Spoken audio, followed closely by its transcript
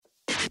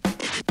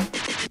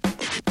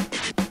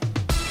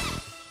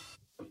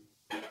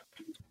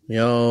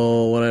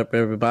Yo, what up,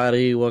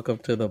 everybody? Welcome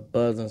to the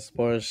Buzz and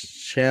Sports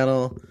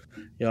channel.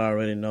 You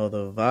already know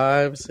the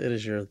vibes. It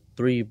is your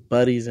three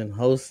buddies and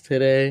hosts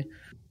today.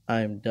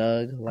 I'm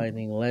Doug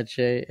Lightning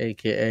Leche,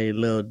 aka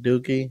Lil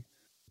Dookie.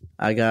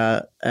 I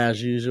got,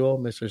 as usual,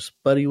 Mr.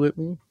 Spuddy with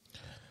me.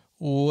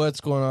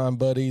 What's going on,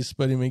 buddies?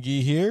 Spuddy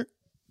McGee here.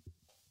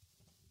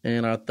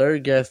 And our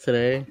third guest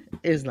today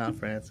is not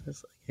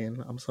Francis.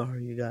 Again, I'm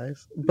sorry, you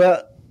guys.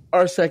 But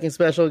our second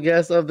special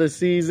guest of the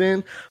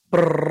season,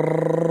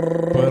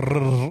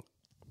 Mr.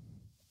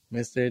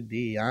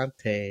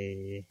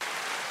 Deontay.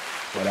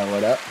 What up,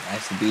 what up?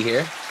 Nice to be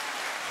here.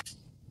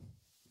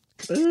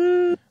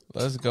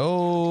 Let's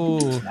go.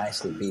 Nice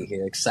to be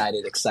here.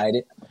 Excited.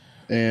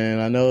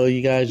 And I know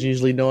you guys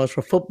usually know us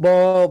for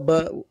football,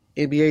 but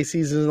NBA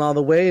season is on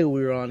the way.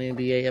 We're on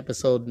NBA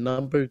episode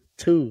number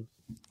 2.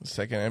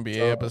 Second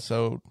NBA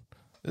episode.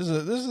 This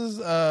is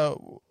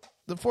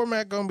the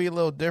format going to be a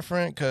little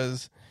different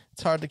because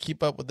it's hard to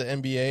keep up with the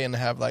NBA and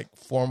have like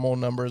formal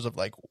numbers of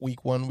like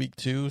week 1, week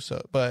 2.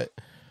 But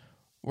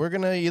we're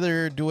going to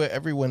either do it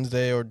every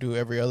Wednesday or do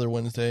every other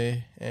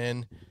Wednesday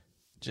and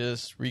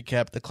just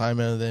recap the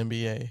climate of the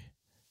NBA.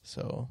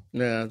 So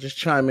yeah, just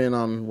chime in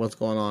on what's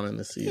going on in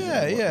the season.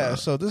 Yeah.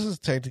 So this is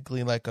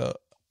technically like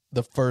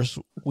the first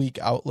week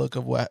outlook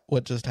of what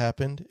just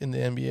happened in the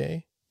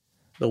NBA.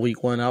 The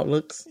week 1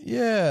 outlooks?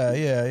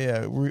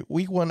 Yeah.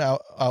 Week 1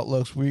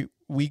 outlooks,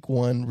 week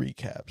 1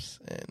 recaps.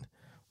 And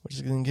we're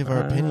just going to give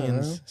our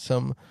opinions,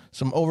 some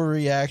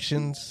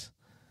overreactions,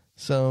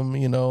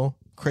 some,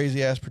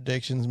 crazy-ass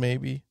predictions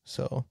maybe.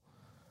 So,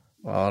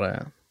 all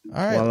that. All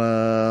right.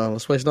 Well,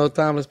 let's waste no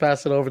time. Let's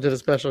pass it over to the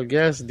special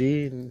guest,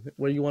 D.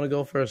 Where you want to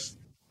go first?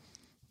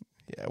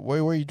 Yeah,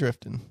 where are you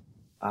drifting?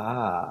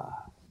 I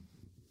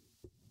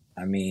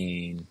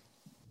mean,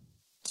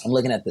 I'm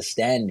looking at the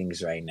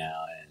standings right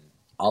now, and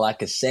all I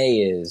could say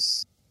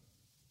is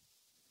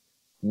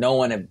no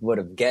one would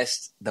have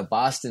guessed the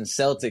Boston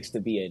Celtics to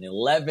be an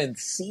 11th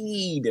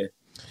seed.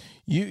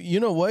 You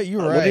know what?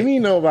 You're right. What do you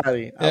mean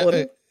nobody? I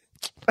would.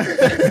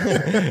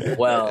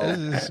 Well,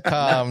 just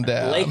calm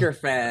down. Laker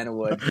fan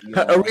would.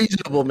 A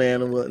reasonable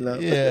man would. No.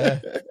 Yeah.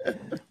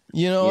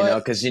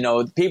 Because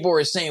people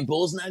were saying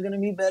Bulls not going to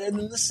be better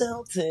than the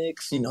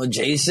Celtics.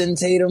 Jason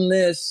Tatum.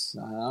 This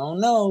I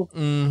don't know.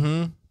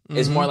 Mm-hmm.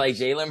 It's more like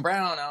Jaylen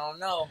Brown. I don't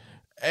know.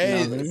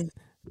 Hey,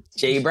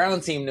 Jay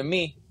Brown team to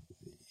me.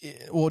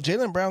 Well,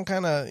 Jaylen Brown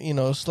kind of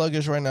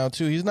sluggish right now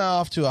too. He's not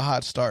off to a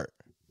hot start.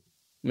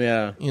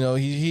 Yeah.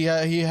 He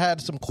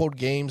had some cold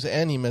games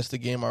and he missed a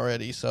game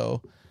already.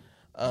 So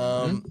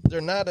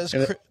they're not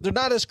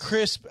as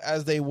crisp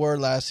as they were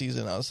last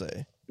season, I'll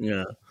say.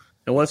 Yeah.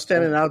 And what's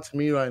standing out to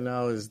me right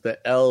now is the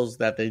L's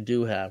that they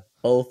do have.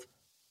 Both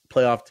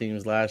playoff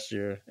teams last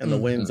year, and the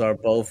wins are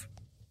both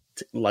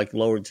like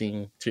lower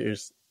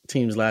tiers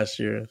teams last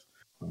year.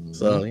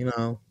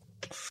 So,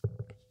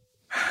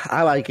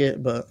 I like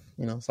it, but,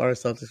 sorry,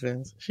 Celtics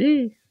fans.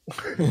 She.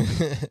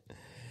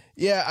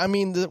 Yeah, I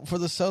mean, for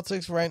the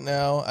Celtics right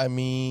now,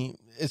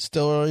 it's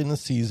still early in the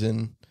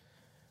season,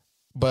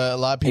 but a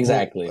lot of people,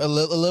 exactly. a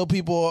lot of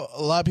people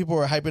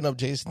are hyping up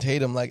Jason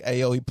Tatum like, "Hey,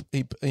 yo,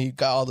 he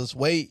got all this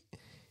weight,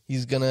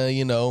 he's gonna,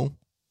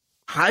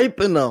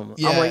 hyping them."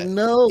 Yeah, I'm like,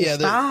 no, yeah,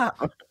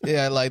 stop.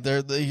 Yeah, like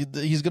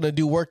he's gonna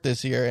do work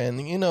this year,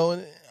 and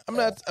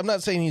I'm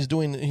not saying he's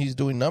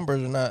doing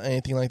numbers or not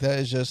anything like that.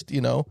 It's just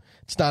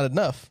it's not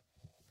enough.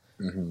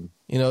 Mm-hmm.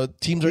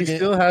 Teams are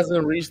still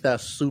hasn't reached that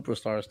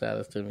superstar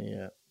status to me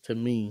yet. To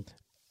me,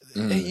 I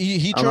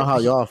don't know how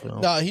y'all feel.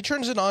 No, he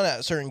turns it on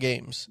at certain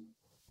games,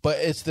 but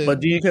it's the. But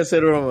do you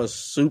consider him a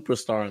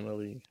superstar in the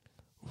league?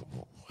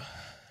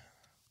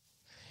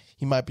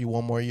 He might be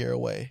one more year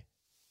away.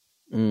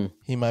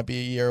 He might be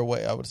a year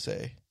away, I would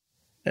say.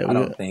 I don't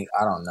know.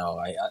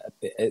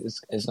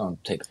 It's going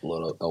to take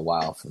a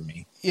while for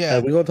me. Yeah,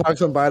 we're going to talk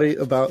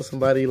about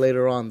somebody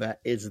later on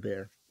that is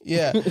there.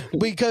 Yeah,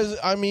 because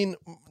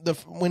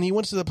when he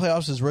went to the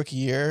playoffs his rookie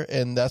year,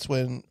 and that's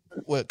when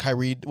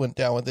Kyrie went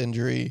down with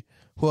injury.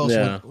 Who else?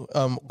 Yeah.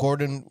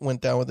 Gordon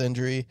went down with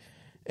injury,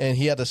 and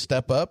he had to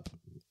step up.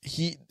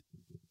 He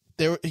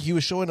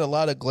was showing a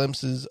lot of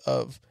glimpses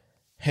of,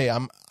 hey,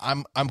 I'm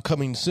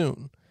coming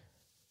soon.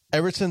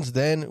 Ever since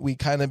then, we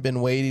kind of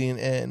been waiting,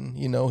 and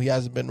he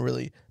hasn't been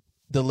really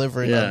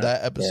delivering on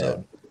that episode.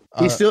 Yeah.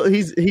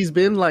 He's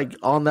been like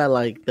on that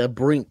like the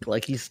brink,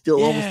 like he's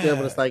still almost there,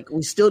 but it's like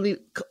we still need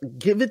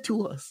give it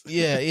to us.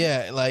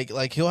 Yeah,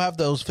 like he'll have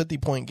those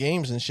 50-point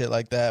games and shit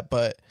like that,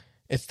 but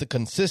it's the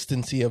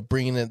consistency of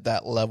bringing it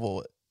that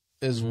level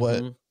is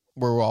what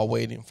we're all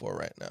waiting for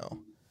right now.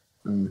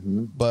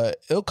 Mm-hmm. But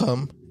it'll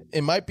come.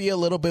 It might be a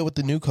little bit with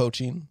the new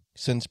coaching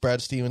since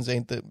Brad Stevens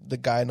ain't the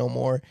guy no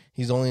more.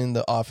 He's only in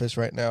the office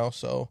right now,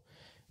 so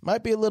it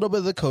might be a little bit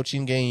of the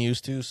coaching getting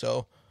used to.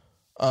 So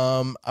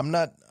I'm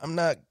not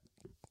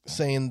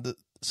saying the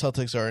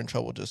Celtics are in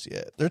trouble just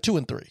yet. They're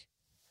 2-3.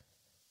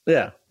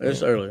 Yeah,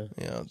 it's early.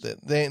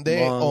 They ain't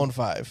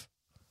 0-5.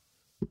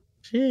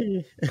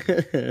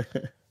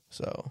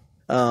 So,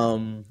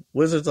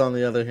 Wizards on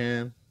the other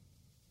hand.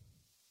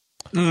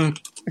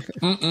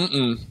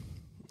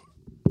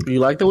 You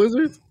like the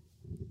Wizards?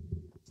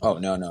 Oh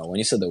no. When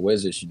you said the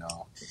Wizards,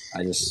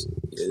 I just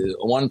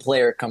one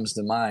player comes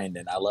to mind,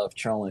 and I love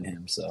trolling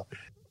him. So,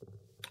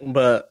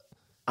 But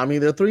I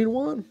mean, they're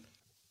 3-1.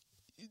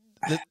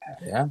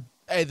 yeah.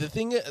 Hey, the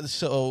thing is,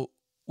 so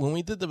when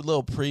we did the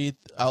little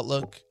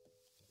pre-outlook,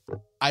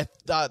 I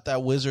thought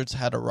that Wizards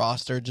had a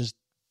roster, just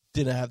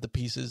didn't have the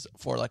pieces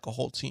for like a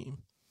whole team.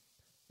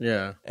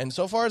 Yeah. And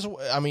so far as,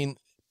 I mean,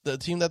 the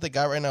team that they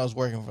got right now is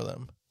working for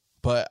them.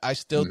 But I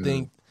still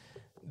think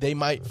they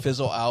might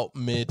fizzle out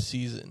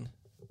mid-season.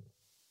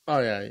 Oh,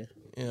 yeah.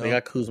 You know? They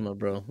got Kuzma,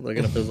 bro. They're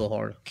going to fizzle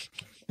hard.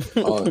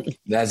 Oh,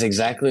 that's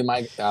exactly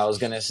I was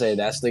gonna say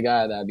that's the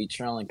guy that I'd be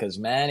trolling because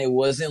man, it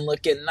wasn't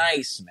looking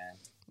nice, man.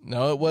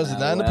 No, it wasn't.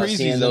 Not in the When I was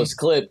seeing preseason. those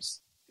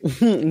clips.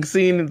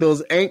 Seeing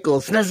those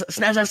ankles. Snap.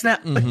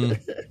 Mm-hmm.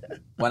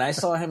 When I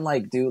saw him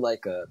like do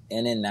like a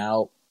in and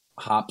out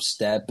hop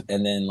step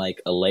and then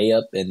like a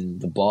layup and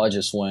the ball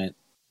just went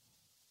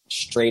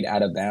straight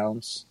out of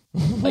bounds,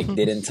 like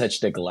didn't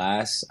touch the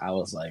glass, I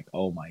was like,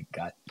 oh my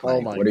god,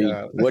 like, my what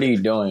God. what are you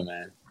doing,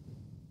 man?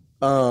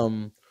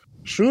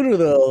 Schroeder,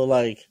 though,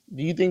 like,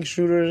 do you think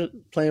Schroeder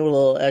playing with a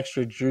little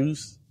extra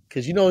juice?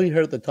 Because he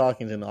heard the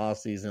talkings in the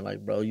offseason,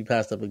 like, bro, you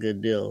passed up a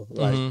good deal,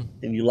 like,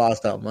 and you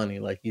lost out money.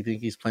 Like, you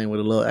think he's playing with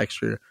a little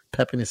extra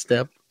pep in his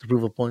step to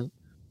prove a point?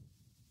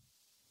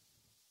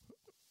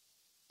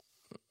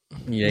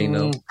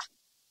 Yeah,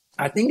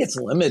 I think it's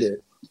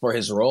limited for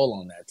his role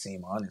on that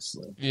team,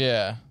 honestly.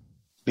 Yeah.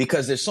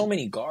 Because there's so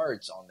many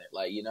guards on there.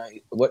 Like,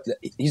 what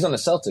he's on the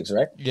Celtics,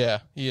 right? Yeah,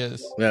 he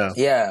is. Yeah.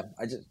 Yeah.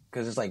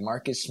 Because it's like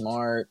Marcus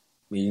Smart,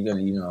 you're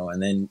gonna,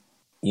 and then,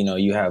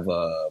 you have,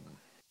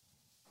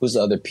 who's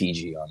the other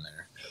PG on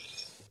there?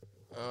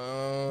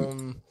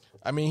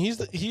 I mean, he's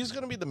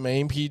going to be the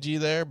main PG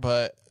there,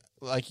 but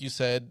like you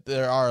said,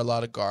 there are a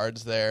lot of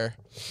guards there.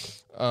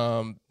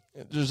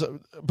 There's a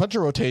bunch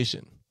of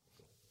rotation.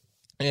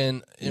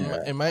 And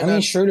it might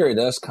not... Schroeder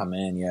does come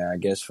in, yeah, I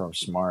guess from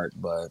Smart,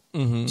 but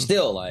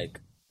still,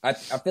 like, I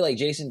feel like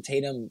Jason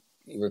Tatum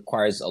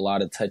requires a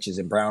lot of touches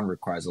and Brown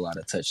requires a lot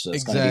of touches, so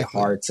it's going to be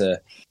hard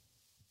to...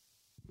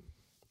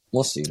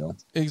 We'll see, though.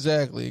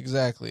 Exactly.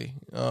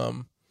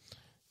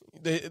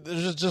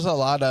 There's just a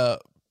lot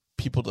of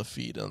people to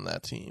feed on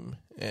that team.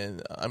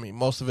 And, I mean,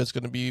 most of it's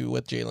going to be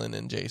with Jalen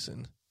and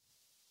Jason.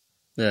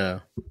 Yeah.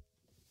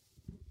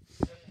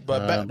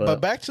 But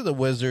back to the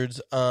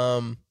Wizards,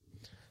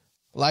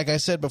 like I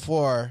said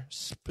before,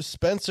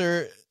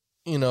 Spencer,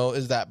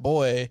 is that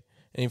boy,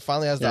 and he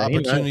finally has the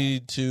opportunity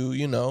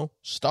to,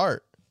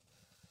 start.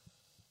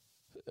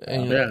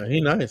 And,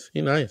 he's nice.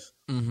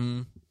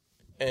 Mm-hmm.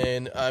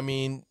 And, I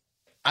mean...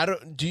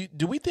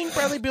 Do we think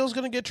Bradley Beal's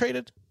going to get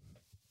traded?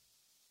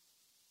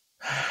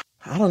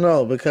 I don't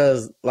know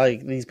because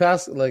like these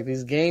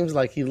games,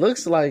 like he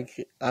looks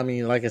like, I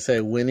mean, like I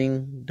said,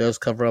 winning does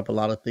cover up a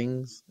lot of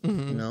things,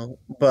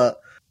 but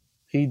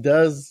he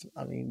does,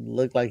 I mean,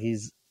 look like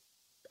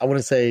I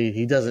wouldn't say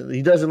he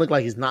doesn't look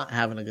like he's not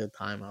having a good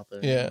time out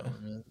there. Yeah.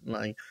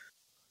 Like,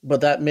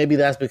 but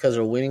that's because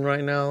they're winning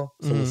right now.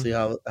 So we'll see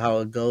how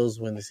it goes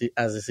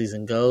as the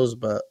season goes.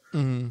 But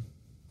I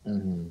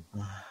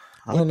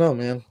don't know,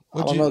 man.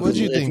 What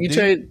do you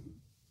think?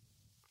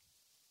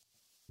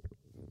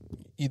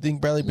 You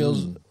think Bradley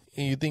Beal's?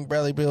 You think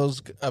Bradley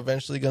Beal's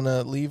eventually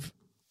gonna leave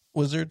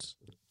Wizards?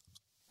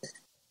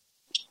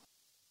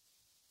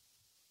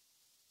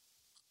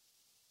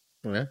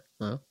 Yeah.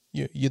 No.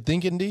 You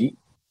think indeed?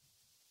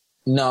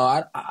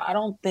 No, I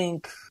don't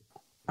think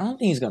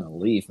he's gonna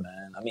leave,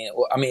 man.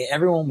 I mean,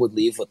 everyone would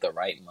leave with the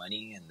right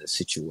money and the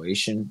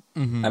situation.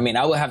 I mean,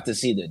 I would have to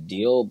see the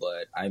deal,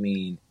 but I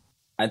mean,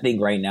 I think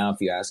right now,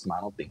 if you ask him,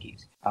 I don't think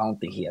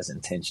he has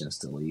intentions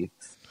to leave.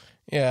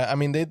 Yeah, I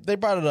mean, they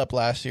brought it up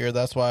last year.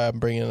 That's why I'm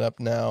bringing it up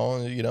now.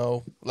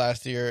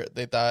 Last year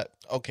they thought,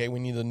 okay, we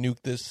need to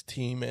nuke this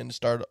team and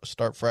start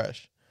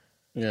fresh.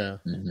 Yeah.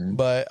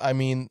 But I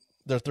mean,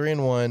 they're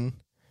 3-1.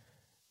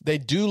 They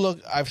do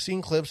look. I've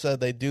seen clips that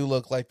they do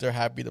look like they're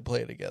happy to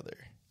play together.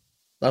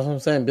 That's what I'm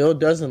saying. Bill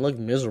doesn't look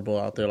miserable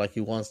out there like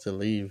he wants to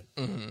leave.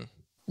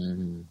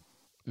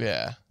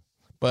 Yeah,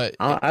 but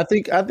I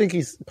think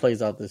he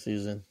plays out this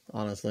season.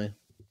 Honestly.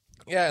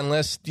 Yeah,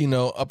 unless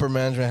upper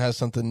management has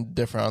something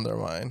different on their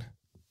mind.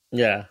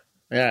 Yeah,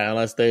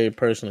 unless they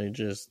personally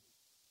just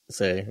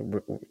say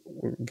we're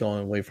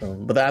going away from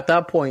him. But at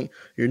that point,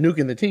 you're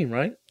nuking the team,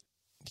 right?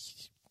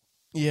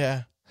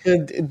 Yeah.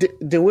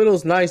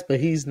 DeWittle's nice, but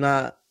he's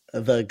not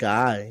the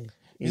guy.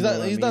 He's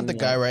not the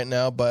guy right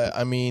now. But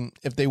I mean,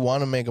 if they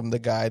want to make him the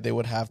guy, they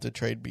would have to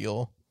trade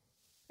Beal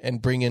and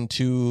bring in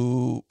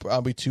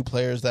probably two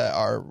players that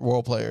are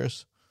role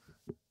players.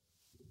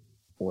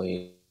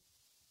 Wait.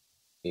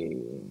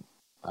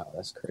 Wow,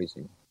 that's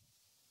crazy.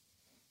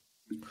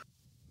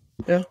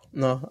 Yeah,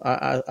 no,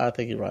 I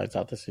think he rides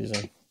out this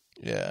season.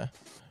 Yeah,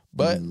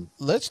 but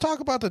let's talk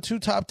about the two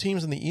top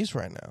teams in the East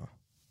right now.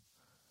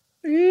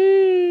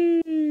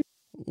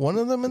 One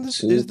of them is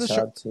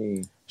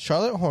the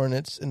Charlotte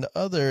Hornets, and the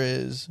other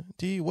is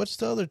what's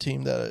the other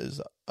team that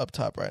is up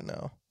top right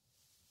now?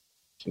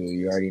 Dude,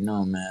 you already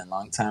know, man.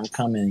 Long time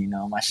coming, you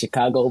know. My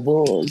Chicago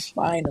Bulls,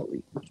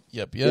 finally.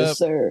 Yep. Yes,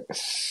 sir.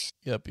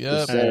 Yep.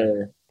 Yes,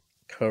 sir.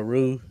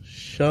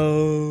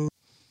 Caruso.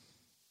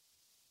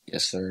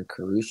 Yes, sir.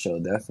 Caruso,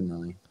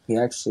 definitely. He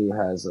actually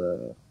has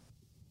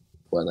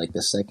like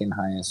the second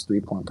highest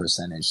 3-point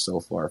percentage so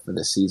far for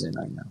the season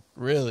right now.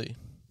 Really?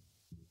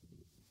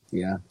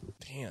 Yeah.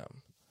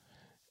 Damn.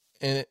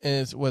 And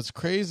it's, what's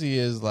crazy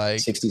is like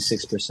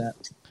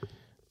 66%.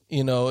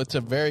 You know, it's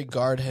a very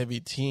guard heavy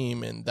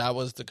team, and that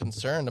was the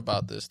concern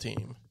about this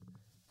team.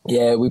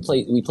 Yeah, we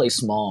play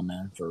small,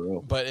 man, for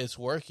real. But it's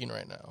working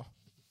right now.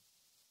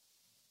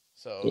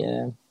 So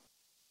yeah.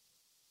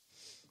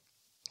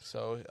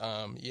 So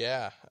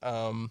yeah.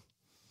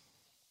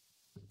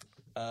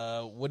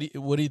 What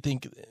do you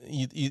think?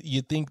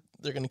 You think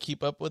they're gonna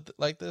keep up with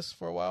like this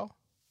for a while?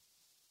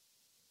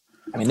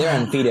 I mean, they're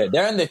undefeated.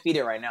 They're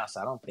undefeated right now,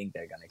 so I don't think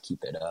they're gonna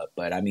keep it up.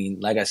 But I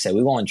mean, like I said,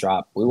 we won't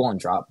drop.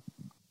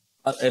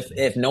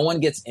 If no one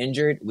gets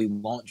injured, we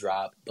won't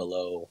drop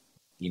below,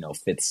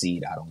 5th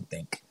seed. I don't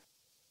think.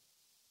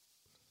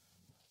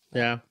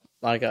 Yeah,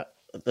 like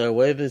the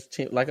way this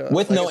team,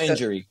 with no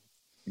injury,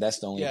 that's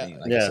the only thing.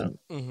 Like I said.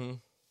 Mm-hmm.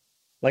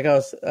 Like I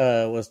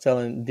was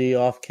telling D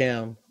off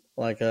cam,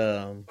 off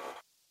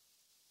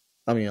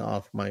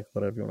mic,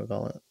 whatever you want to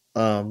call it.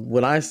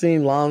 When I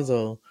seen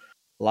Lonzo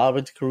lob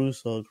it to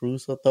Caruso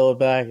throw it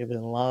back, and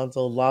then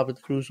Lonzo lob it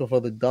to Caruso for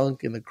the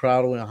dunk, and the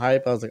crowd went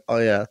hype. I was like, oh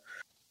yeah,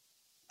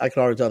 I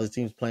can already tell this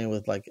team's playing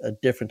with like a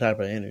different type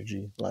of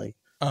energy. Like,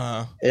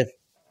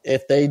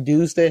 if they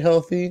do stay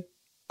healthy,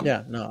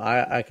 yeah, no,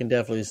 I can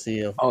definitely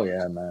see a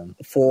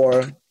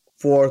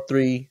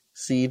 4-3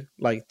 seed,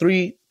 like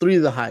three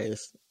the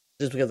highest.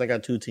 Just because I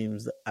got two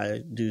teams that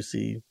I do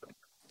see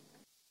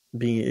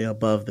being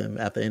above them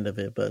at the end of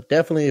it, but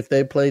definitely if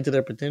they play to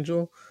their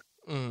potential,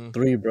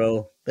 3,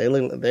 bro,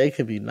 they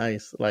could be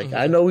nice. Like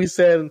I know we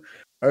said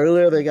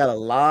earlier they got a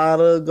lot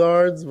of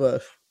guards,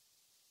 but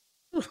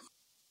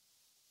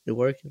they're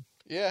working.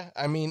 Yeah,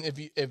 I mean,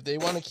 if they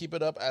want to keep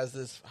it up as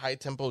this high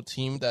tempo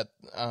team that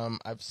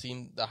I've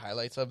seen the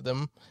highlights of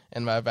them,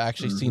 and I've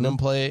actually seen them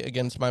play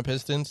against my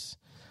Pistons.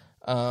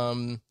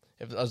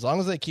 As long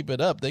as they keep it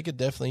up, they could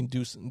definitely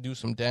do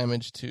some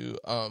damage to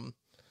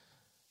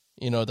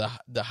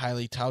the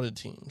highly touted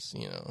teams.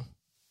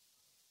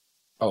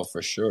 Oh,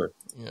 for sure.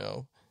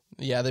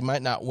 Yeah, they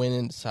might not win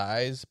in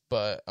size,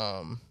 but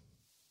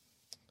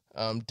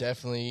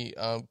definitely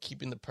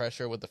keeping the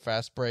pressure with the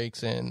fast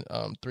breaks and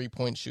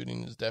 3-point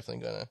shooting is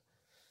definitely gonna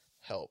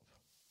help.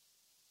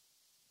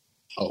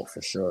 Oh,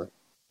 for sure.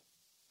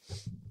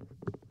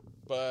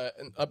 But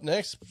up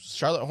next,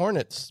 Charlotte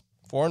Hornets,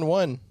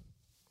 4-1.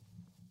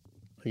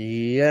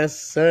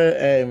 Yes, sir.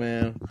 Hey,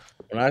 man.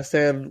 When I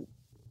said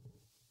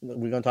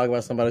we're going to talk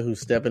about somebody who's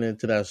stepping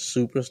into that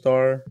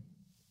superstar,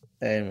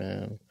 hey,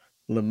 man.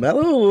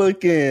 LaMelo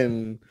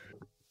looking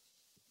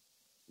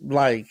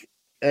like,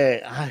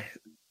 hey, I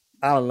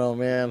don't know,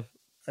 man.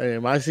 Hey,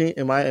 am I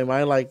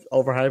like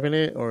overhyping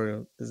it,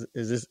 or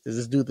is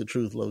this dude the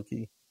truth,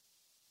 low-key?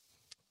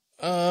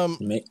 Go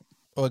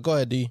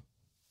ahead, D.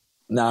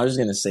 No, I was just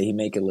going to say he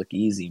make it look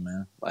easy,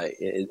 man. Like,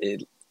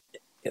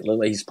 it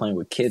looked like he's playing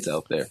with kids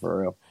out there, for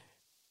real.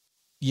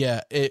 Yeah,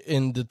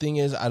 and the thing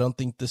is, I don't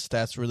think the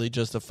stats really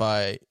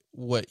justify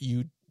what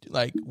you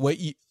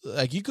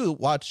you could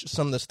watch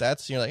some of the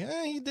stats and you're like,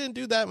 he didn't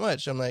do that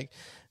much. I'm like,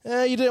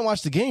 you didn't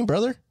watch the game,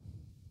 brother.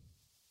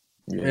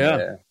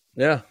 Yeah.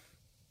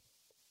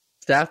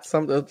 Stats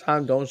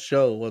sometimes don't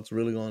show what's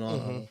really going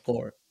on the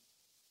court.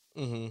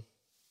 Mm-hmm.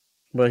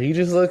 But he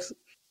just looks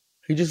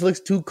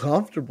too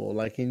comfortable.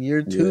 Like in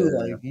year 2,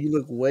 like he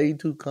looked way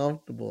too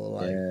comfortable.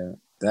 Like, yeah.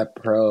 That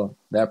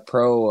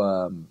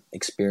pro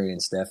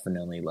experience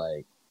definitely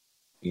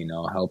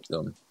helped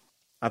them.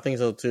 I think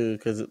so too,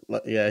 because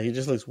he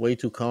just looks way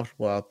too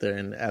comfortable out there.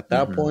 And at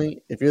that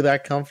point, if you're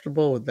that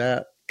comfortable with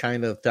that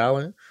kind of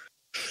talent,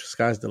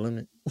 sky's the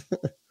limit.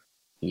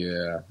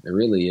 Yeah, it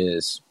really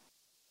is.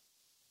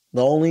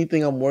 The only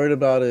thing I'm worried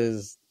about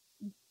is,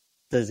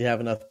 does he have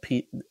enough?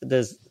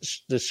 Does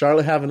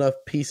Charlotte have enough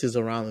pieces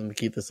around them to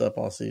keep this up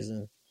all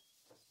season?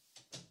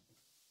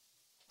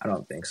 I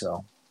don't think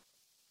so.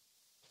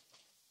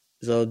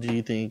 So, do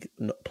you think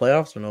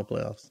playoffs or no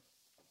playoffs?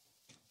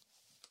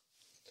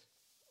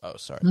 Oh,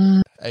 sorry.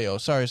 Hey,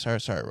 sorry,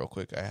 real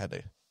quick. I had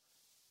to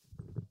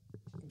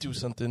do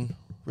something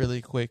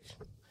really quick.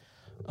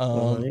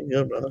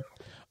 Yeah, brother.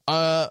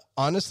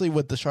 Honestly,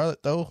 with the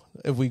Charlotte, though,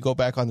 if we go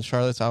back on the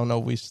Charlottes, I don't know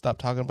if we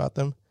stopped talking about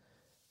them.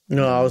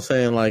 No, I was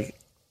saying, like,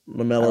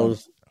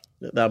 LaMelo's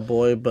that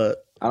boy,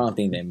 but I don't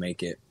think they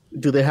make it.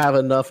 Do they have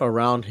enough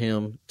around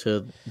him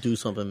to do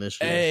something this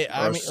year?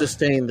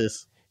 Sustain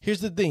this?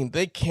 Here's the thing.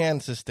 They can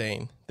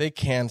sustain.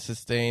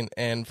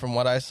 And from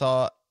what I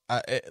saw,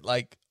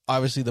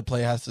 obviously the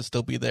play has to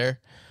still be there,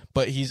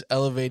 but he's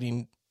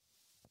elevating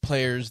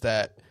players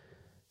that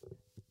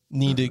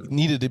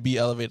needed to be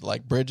elevated,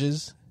 like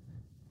Bridges.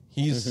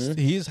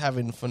 He's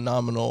having a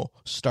phenomenal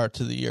start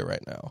to the year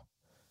right now.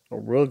 A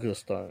real good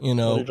start. You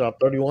know, he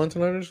dropped 31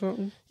 tonight or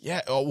something.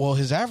 Yeah. Well,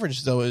 his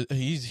average though,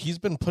 he's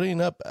been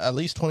putting up at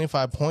least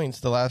 25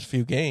 points the last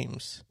few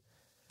games.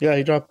 Yeah,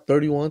 he dropped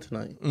 31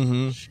 tonight.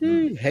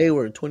 Mm-hmm.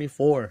 Hayward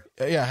 24.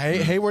 Yeah,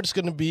 Hayward's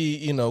going to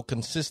be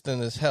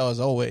consistent as hell as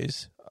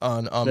always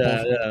on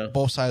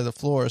both sides of the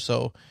floor.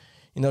 So,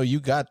 you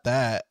got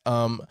that.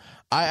 I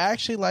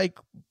actually like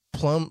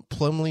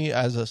Plumlee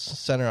as a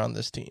center on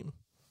this team.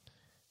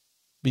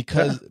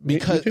 Because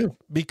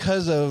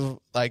of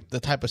like the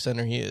type of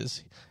center he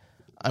is.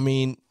 I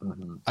mean,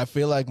 I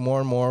feel like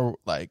more and more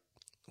like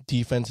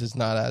defense is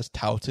not as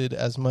touted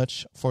as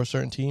much for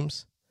certain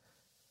teams.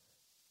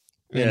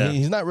 Yeah,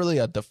 he's not really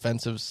a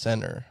defensive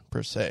center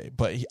per se,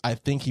 but I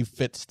think he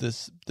fits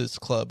this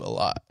club a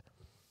lot.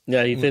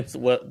 Yeah, he fits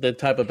the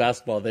type of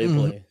basketball they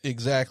play.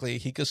 Exactly,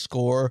 he could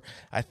score.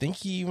 I think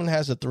he even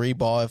has a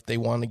 3-ball if they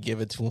want to give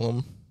it to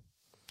him.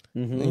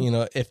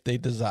 If they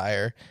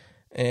desire.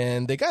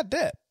 And they got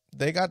depth.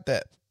 They got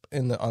depth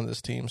on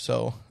this team.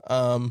 So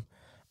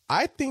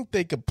I think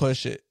they could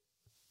push it.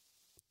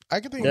 I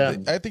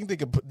think they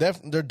could.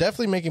 They're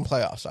definitely making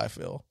playoffs. I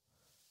feel.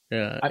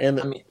 Yeah, I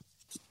mean,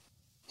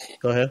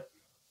 go ahead.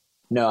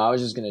 No, I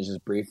was just gonna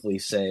briefly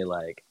say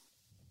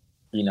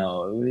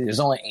there's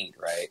only 8,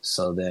 right?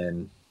 So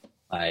then,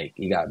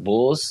 you got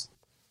Bulls,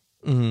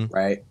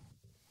 right?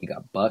 You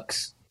got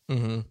Bucks.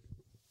 They're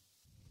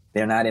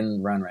not in the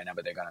run right now,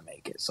 but they're gonna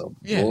make it. So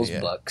Bulls,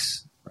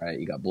 Bucks. Right,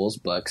 you got Bulls,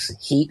 Bucks,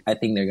 Heat. I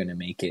think they're going to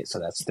make it, so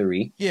that's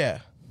 3.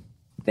 Yeah.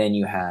 Then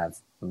you have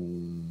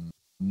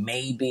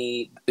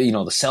maybe the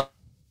Celtics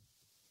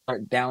are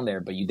down there,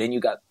 but then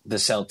you got the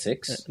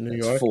Celtics. New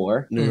York,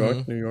 4.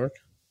 New York.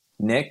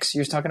 Knicks,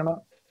 you're talking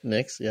about?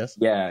 Knicks, yes.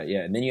 Yeah.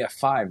 And then you have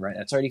 5, right?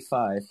 That's already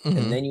 5.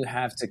 And then you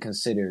have to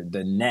consider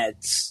the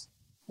Nets,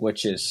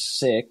 which is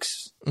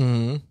 6.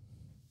 And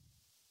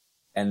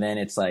then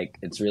it's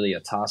really a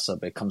toss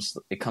up. It comes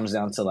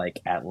down to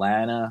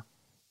Atlanta.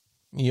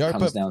 New York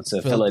comes down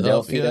to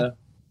Philadelphia.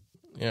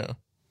 Yeah.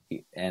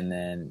 And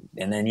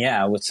then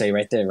I would say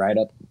right there, right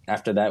up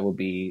after that will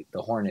be the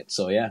Hornets.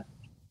 So yeah.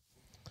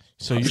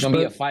 So it's gonna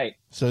be a fight.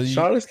 So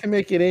Charlotte can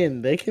make it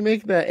in. They can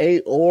make that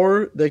 8,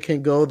 or they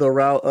can go the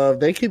route of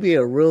they could be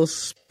a real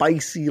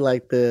spicy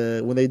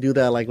when they do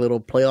that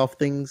little playoff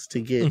things to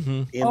get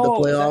in the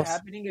playoffs. Is that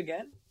happening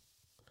again?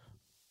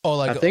 Oh,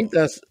 I think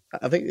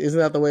isn't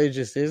that the way it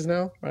just is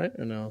now, right?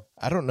 Or no?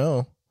 I don't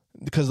know.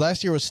 Because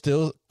last year was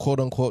still quote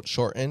unquote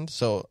shortened,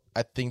 so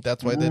I think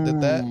that's why they did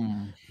that.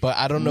 But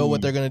I don't know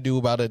what they're gonna do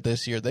about it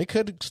this year. They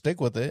could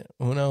stick with it.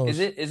 Who knows?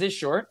 Is it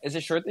short? Is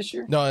it short this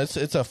year? No, it's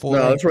a full.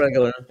 No, it's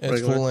regular.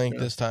 It's full length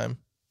this time.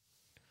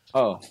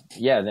 Oh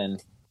yeah, then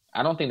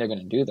I don't think they're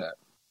gonna do that.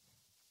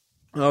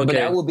 Okay. But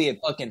that would be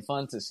fucking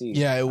fun to see.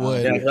 Yeah, it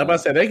would. Yeah, I'm about to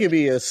say they could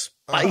be a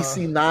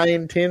spicy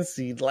 9-10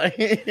 seed.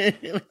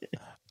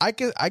 I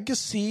could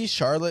see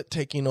Charlotte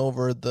taking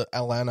over the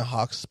Atlanta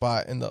Hawks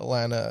spot and the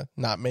Atlanta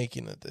not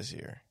making it this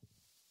year.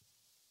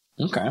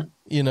 Okay.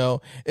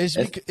 I'll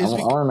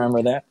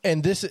remember that.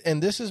 And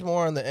this is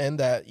more on the end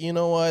that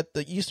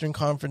the Eastern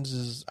Conference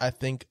is, I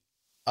think,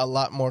 a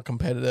lot more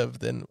competitive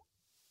than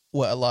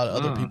what a lot of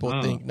other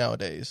people think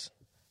nowadays.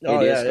 Oh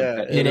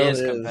yeah. It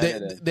is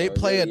competitive. They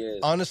play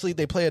honestly,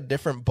 they play a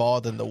different ball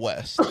than the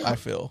West, I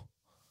feel.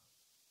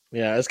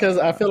 Yeah, it's because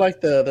I feel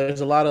like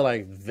there's a lot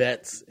of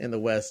vets in the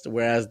West,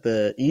 whereas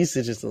the East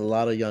is just a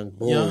lot of young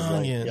bulls.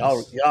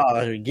 Y'all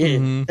are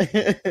getting.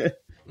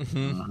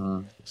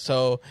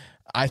 So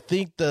I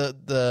think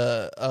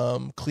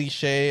the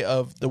cliche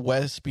of the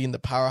West being the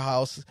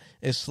powerhouse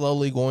is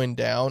slowly going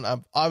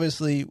down.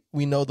 Obviously,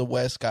 we know the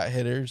West got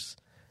hitters,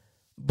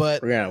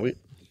 but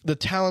the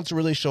talent's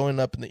really showing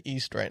up in the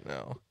East right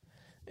now,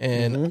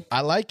 and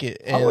I like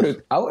it.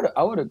 And I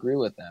would agree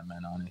with that,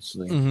 man.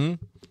 Honestly.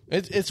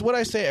 It's what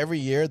I say every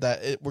year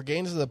that we're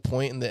getting to the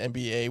point in the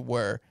NBA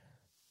where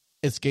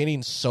it's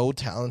getting so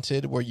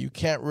talented where you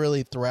can't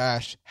really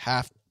thrash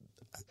half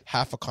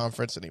a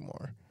conference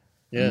anymore.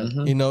 Yeah,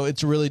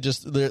 it's really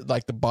just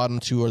like the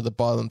bottom 2 or the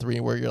bottom 3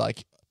 where you're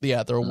like,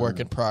 yeah, they're a work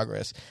in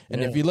progress.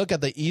 And if you look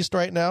at the East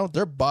right now,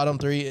 their bottom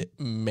 3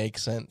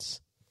 makes sense.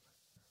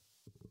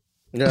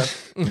 Yeah.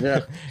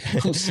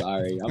 I'm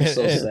sorry, I'm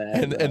so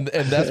sad. And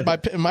that's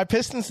my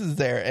Pistons is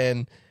there,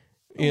 and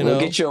we'll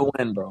get you a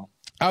win, bro.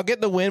 I'll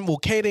get the win. Well,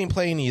 Cade ain't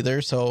playing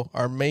either, so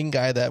our main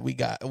guy that we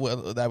got in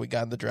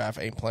the draft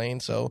ain't playing.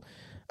 So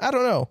I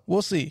don't know.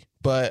 We'll see.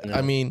 But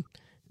I mean,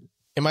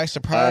 am I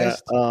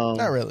surprised?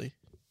 Not really.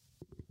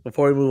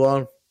 Before we move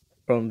on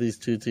from these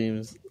two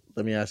teams,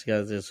 let me ask you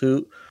guys this: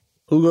 who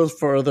goes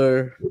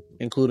further,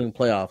 including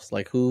playoffs?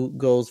 Who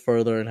goes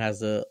further and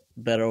has a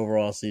better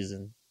overall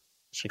season,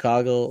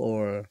 Chicago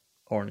or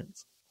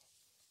Hornets?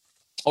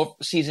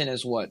 Season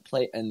is what?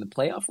 Play in the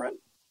playoff run?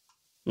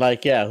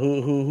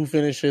 Who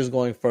finishes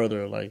going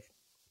further?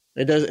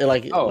 It does I'm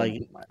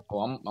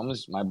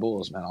my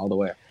Bulls, man, all the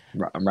way.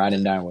 I'm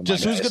riding down with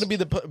just my who's guys. going to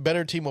be the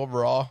better team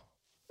overall.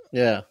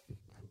 Yeah,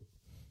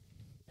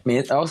 I mean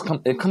it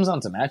comes down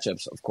to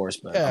matchups, of course,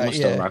 but I'm gonna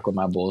still rock with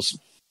my Bulls.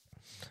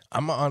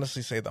 I'm gonna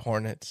honestly say the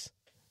Hornets.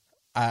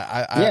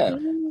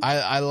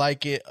 I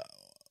like it.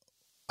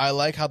 I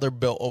like how they're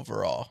built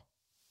overall.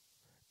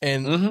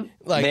 And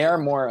like they are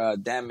more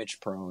damage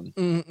prone.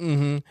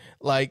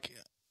 Like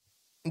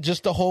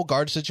just the whole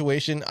guard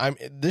situation.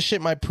 This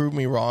shit might prove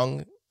me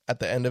wrong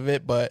at the end of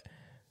it, but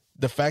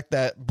the fact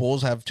that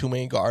Bulls have too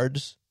many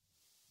guards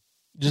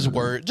just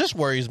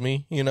worries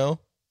me. You know?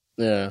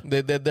 Yeah,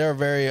 they're a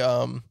very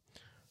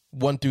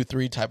 1 through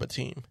 3 type of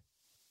team.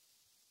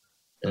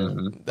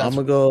 I'm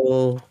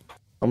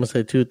gonna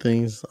say two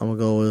things. I'm gonna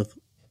go with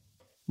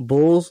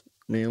Bulls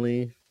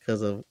mainly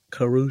because of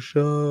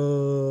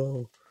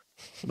Caruso.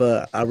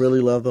 But I really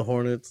love the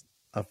Hornets.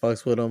 I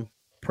fucks with them.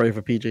 Pray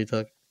for PJ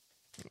Tucker.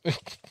 You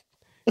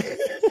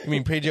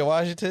mean PJ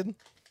Washington?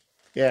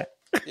 Yeah.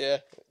 Yeah.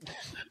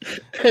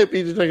 Hey,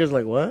 PJ Tucker's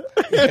like, what?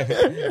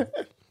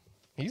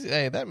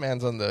 Hey, that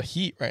man's on the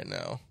Heat right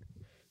now.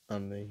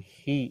 On the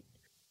Heat.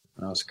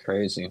 That was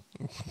crazy.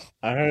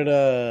 I heard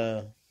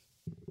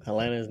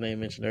Atlanta's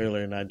name mentioned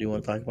earlier, and I do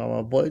want to talk about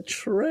my boy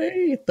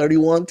Trey.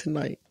 31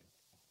 tonight.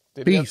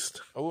 Beast.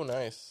 Oh,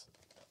 nice.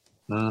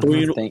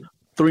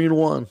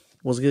 3-1.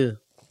 What's good?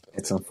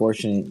 It's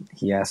unfortunate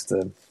he has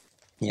to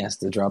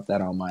drop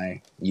that on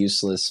my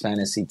useless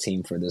fantasy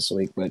team for this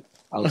week, but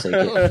I'll take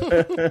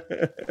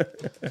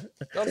it.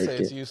 Don't say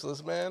it's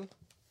useless, man.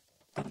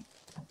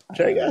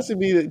 Trey got to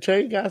be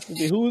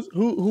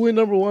who in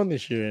number one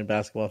this year in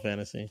basketball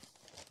fantasy?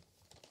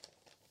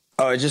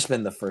 Oh, it's just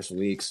been the first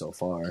week so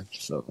far.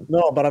 So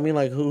no, but I mean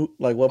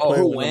what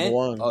player was number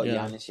one? Oh,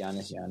 yeah.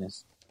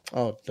 Giannis.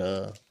 Oh,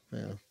 duh.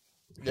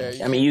 Yeah.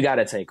 I mean, you got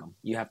to take him.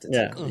 You have to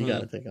take him. You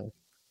got to take him.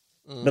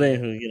 But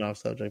anywho, off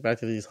subject. Back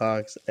to these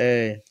Hawks.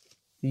 Hey,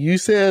 you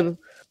said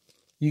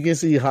you can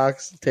see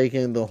Hawks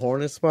taking the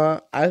Hornets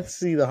spot. I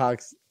see the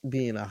Hawks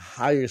being a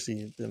higher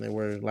seed than they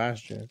were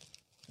last year.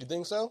 You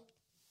think so?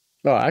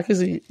 No, I can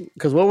see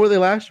because what were they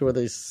last year? Were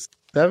they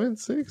 7,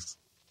 6?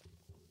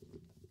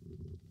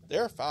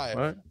 They're 5.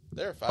 Right?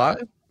 They're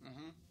 5.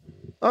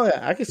 Oh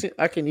yeah,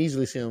 I can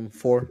easily see them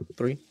 4,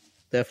 3.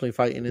 Definitely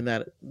fighting in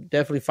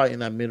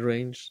that mid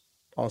range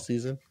all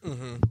season.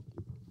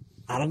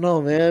 I don't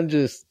know, man.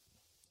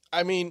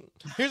 I mean,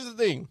 here's the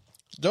thing.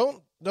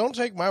 Don't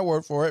take my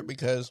word for it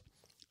because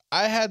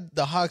I had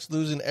the Hawks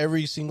losing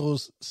every single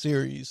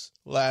series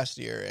last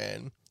year,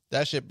 and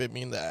that shit bit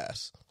me in the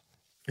ass.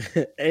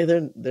 Hey,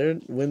 they're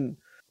when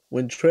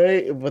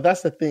Trey, but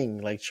that's the thing.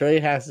 Like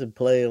Trey has to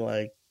play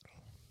like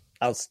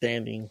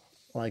outstanding,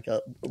 like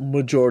a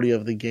majority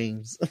of the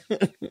games.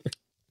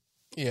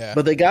 Yeah,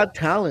 but they got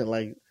talent,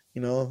 like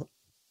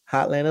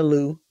Hotlanta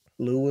Lou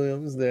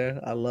Williams there.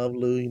 I love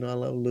Lou. I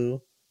love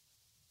Lou.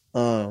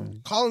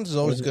 Collins is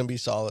always going to be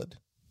solid.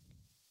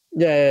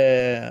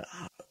 Yeah.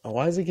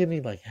 Why is he giving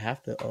me like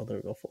half the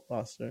other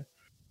roster?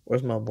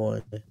 Where's my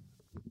boy?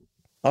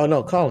 Oh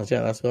no, Collins.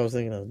 Yeah, that's what I was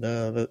thinking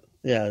of.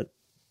 Yeah,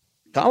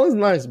 Collins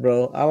nice,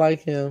 bro. I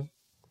like him.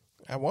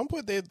 At one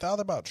point, they thought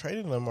about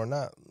trading him or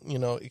not.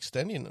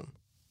 Extending him.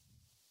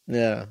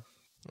 Yeah.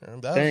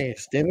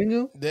 Extending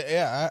him?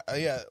 Yeah.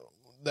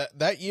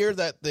 That year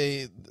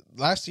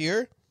last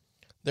year,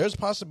 there's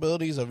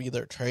possibilities of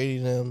either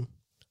trading him,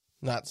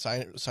 not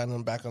signing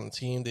him back on the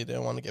team. They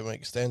didn't want to give him an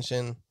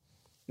extension.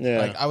 Yeah,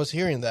 like I was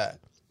hearing that,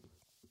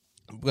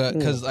 but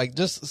because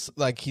just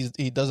like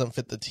he doesn't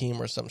fit the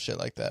team or some shit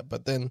like that.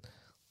 But then,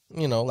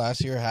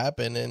 last year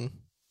happened, and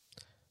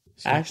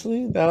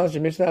actually, now that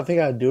you mentioned that, I think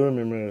I do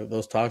remember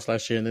those talks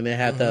last year. And then they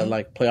had that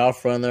like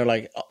playoff run. They're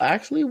like,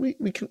 actually,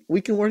 we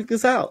can work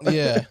this out.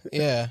 Yeah.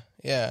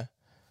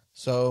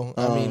 So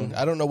I mean,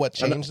 I don't know what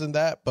changed in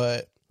that,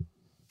 but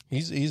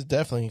he's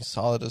definitely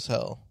solid as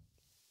hell.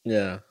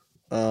 Yeah.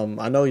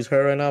 I know he's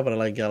hurt right now, but I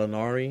like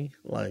Gallinari.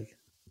 Like,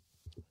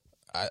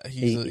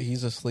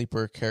 he's a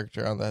sleeper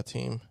character on that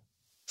team.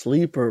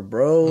 Sleeper,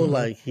 bro.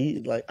 Like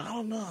I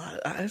don't know.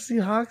 I see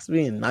Hawks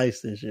being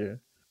nice this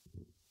year.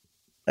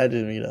 That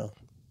didn't me though.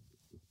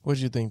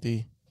 What'd you think,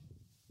 D?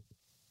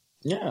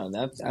 Yeah,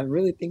 I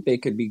really think they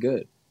could be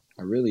good.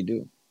 I really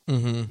do.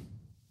 I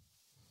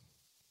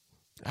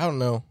don't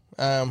know.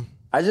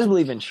 I just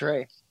believe in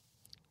Trey.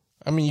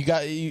 I mean, you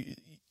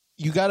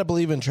got to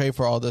believe in Trey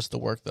for all this to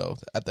work, though.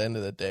 At the end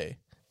of the day,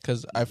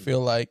 because I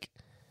feel like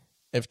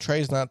if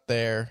Trey's not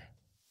there,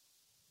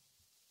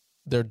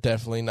 they're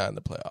definitely not in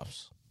the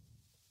playoffs.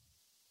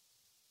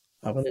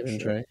 I believe in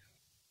Trey.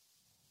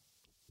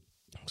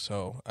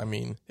 So, I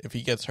mean, if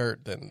he gets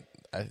hurt, then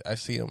I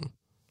see him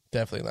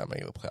definitely not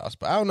making the playoffs.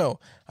 But I don't know.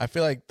 I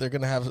feel like they're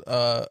going to have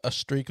a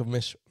streak of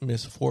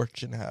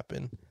misfortune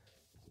happen.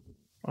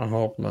 I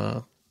hope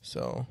not.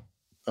 So,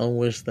 I don't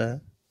wish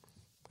that.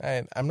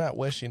 I'm not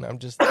wishing. I'm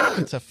just,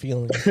 it's a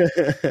feeling.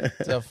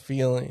 It's a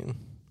feeling.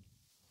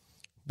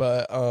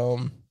 But,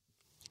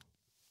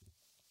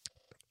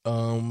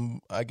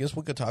 I guess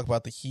we could talk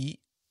about the Heat.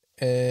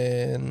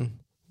 And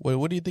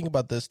what do you think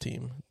about this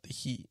team, the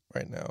Heat,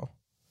 right now?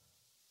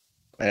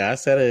 Yeah, I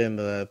said it in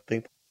the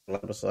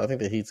episode. I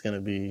think the Heat's going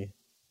to be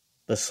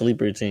the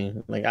sleeper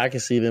team. Like I can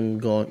see them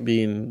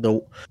being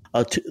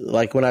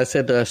like when I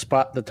said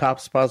the top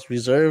spots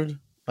reserved.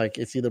 Like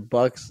it's either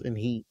Bucks and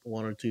Heat,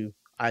 1 or 2.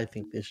 I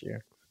think this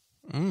year.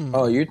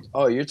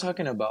 You're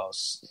talking about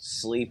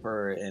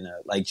sleeper in a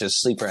like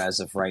just sleeper as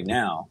of right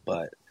now,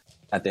 but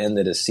at the end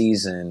of the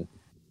season,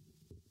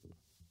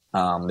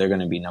 they're going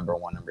to be number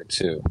 1, number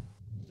 2.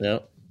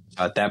 Yep.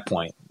 At that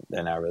point,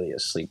 they're not really a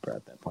sleeper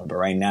at that point. But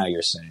right now,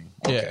 you're saying,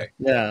 okay,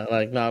 yeah,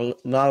 like not a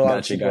lot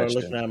of people are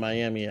looking at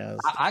Miami as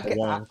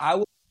I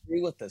would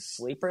agree with the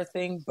sleeper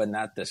thing, but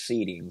not the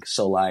seeding.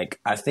 So like,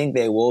 I think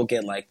they will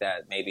get like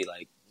that, maybe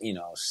like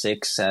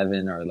 6,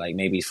 7, or like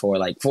maybe 4,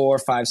 like 4,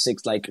 5,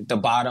 6, like the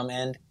bottom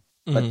end.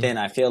 But then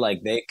I feel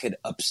like they could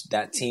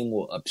that team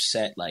will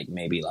upset like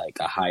maybe like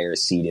a higher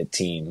seeded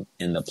team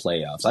in the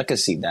playoffs. I could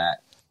see that.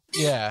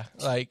 Yeah,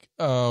 like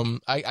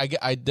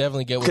I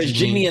definitely get what you mean. Because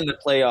Jimmy in the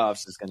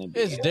playoffs is going to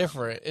be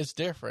different. It's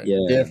different. Yeah,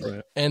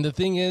 different. And the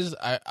thing is,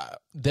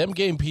 them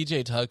getting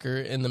PJ Tucker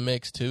in the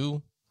mix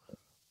too,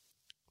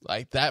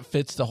 like that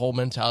fits the whole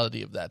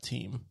mentality of that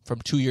team from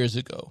 2 years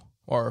ago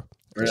or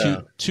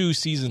two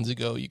seasons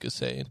ago, you could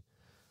say.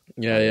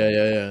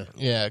 Yeah.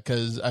 Yeah,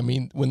 because I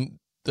mean, when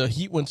the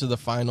Heat went to the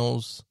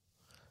finals,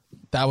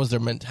 that was their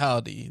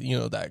mentality.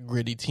 That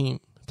gritty team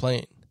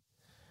playing.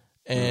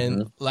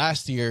 And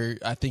last year,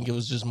 I think it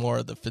was just more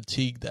of the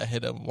fatigue that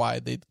hit them, why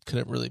they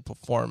couldn't really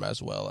perform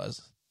as well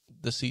as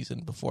the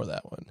season before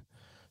that one.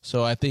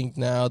 So I think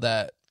now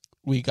that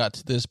we got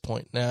to this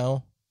point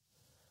now,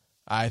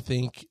 I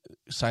think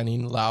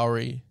signing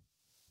Lowry,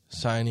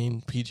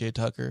 signing PJ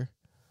Tucker.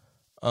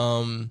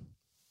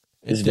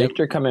 Is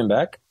Victor coming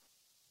back?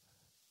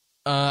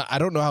 I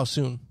don't know how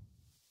soon.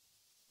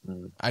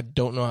 I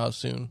don't know how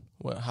soon.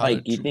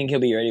 You think he'll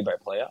be ready by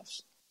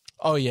playoffs?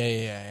 Oh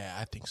yeah.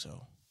 I think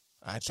so.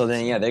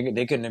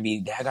 They're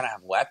gonna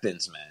have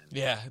weapons, man.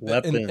 Yeah,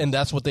 and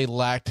that's what they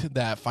lacked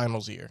that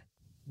finals year.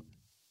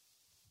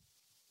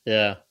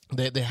 Yeah,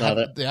 they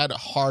had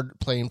hard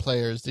playing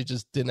players. They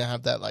just didn't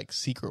have that like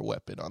secret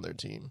weapon on their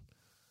team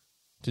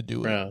to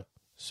do it. Yeah.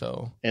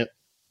 So and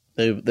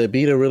they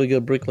beat a really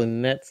good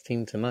Brooklyn Nets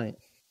team tonight.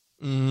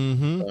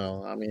 Mm-hmm.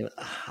 So I mean,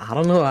 I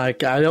don't know. I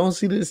don't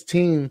see this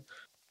team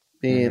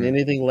being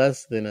anything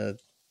less than a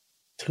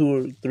 2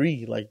 or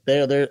 3. Like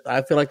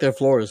I feel like their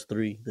floor is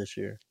 3 this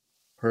year.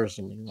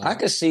 Personally, I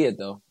could see it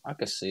though. I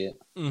could see it.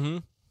 Mm-hmm.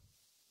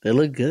 They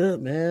look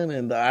good, man,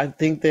 and I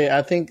think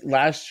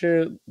last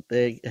year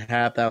they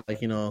had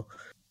that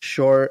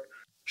short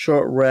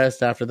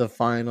rest after the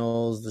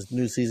finals. This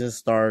new season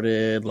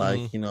started.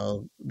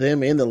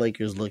 Them and the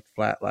Lakers looked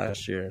flat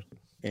last year,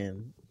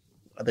 and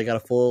they got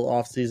a full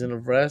off season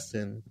of rest.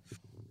 And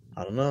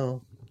I don't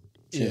know,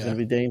 it's gonna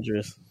be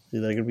dangerous.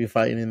 They're gonna be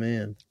fighting in the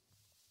end.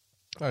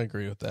 I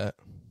agree with that.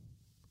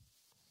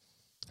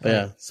 But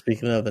yeah,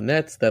 speaking of the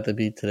Nets that they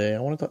beat today, I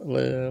want to talk.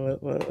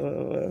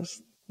 Let's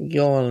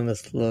go on in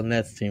this little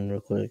Nets team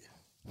real quick.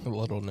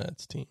 Little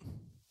Nets team.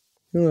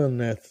 I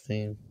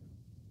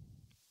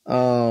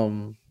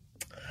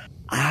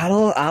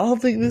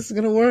don't think this is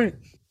gonna work.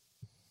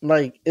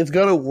 Like, it's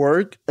gonna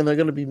work, and they're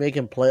gonna be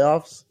making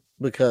playoffs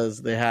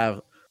because they have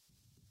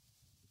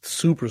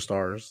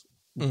superstars.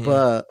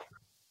 But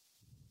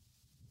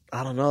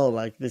I don't know.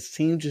 Like, this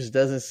team just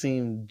doesn't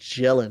seem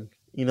gelling.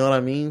 You know what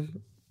I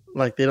mean?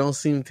 Like, they don't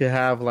seem to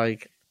have,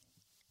 like,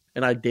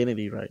 an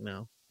identity right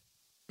now.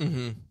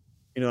 Mm-hmm.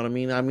 You know what I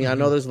mean? I mean, I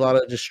know there's a lot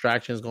of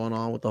distractions going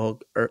on with the whole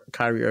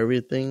Kyrie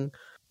Irving thing,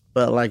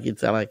 but, like,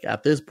 it's, like,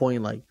 at this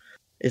point, like,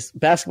 it's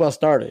basketball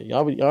started.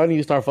 Y'all need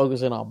to start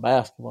focusing on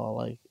basketball.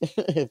 Like,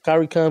 if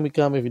Kyrie come, he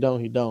come. If he don't,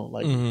 he don't.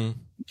 Like, you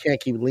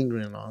can't keep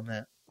lingering on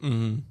that.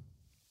 Mm-hmm.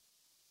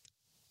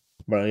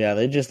 Bro, yeah,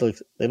 they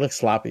look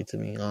sloppy to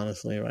me,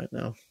 honestly, right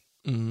now.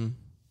 Mm-hmm.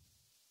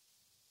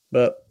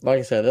 But like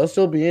I said, they'll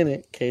still be in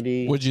it.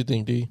 KD. What'd you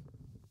think, D?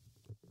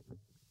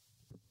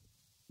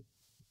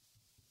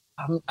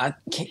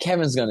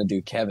 Kevin's gonna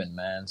do Kevin,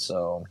 man.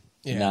 So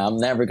I'm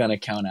never gonna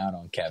count out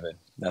on Kevin.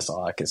 That's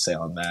all I can say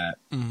on that.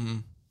 Mm-hmm.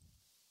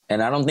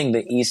 And I don't think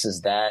the East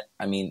is that.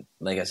 I mean,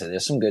 like I said,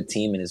 there's some good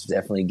team and it's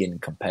definitely getting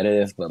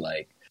competitive. But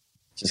like,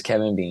 just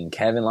Kevin being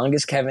Kevin. Long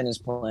as Kevin is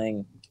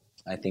playing,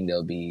 I think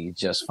they'll be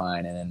just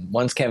fine. And then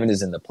once Kevin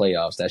is in the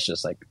playoffs, that's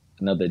just like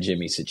another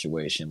Jimmy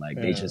situation. Like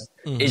it's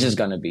just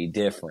gonna be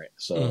different.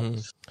 So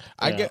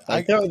I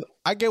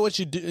get what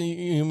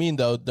you mean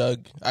though,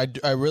 Doug.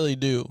 I really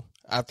do.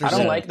 I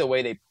don't like the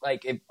way they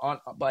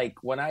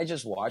when I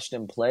just watched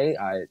him play.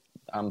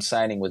 I'm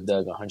siding with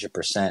Doug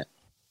 100%.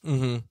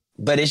 Mm-hmm.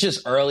 But it's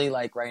just early,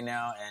 like right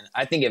now, and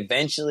I think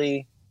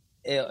eventually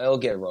it'll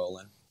get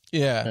rolling.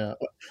 Yeah.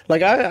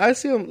 Like I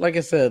see them. Like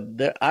I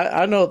said,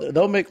 I know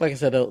they'll make. Like I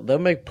said, they'll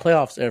make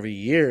playoffs every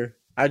year.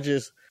 I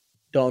just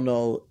don't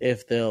know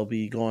if they'll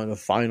be going to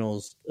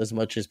finals as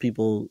much as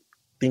people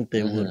think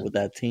they would with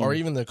that team, or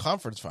even the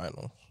conference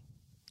final.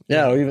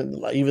 Yeah, or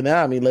even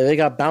that. I mean, like, they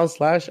got bounced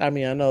last. I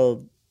mean, I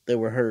know they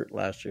were hurt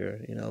last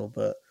year,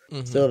 but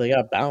still they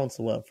got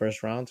bounced. What,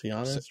 first round? To be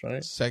honest,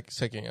 right?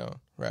 Second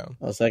round.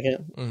 Oh,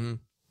 second.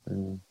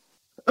 Mm-hmm.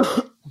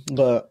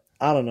 But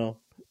I don't know.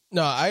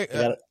 No,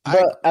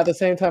 but at the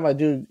same time, I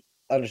do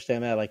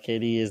understand that. Like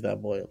KD is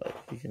that boy. Like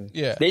he can.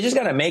 Yeah, They just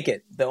gotta make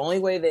it. The only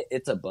way that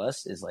it's a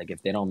bust is like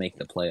if they don't make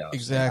the playoffs.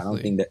 exactly.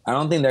 I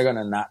don't think they're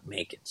gonna not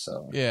make it.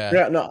 So Yeah,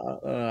 Yeah,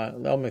 no,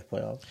 they'll make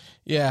playoffs.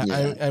 yeah.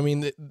 Yeah. I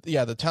mean,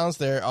 the talent's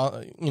there.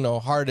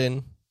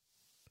 Harden,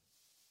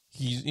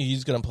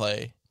 he's gonna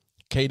play.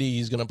 KD,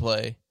 he's gonna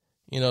play.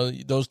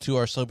 Those two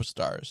are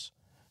superstars.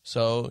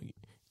 So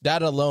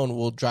that alone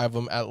will drive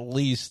them at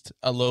least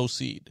a low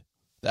seed.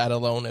 That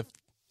alone, if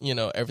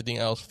everything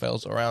else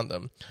fails around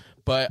them.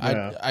 But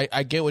Yeah.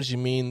 I get what you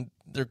mean.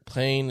 Their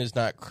playing is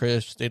not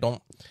crisp.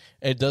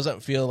 It doesn't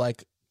feel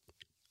like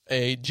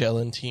a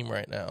gelling team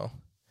right now.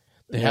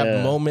 They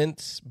have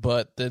moments,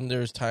 but then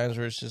there's times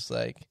where it's just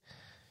like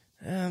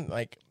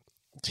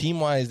team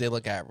wise, they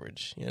look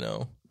average.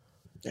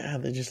 Yeah,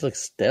 they just look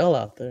stale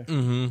out there.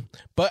 Mm-hmm.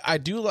 But I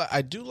do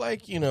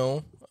like.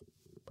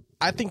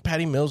 I think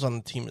Patty Mills on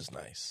the team is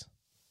nice.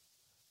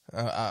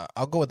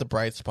 I'll go with the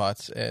bright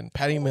spots, and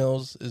Patty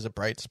Mills is a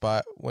bright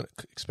spot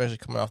especially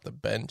coming off the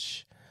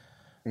bench.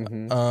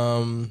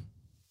 Mm-hmm.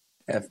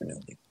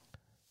 definitely.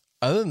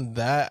 Other than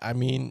that, I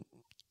mean,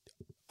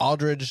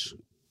 Aldridge,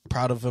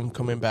 proud of him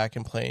coming back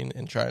and playing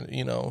and trying,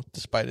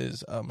 despite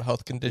his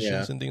health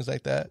conditions and things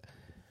like that.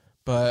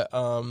 But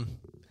I'm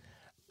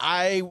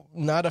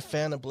not a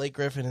fan of Blake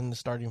Griffin in the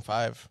starting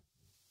five.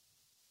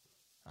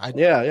 I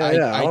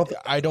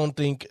don't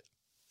think.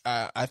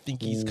 I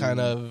think he's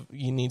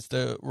he needs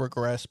to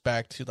regress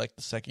back to like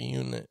the second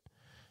unit.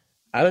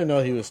 I didn't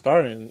know he was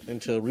starting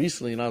until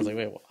recently, and I was like,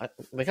 "Wait,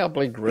 look how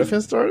Blake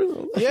Griffin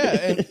started."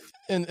 Yeah,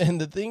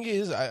 and the thing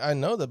is, I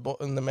know that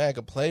the man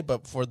could play,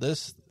 but for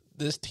this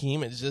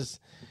team, it's just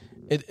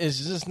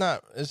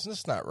not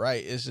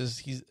right. It's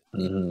just he's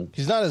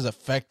not as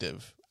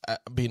effective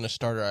at being a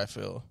starter. I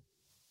feel.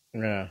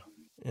 Yeah.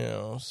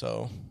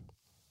 So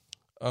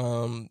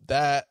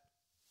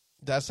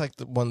that's like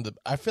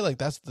I feel like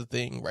that's the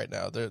thing right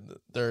now.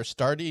 They're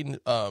starting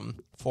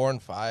 4 and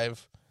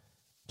 5,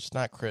 just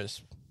not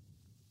crisp.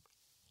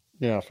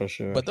 Yeah, for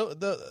sure. But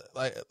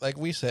like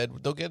we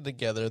said, they'll get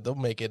together, they'll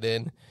make it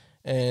in,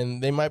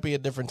 and they might be a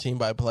different team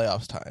by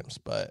playoffs times.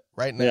 But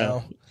right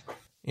now,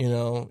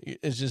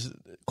 it's just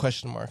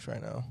question marks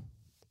right now.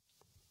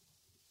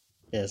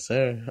 Yes,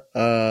 sir.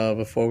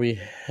 Before we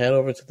head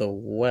over to the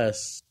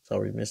West,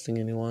 are we missing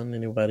anyone?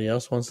 Anybody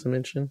else wants to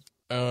mention?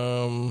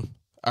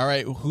 All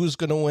right, who's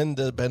gonna win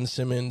the Ben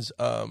Simmons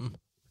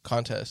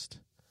contest?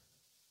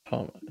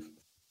 Oh my.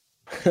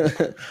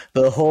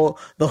 the whole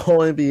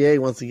NBA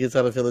once he gets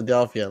out of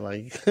Philadelphia,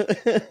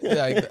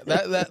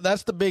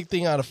 that's the big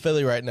thing out of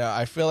Philly right now.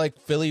 I feel like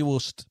Philly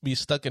will be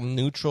stuck in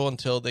neutral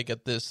until they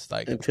get this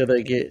until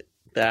they get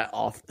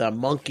that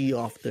monkey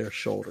off their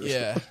shoulders.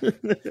 Yeah,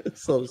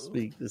 so to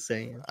speak, the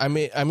saying. I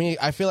mean,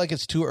 I feel like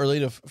it's too early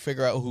to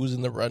figure out who's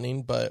in the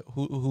running, but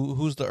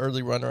who's the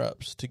early runner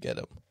ups to get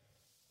him?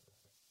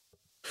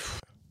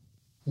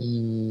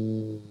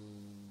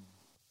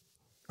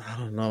 I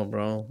don't know,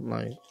 bro.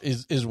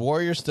 Is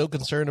Warriors still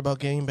concerned about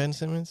getting Ben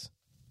Simmons?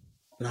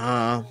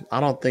 Nah, I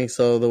don't think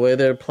so. The way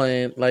they're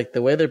playing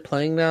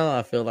now,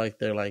 I feel like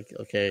they're like,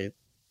 okay,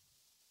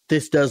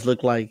 this does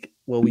look like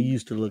what we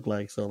used to look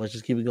like. So let's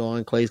just keep it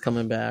going. Clay's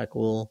coming back.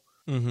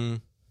 I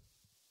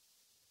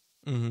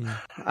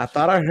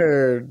thought I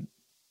heard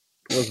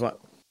was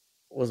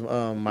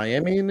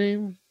Miami a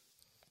name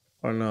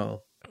or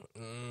no?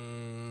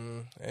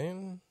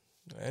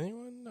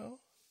 Anyone?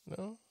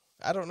 No.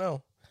 I don't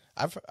know.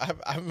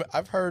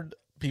 I've heard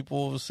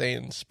people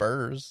saying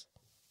Spurs.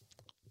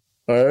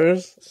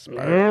 Spurs?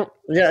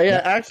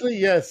 Yeah. Actually,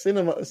 yes. Send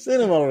him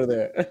over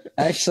there.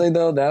 Actually,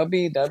 though, that'd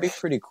be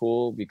pretty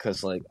cool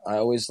because like I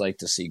always like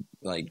to see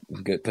like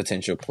good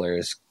potential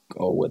players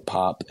go with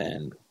Pop,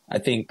 and I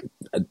think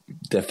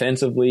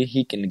defensively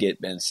he can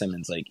get Ben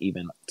Simmons like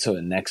even to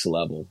a next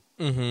level.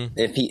 Mm-hmm.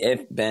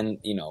 If Ben,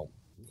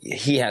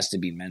 he has to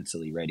be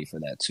mentally ready for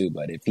that too.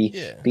 But if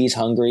he's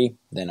hungry,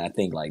 then I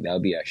think like that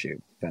would be actually a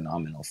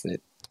phenomenal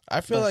fit.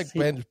 I feel like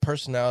Ben's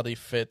personality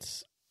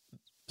fits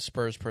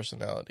Spurs'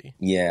 personality.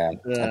 Yeah.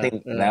 I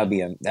think that'd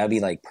be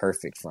like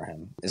perfect for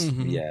him.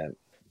 Yeah.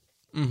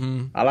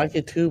 Mm-hmm. I like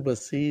it too, but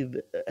see,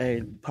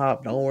 hey,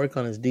 Pop, don't work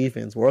on his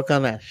defense. Work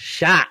on that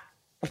shot.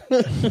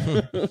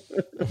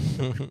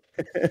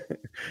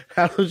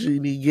 How would you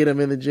get him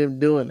in the gym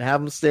doing?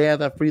 Have him stay at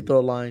that free throw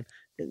line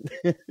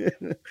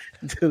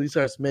until he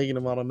starts making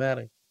them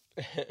automatic.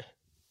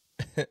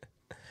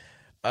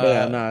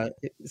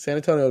 San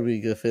Antonio would be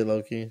a good fit,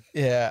 low-key.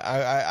 Yeah,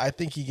 I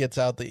think he gets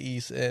out the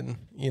East and,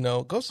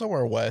 go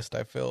somewhere West,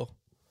 I feel.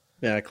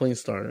 Yeah, clean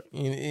start.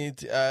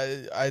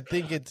 I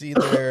think it's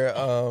either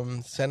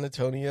San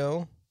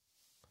Antonio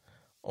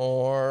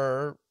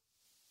or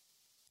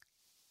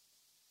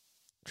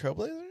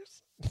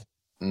Trailblazers?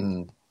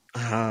 Mm.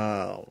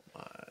 Oh,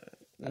 my.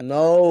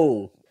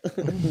 No.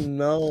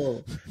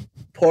 No.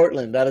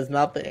 Portland, that is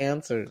not the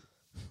answer.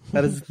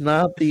 That is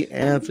not the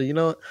answer. You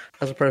know what?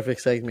 That's a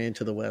perfect segment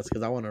into the West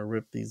because I want to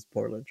rip these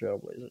Portland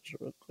Trailblazers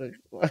real quick.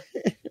 All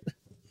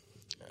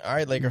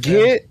right, Laker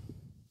Get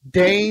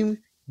Dame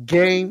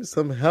gain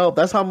some help.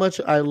 That's how much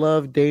I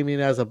love Damian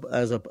as a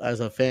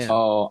fan. Wait,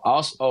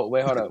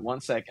 hold up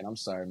 1 second. I'm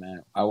sorry,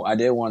 man. I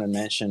did want to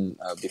mention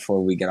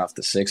before we get off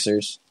the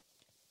Sixers.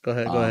 Go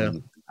ahead.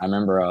 I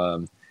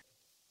remember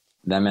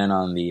that man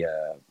on the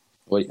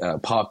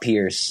Paul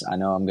Pierce. I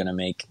know I'm gonna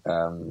make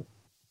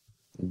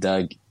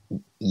Doug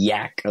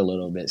yak a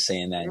little bit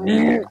saying that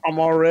name. I'm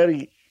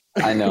already.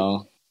 I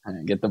know.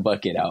 Get the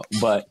bucket out.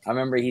 But I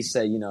remember he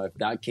said, if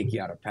Doc kick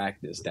you out of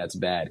practice, that's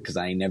bad because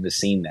I ain't never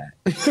seen that.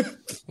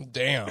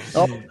 Damn.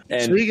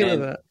 Speaking of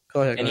that,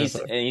 go ahead.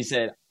 He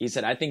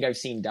said, I think I've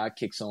seen Doc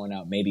kick someone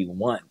out maybe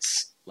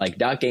once. Like,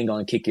 Doc ain't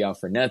going to kick you out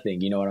for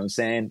nothing. You know what I'm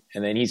saying?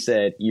 And then he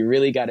said, you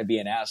really got to be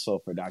an asshole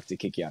for Doc to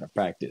kick you out of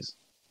practice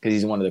because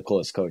he's one of the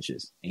coolest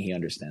coaches and he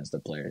understands the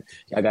player.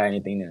 Y'all got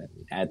anything to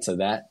add to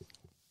that?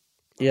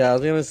 Yeah, I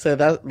was gonna say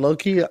that low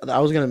key. I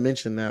was gonna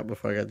mention that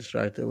before I got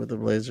distracted with the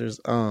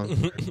Blazers.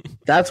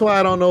 That's why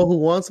I don't know who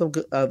wants him.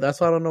 That's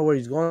why I don't know where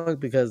he's going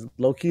because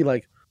low key, who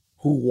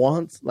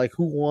wants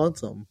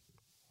him?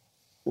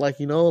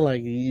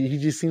 He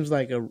just seems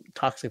like a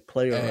toxic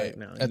player right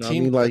now. A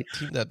team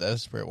that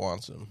desperate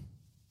wants him.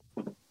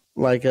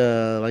 Like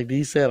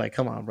D said,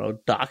 come on, bro.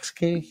 Docs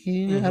can't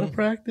hear how to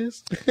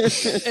practice.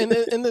 and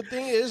the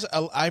thing is,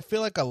 I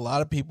feel like a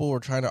lot of people were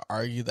trying to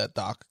argue that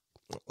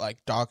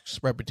Doc's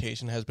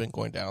reputation has been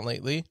going down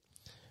lately.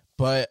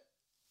 But,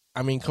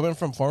 I mean, coming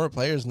from former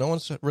players, no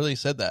one's really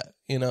said that,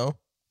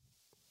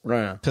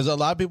 Right. Because a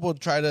lot of people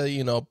try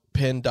to,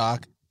 pin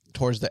Doc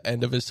towards the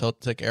end of his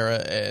Celtic era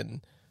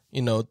and,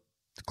 the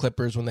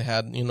Clippers when they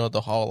had,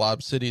 the Hall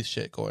Lob City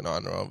shit going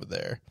on over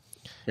there.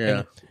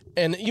 Yeah.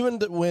 And even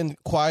when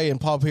Kawhi and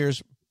Paul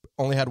Pierce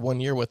only had 1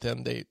 year with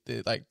him,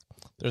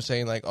 they're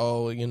saying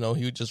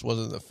he just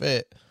wasn't a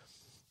fit.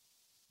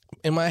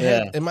 In my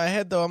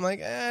head though, I'm like,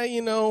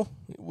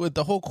 with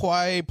the whole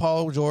Kawhi,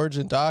 Paul George,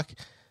 and Doc,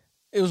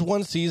 it was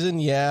one season,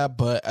 yeah,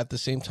 but at the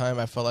same time,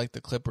 I felt like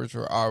the Clippers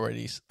were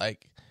already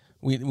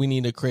we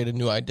need to create a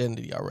new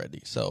identity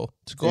already. So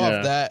to go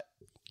off that,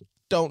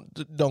 don't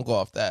go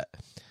off that.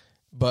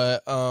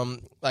 But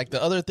the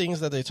other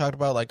things that they talked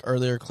about, like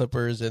earlier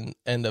Clippers and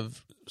end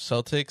of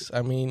Celtics,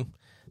 I mean,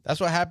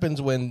 that's what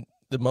happens when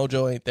the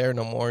mojo ain't there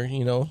no more.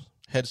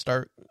 Head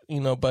start,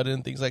 button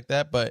and things like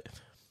that, but.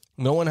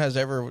 No one has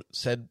ever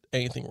said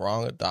anything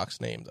wrong with Doc's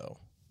name, though.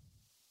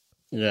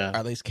 Yeah. Or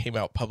at least came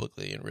out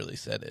publicly and really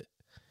said it.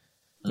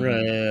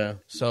 Right, yeah.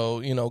 So,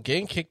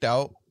 getting kicked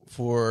out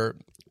for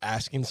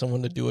asking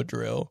someone to do a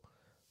drill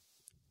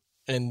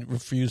and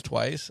refuse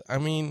twice, I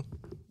mean,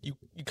 you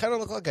kind of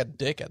look like a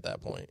dick at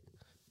that point.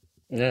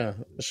 Yeah.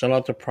 Showing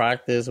up to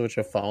practice with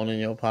your phone in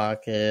your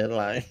pocket.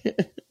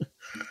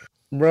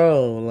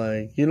 Bro,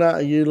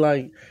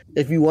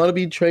 if you want to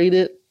be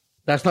traded,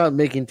 that's not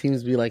making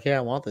teams be like, hey,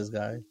 I want this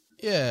guy.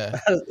 Yeah.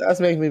 That's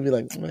making me be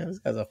like, man, this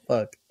guy's a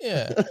fuck.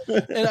 Yeah.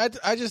 And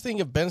I just think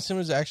if Ben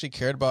Simmons actually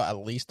cared about at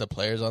least the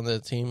players on the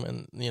team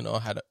and,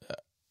 had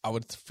I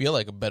would feel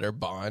like a better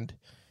bond,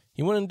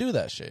 he wouldn't do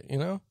that shit,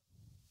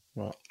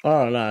 Well,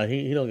 no,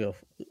 he don't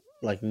give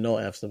no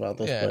F's about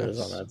those players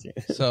on that team.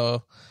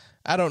 So,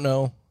 I don't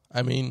know.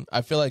 I mean,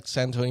 I feel like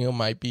San Antonio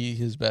might be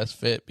his best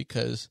fit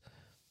because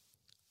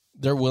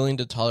they're willing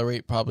to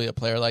tolerate probably a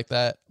player like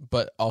that,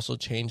 but also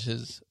change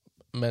his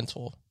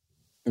mental.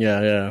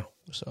 Yeah.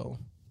 So,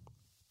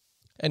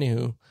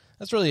 anywho,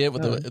 that's really it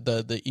with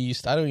the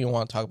East. I don't even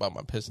want to talk about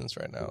my Pistons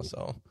right now.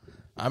 So,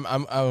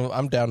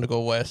 I'm down to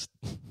go West.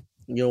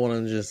 You don't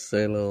want to just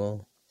say a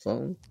little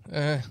something?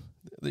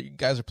 You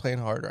guys are playing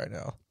hard right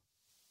now.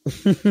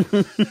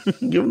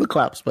 Give him the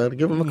claps, man.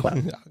 Give him a clap.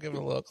 I'll give him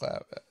a little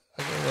clap.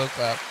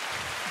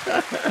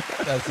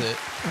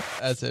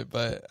 That's it.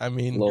 But I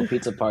mean, a little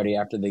pizza party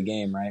after the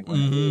game, right?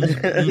 Win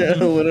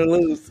or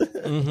lose.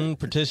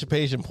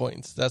 Participation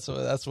points. That's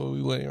what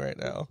we winning right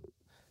now.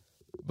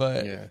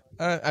 But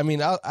I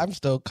mean, I'm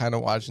still kind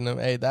of watching them.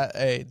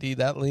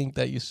 That link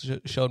that you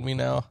showed me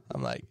now,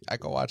 I'm like, I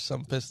can watch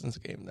some Pistons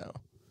game now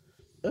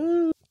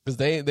because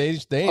they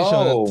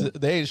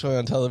ain't showing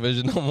on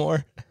television no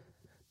more.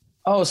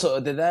 Oh, so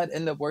did that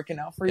end up working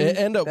out for you? It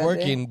ended up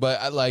working, but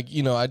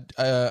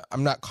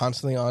I'm not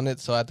constantly on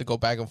it, so I have to go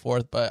back and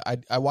forth. But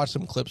I watch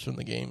some clips from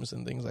the games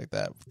and things like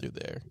that through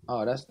there.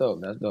 Oh, that's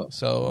dope.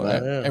 So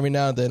every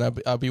now and then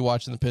I'll be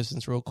watching the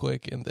Pistons real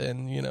quick, and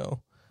then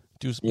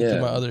do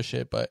my other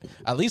shit. But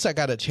at least I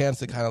got a chance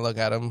to kind of look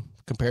at them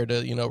compared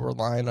to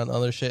relying on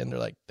other shit, and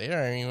they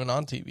aren't even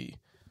on TV.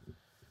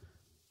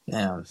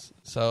 Yeah.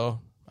 So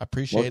I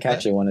appreciate. We'll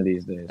catch it one of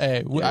these days.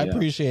 Hey, I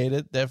appreciate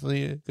it.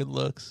 Definitely good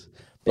looks.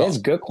 It's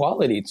good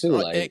quality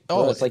too.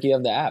 It's like you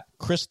have the app.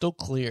 Crystal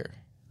clear.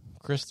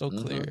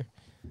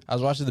 I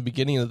was watching the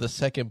beginning of the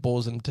second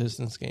Bulls and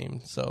Pistons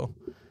game, so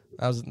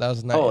that was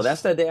nice. Oh,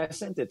 that's the day I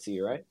sent it to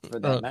you, right? For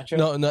that matchup?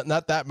 No,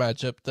 not that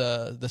matchup.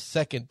 The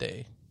second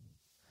day.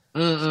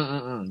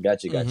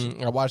 Got you.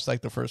 I watched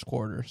the first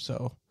quarter,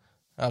 so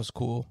that was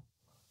cool.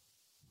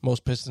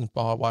 Most Pistons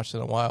ball I watched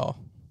in a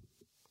while.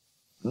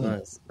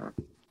 Nice.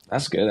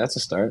 That's good. That's a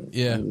start.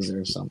 Yeah.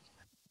 Deserves something.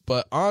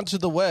 But on to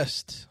the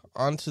West.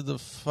 Onto the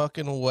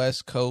fucking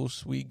West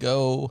Coast we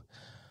go.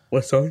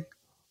 What, sorry?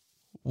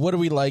 What are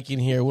we liking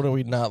here? What are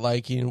we not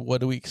liking?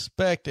 What do we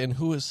expect? And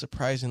who is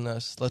surprising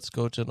us? Let's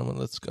go, gentlemen.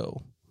 Let's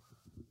go.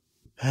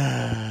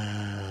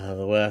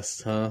 The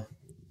West, huh?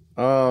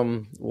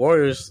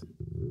 Warriors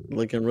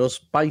looking real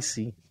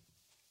spicy.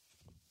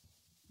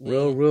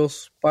 Real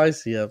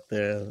spicy up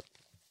there.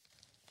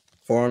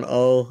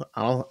 4-0.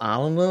 I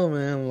don't know,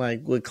 man.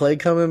 Like, with Clay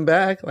coming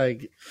back,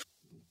 like,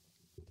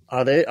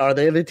 are they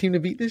the team to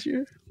beat this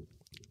year?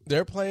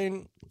 They're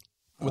playing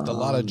with a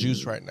lot of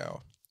juice right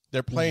now.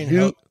 They're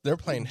playing. They're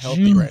playing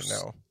healthy juice. right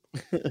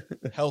now.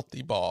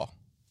 Healthy ball.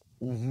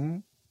 Mm-hmm.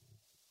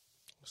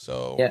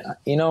 So Yeah,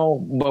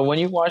 but when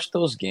you watch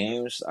those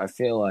games, I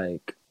feel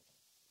like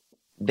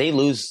they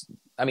lose.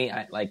 I mean,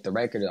 like the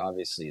record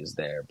obviously is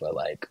there, but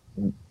like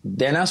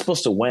they're not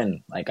supposed to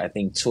win. Like I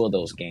think 2 of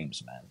those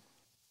games, man.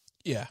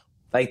 yeah,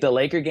 Like the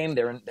Laker game,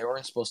 they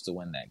weren't supposed to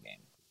win that game.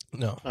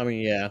 no. I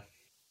mean, yeah.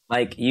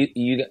 Like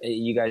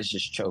you guys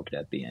just choked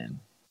at the end,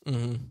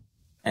 Mm-hmm.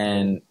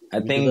 and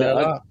I think and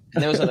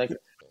there was and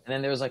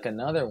then there was like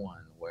another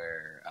one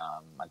where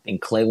I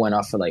think Clay went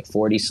off for like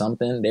 40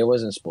 something. They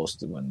wasn't supposed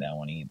to win that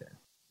one either.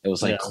 It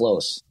was like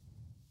close.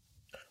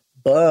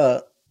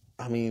 But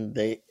I mean,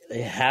 they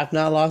have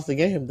not lost the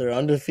game. They're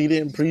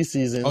undefeated in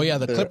preseason. Oh yeah,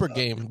 the Clipper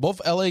game.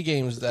 Both LA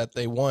games that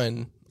they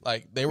won,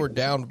 like they were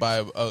down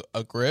by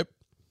a grip.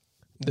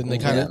 Then they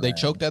they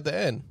choked at the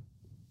end.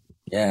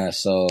 Yeah,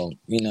 so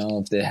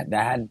if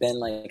that had been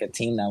like a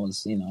team that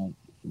was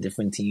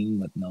different team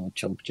with no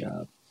choke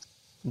job.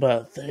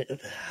 But that's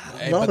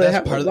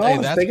part of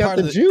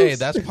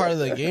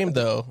the game,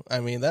 though. I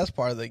mean, that's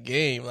part of the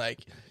game. Like,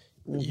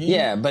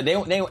 yeah, but they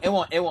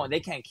won't. They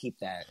can't keep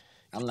that.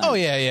 I'm not. Oh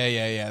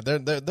yeah.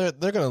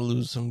 They're gonna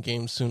lose some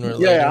games sooner or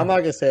later. Yeah, I'm not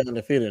gonna say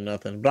undefeated or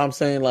nothing, but I'm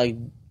saying like,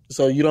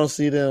 so you don't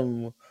see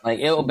them like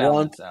it'll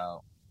balance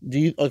out. Do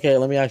you? Okay,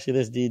 let me ask you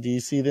this: Do you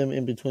see them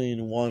in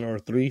between 1 or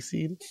 3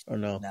 seed or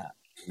no?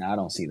 Nah, I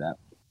don't see that.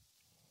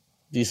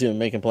 Do you see them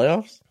making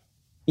playoffs?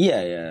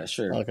 Yeah,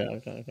 sure.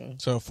 Okay.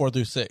 So 4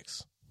 through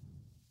 6.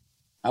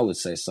 I would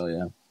say so.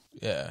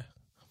 Yeah.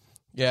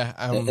 Yeah.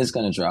 It's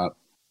gonna drop.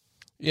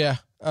 Yeah.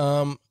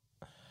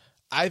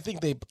 I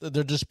think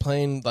they're just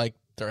playing like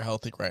they're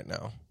healthy right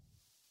now.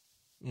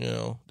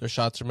 Their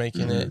shots are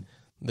making it.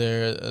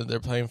 They're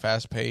playing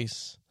fast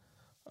pace.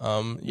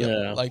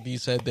 Like you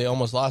said, they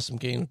almost lost some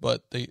games,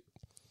 but they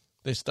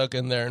stuck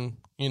in there and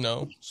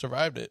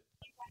survived it.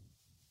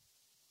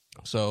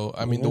 So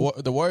I mean,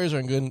 the Warriors are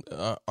in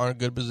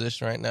good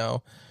position right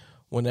now.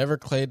 Whenever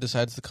Clay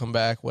decides to come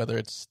back, whether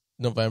it's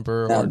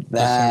November or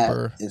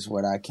December, is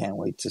what I can't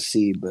wait to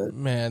see. But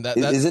man,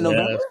 is it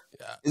November?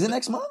 Is it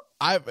next month?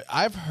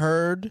 I've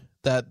heard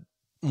that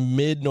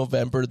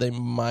mid-November they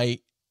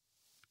might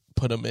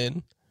put him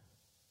in.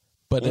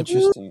 But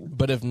interesting.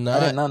 But if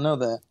not, I did not know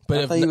that. But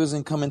I thought he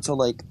wasn't coming till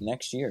like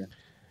next year.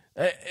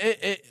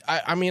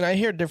 I mean, I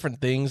hear different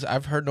things.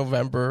 I've heard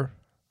November.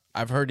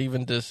 I've heard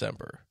even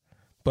December.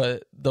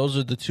 But those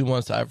are the 2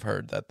 months I've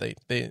heard that they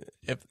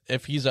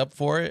if he's up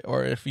for it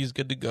or if he's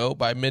good to go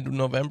by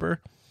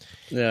mid-November,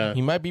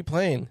 he might be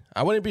playing.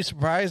 I wouldn't be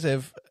surprised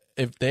if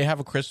they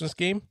have a Christmas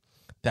game,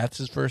 that's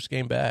his first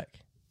game back.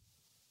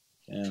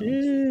 Yeah.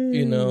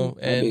 And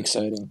that'd be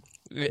exciting.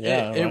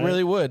 It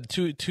really would.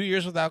 2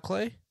 years without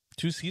Clay.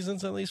 2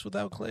 seasons at least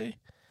without Clay.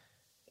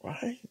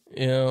 Right.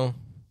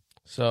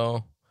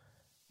 So.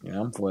 Yeah,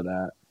 I'm for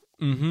that.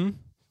 Mm-hmm.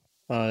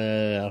 Oh,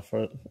 yeah,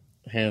 for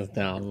hands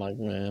down. Like,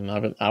 man,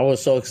 I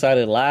was so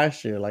excited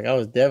last year. Like, I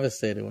was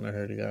devastated when I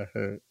heard he got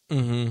hurt.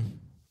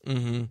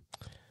 Mm-hmm.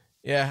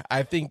 Yeah,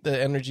 I think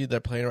the energy they're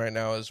playing right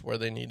now is where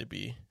they need to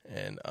be.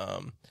 And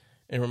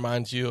it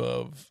reminds you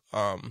of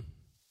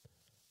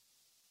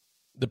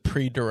the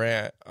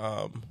pre-Durant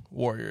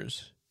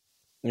Warriors.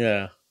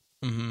 Yeah.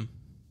 Mm-hmm.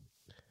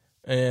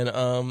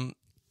 And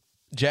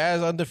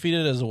Jazz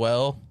undefeated as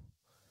well,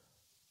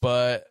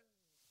 but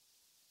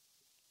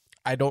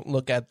I don't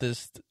look at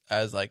this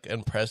as like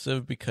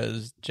impressive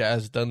because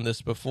Jazz done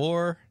this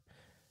before,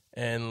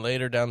 and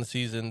later down the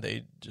season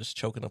they just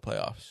choke in the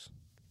playoffs.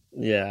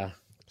 Yeah.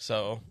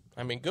 So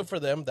I mean, good for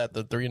them that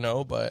they're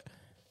 3-0, but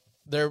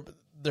they're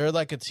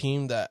like a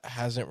team that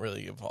hasn't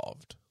really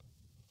evolved.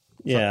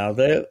 Yeah,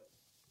 they're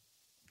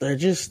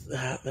just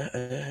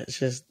it's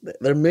just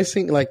they're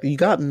missing. Like, you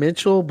got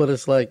Mitchell, but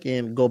it's like,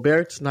 and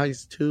Gobert's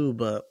nice too,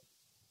 but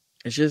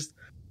it's just,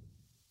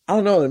 I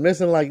don't know, they're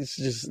missing like, it's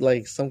just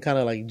like some kind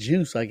of like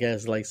juice, I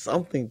guess, like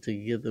something to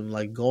get them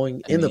like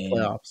going in the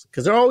playoffs,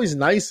 because they're always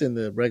nice in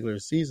the regular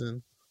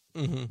season.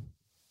 Mm-hmm.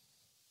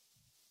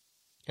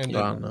 And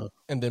I don't know.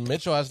 And then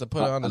Mitchell has to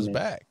put it on his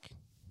back.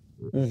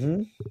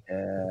 Mm-hmm.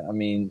 Yeah, I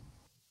mean,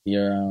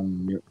 your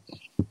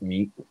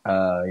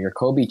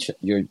Kobe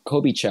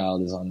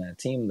child is on that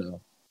team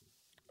though.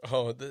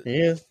 Oh,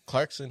 he is.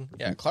 Clarkson.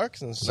 Yeah,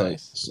 Clarkson's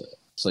nice.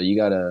 So you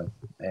gotta.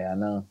 Yeah, I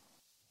know.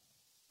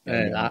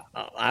 Hey,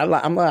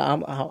 I'm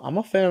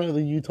a fan of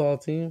the Utah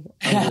team.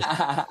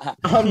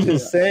 I'm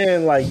just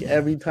saying, like,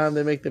 every time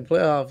they make the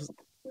playoffs,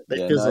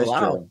 they fizzle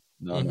out.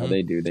 No,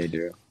 they do.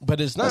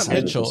 But it's not That's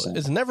Mitchell. 100%.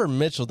 It's never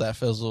Mitchell that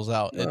fizzles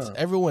out. It's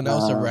everyone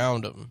else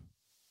around him.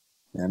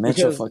 Yeah,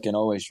 Mitchell Because- fucking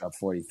always drop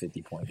 40,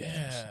 50-point games.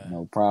 Yeah.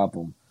 No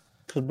problem.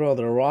 Because, bro,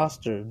 their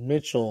roster,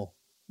 Mitchell,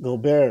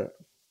 Gobert,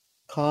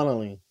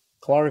 Connolly,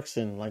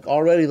 Clarkson, like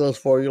already those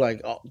four, you're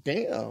like, oh,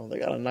 damn, they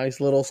got a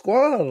nice little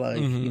squad. Like,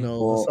 Mhm. you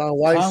know, Well, Hassan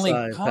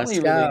Whiteside, Conley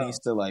Pascal. really needs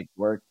to like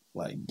work,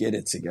 like get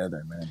it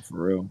together, man,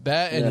 for real.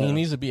 That and he Yeah.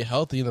 needs to be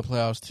healthy in the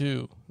playoffs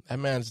too. That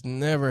man's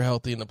never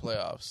healthy in the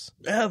playoffs.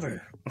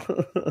 Ever.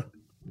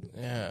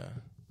 Yeah.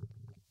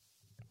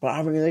 But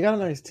I mean, they got a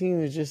nice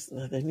team. It's just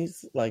they need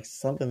like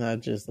something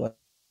that just like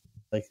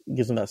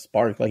gives them that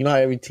spark. Like, you know how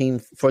every team,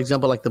 for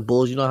example, like the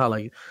Bulls, you know how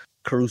like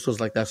Caruso's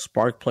like that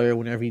spark player.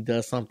 Whenever he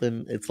does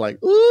something, it's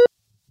like, ooh,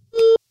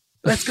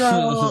 let's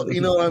go. You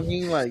know what I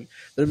mean? Like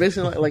they're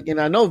missing like, and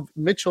I know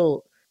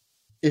Mitchell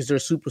is their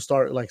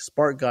superstar, like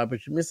spark guy, but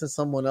you're missing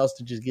someone else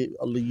to just get,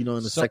 you know,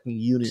 in the second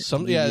unit. to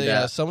give you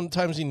that.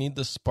 Sometimes you need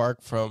the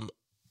spark from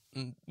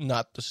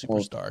not the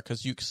superstar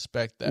because you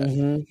expect that.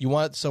 Mhm. You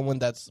want someone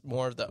that's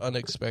more of the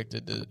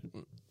unexpected. To,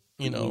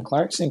 you know,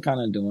 Clarkson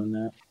kind of doing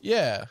that.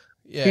 yeah.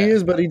 He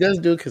is, but he does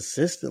do it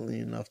consistently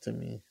enough to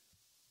me.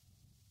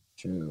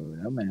 True,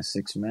 that man's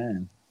 6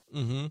 man.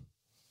 Mm-hmm.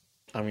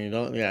 I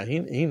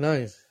mean, he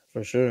nice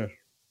for sure.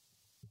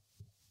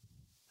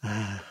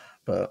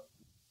 But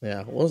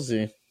yeah, we'll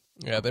see.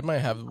 Yeah, they might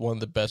have one of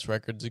the best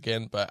records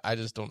again, but I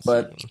just don't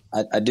But see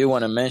them. I do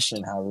want to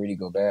mention how Rudy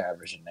Gobert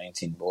averaging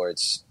 19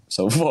 boards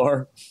so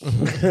far.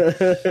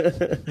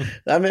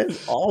 That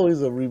man's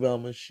always a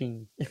rebound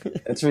machine.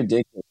 That's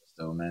ridiculous,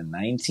 though, man.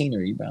 19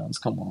 rebounds.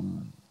 Come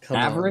on. Come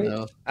on Average?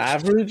 now.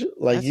 Average?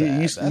 Like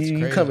That's you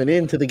crazy. coming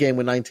into the game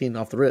with 19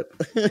 off the rip.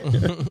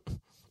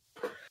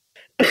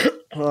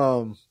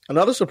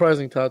 Another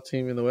surprising top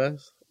team in the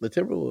West, the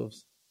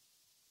Timberwolves,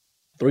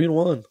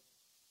 3-1.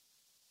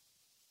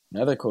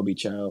 Another Kobe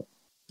child.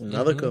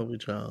 Another Mhm. Kobe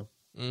child.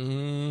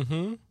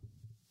 Mm-hmm.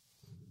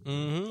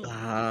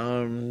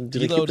 Mm-hmm.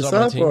 Did they keep D-Load's this on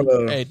my up team.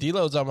 or? Hey,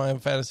 D-Load's on my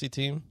fantasy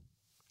team.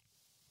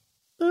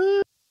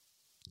 Uh,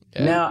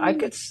 Yeah.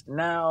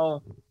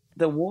 Now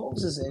the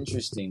Wolves is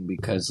interesting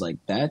because like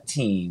that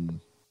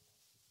team,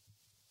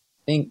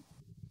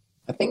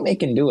 I think they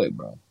can do it,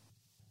 bro.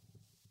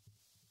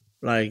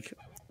 like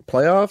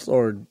playoffs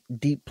or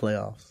deep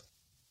playoffs?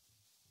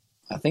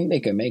 I think they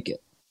can make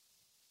it.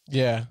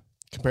 Yeah.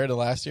 Compared to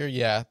last year,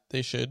 yeah,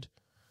 they should.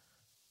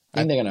 I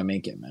think they're gonna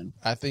make it, man.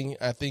 I think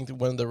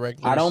when the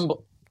regulars,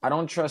 I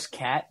don't trust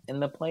Cat in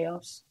the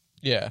playoffs,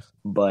 Yeah.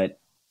 but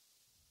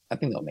I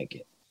think they'll make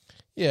it.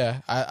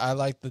 Yeah. I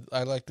like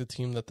the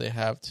team that they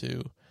have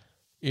to,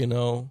 you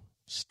know,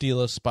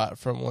 steal a spot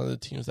from one of the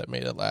teams that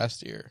made it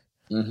last year.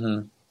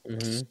 Mm-hmm.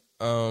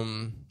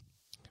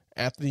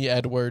 Anthony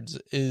Edwards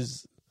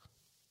is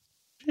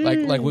like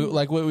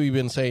what we've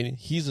been saying.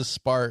 He's a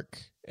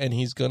spark, and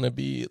he's gonna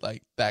be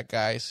like that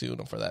guy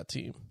soon for that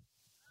team.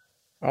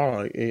 Oh,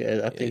 I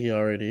think he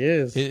already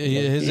is.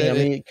 His- I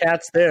mean,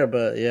 Cat's there,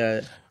 but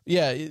yeah,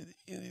 Yeah,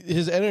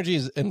 his energy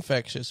is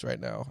infectious right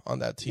now on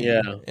that team.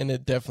 Yeah. And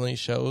it definitely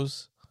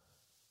shows.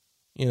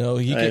 You know,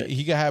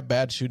 he could have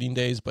bad shooting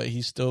days, but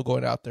he's still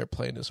going out there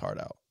playing his heart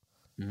out.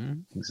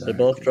 Exactly. they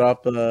both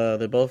drop.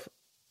 They both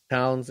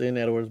Towns and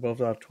Edwards both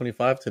dropped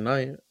 25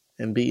 tonight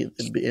and beat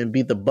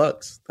the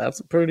Bucks. That's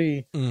a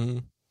pretty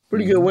good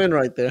win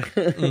right there.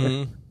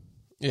 Mm-hmm.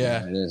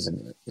 Yeah. It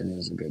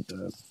is a good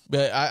dub.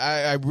 But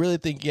I really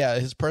think,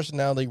 his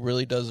personality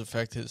really does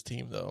affect his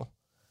team, though.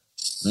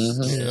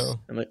 Mm-hmm. You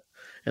know?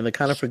 And the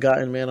kind of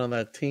forgotten man on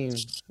that team,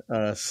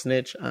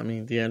 Snitch. I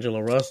mean,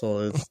 D'Angelo Russell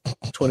is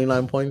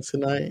 29 points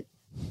tonight.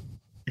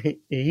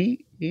 He's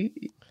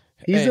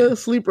a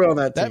sleeper on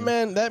that team.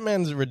 That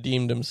man's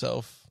redeemed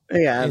himself.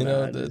 Yeah, I You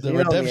know, know. the You know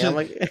me, redemption. I'm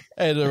like,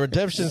 Hey, the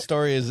redemption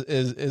story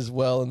is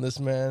well in this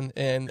man,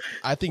 and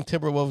I think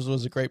Timberwolves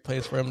was a great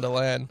place for him to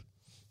land.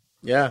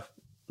 yeah,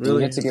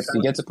 really.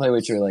 You get to play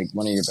with your like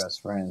one of your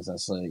best friends.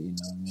 That's like, you know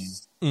what I mean.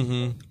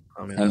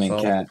 Mm-hmm. I mean, I mean, that's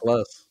always Cat. a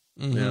plus.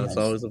 Mm-hmm. Yeah, it's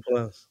always a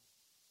plus.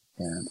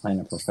 Yeah, playing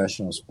a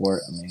professional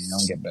sport. I mean, you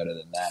don't get better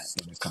than that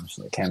when it comes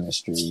to the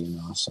chemistry, you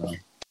know. So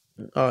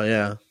Oh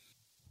yeah,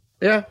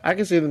 yeah. I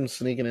can see them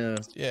sneaking a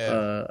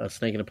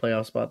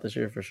playoff spot this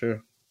year for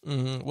sure.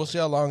 Mm-hmm. We'll see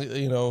how long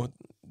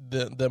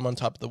them on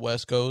top of the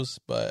West goes,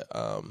 but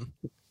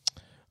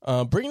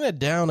bringing it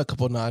down a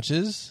couple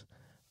notches,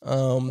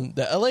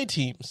 the LA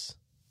teams.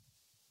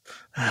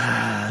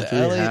 The Do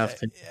we LA have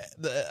to?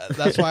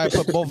 That's why I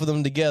put both of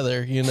them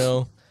together. You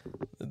know,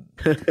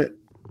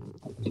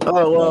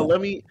 Oh well, let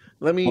me.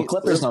 well,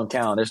 Clippers don't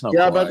count. There's no.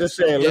 Yeah, I'm about to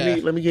say.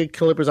 Yeah. Let me get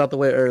Clippers out the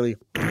way early.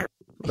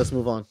 Let's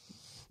move on.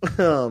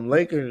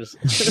 Lakers.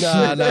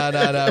 nah.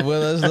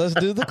 Well, let's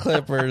do the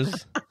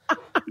Clippers.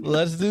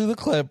 Let's do the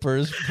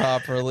Clippers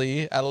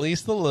properly, at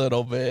least a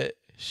little bit.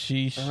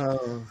 Sheesh.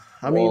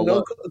 I mean,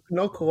 Well,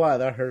 no Kawhi.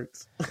 That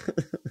hurts.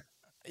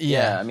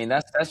 Yeah, I mean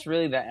that's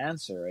really the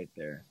answer right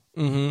there.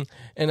 Mm-hmm.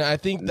 And I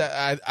think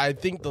that I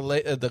think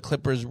the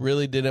Clippers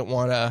really didn't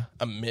want to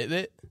admit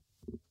it,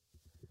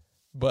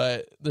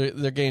 but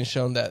they're getting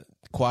shown that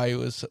Kawhi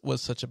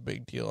was such a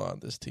big deal on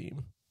this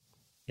team.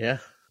 Yeah.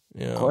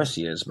 You know? Of course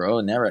he is,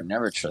 bro.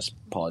 Never trust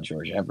Paul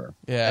George ever.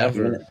 Yeah.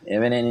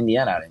 Even in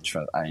Indiana, I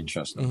didn't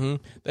trust him.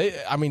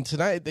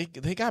 Tonight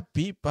they got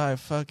beat by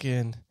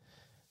fucking.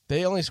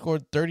 They only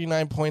scored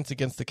 39 points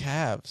against the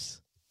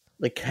Cavs.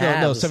 The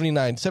Cavs. No,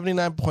 79.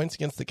 79 points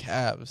against the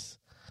Cavs.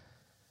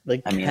 The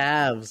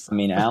Cavs.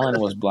 Allen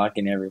was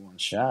blocking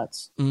everyone's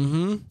shots.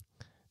 Mm-hmm.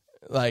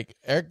 Like,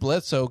 Eric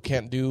Bledsoe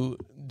can't do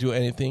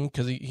anything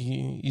because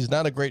he's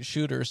not a great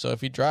shooter. So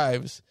if he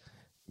drives,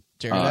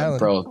 Jared Allen.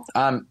 Bro,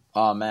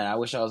 oh man, I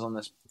wish I was on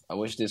this. I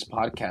wish this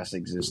podcast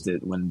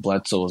existed when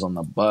Bledsoe was on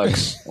the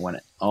Bucks.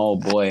 Oh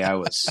boy, I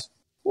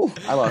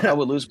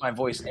would lose my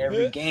voice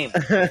every game.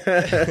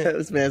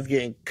 This man's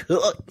getting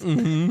cooked.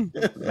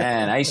 Mm-hmm.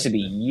 Man, I used to be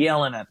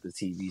yelling at the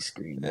TV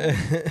screen.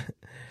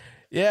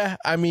 Yeah,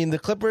 I mean, the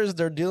Clippers,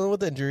 they're dealing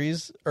with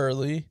injuries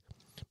early,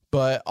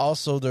 but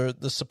also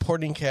the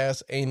supporting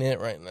cast ain't it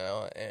right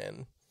now.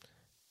 And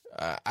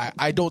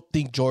I don't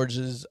think George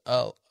is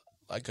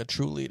like a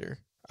true leader.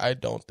 I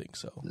don't think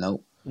so.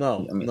 Nope.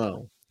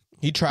 No.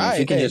 He tried.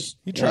 He tries.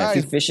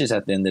 if he fishes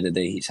at the end of the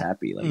day, he's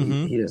happy. Like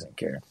he doesn't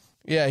care.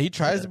 Yeah, he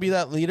tries to be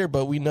that leader,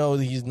 but we know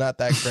that he's not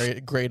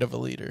that great of a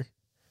leader.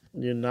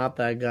 You're not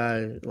that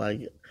guy.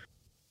 Like,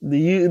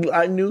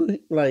 I knew,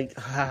 like,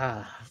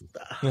 I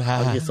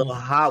get so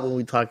hot when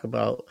we talk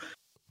about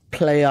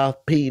playoff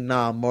P.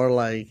 Nah, more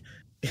like,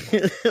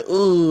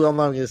 ooh, I'm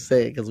not going to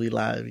say it because we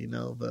live,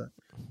 but,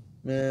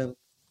 man,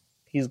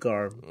 he's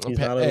garb. He's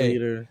not a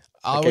leader.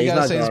 All we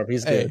gotta say garb.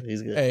 He's good.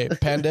 He's good. Hey,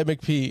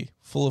 Pandemic P,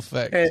 full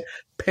effect.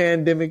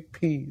 Pandemic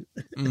P.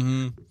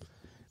 Mm-hmm.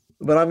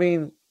 But, I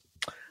mean,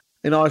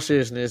 in all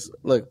seriousness,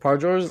 look, Paul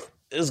George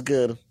is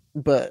good,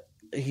 but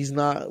he's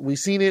not. We've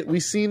seen it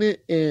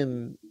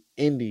in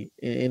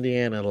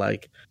Indiana.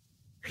 Like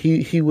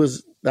he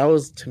was. That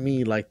was to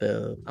me like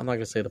I'm not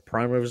gonna say the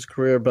prime of his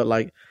career, but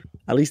like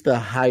at least the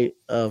height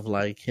of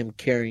like him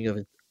carrying of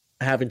it,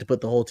 having to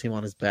put the whole team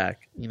on his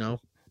back.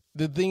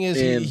 The thing is,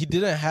 he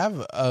didn't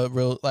have a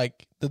real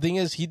like. The thing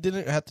is, he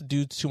didn't have to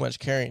do too much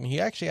carrying.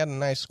 He actually had a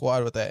nice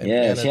squad with that.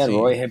 Yeah, he had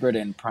Roy Hibbert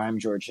and prime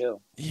George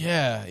Hill.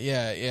 Yeah.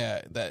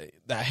 That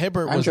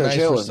Hibbert was George nice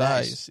Hill for was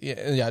size. Nice.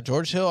 Yeah.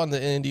 George Hill on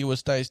the Indy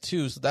was nice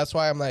too. So that's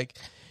why I'm like,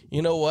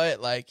 you know what?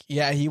 Like,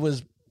 yeah, he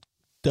was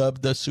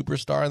dubbed the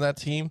superstar on that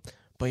team,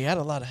 but he had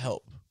a lot of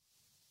help.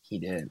 He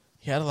did.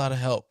 He had a lot of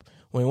help.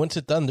 When he went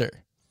to Thunder,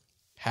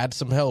 had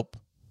some help.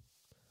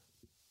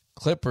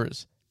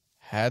 Clippers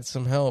had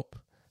some help.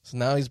 So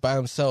now he's by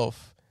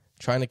himself,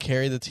 trying to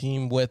carry the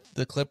team with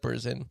the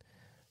Clippers. And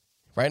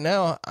right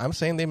now, I'm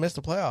saying they missed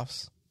the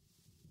playoffs.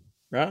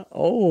 Right?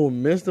 Oh,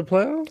 missed the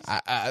playoffs?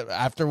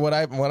 After what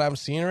I'm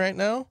seeing right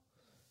now,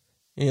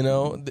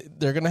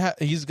 they're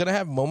he's gonna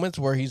have moments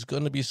where he's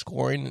gonna be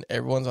scoring and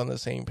everyone's on the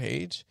same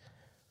page.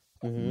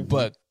 Mm-hmm.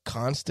 But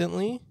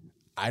constantly,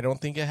 I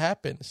don't think it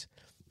happens.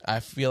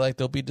 I feel like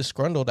they'll be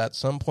disgruntled at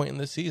some point in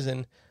the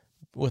season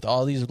with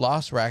all these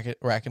losses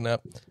racking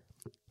up.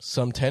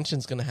 Some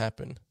tension's gonna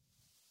happen.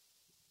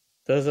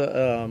 Does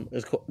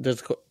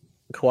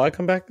Kawhi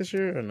come back this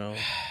year or no?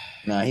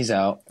 No, he's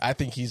out. I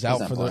think he's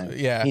out for playing.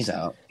 He's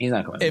out. He's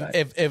not coming back.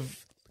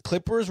 If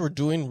Clippers were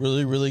doing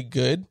really, really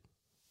good,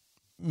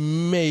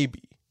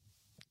 maybe.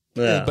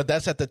 Yeah. But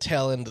that's at the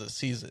tail end of the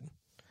season.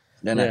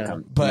 They're not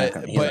coming. But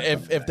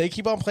if they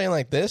keep on playing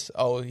like this,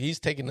 he's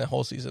taking the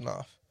whole season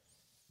off.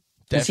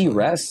 Because he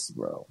rests,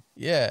 bro.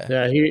 Yeah.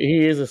 Yeah,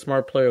 he is a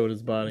smart player with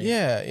his body.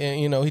 Yeah,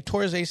 and, he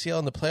tore his ACL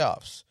in the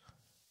playoffs.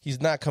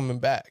 He's not coming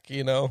back,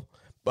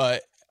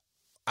 But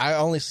I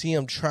only see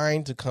him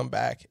trying to come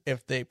back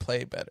if they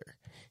play better.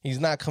 He's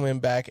not coming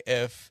back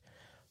if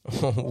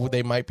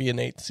they might be an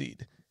 8th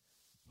seed.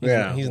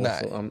 He's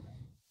not. I'm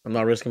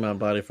not risking my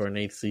body for an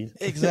 8th seed.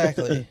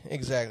 Exactly.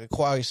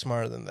 Kawhi's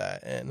smarter than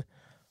that. And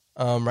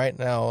right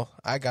now,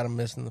 I got him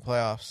missing the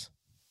playoffs.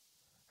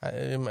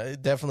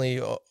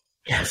 Definitely...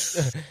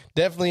 Yes,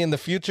 definitely in the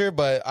future,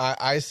 but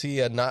I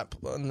see a not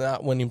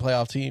winning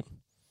playoff team.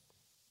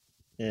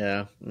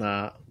 Yeah,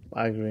 I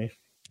agree.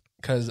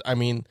 Because I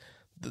mean,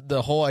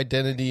 the whole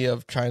identity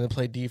of trying to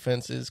play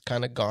defense is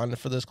kind of gone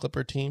for this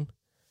Clipper team,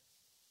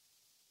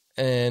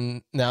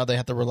 and now they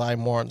have to rely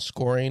more on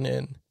scoring,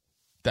 and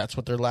that's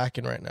what they're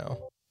lacking right now.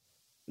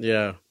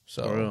 Yeah,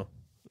 so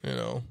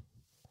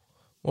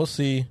we'll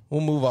see. We'll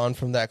move on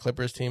from that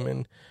Clippers team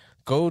and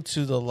go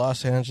to the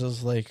Los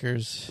Angeles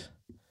Lakers.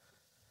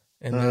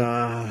 And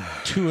they're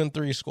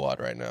 2-3 squad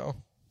right now.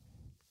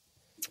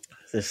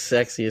 The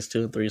sexiest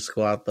 2-3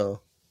 squad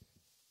though.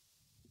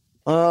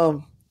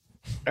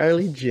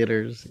 Early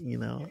jitters,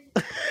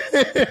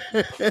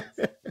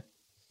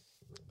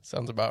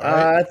 Sounds about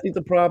right. I think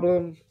the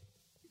problem,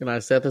 and I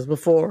said this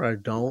before, I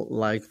don't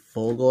like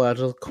Vogel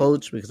as a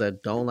coach because I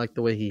don't like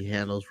the way he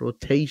handles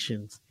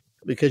rotations.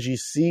 Because you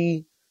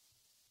see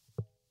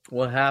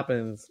what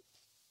happens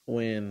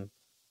when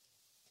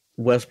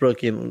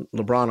Westbrook and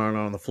LeBron aren't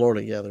on the floor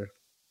together.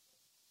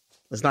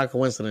 It's not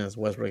coincidence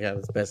Westbrook had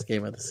his best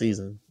game of the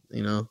season,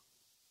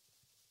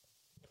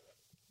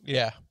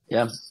 Yeah.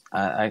 Yeah,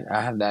 I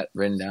have that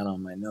written down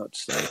on my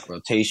notes. Like,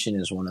 rotation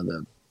is one of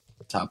the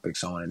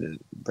topics I wanted to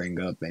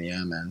bring up. And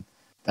yeah, man,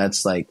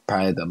 That's like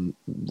probably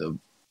the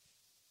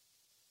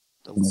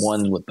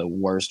one with the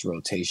worst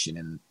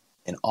rotation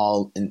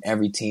in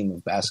every team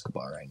of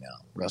basketball right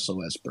now. Russell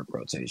Westbrook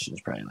rotation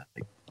is probably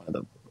like one of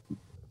the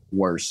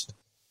worst.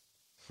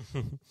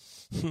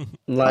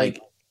 like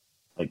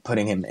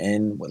putting him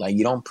in, like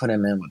you don't put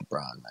him in with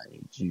Bron,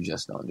 man. You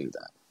just don't do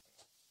that.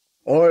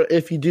 Or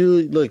if you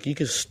do, look, you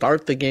could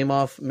start the game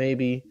off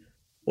maybe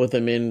with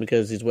him in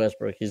because he's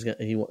Westbrook. He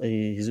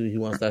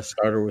wants that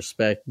starter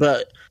respect.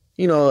 But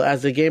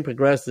as the game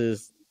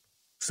progresses,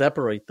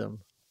 separate them.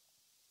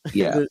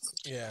 Yeah,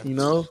 you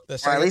know,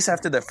 or at least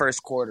after the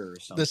first quarter or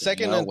something. The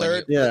second and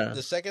third,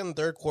 the second and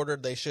third quarter,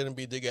 they shouldn't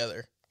be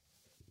together.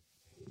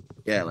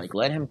 Yeah, like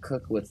let him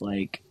cook with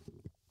like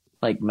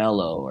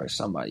Melo or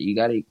somebody. You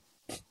gotta.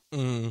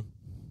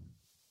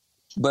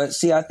 But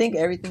see, I think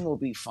everything will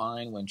be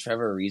fine when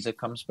Trevor Ariza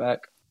comes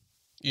back.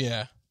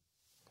 Yeah,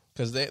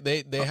 because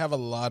they have a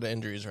lot of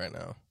injuries right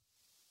now.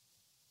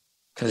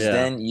 Because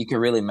then you can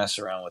really mess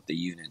around with the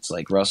units.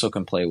 Like Russell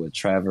can play with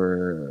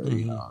Trevor,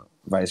 or,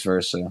 vice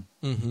versa.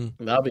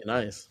 Mm-hmm. That'd be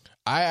nice.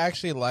 I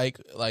actually like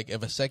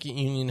if a second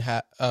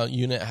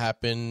unit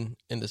happened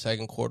in the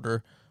second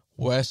quarter,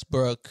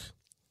 Westbrook,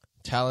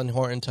 Talon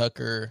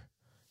Horton-Tucker,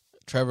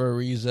 Trevor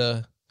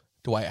Ariza,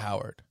 Dwight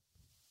Howard.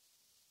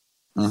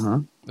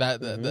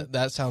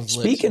 That sounds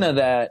lit. Speaking of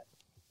that,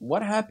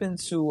 what happened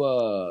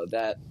to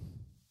that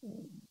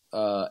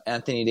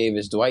Anthony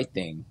Davis Dwight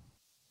thing?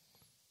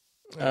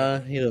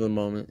 Heat of the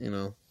moment,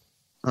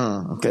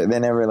 Okay, they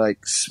never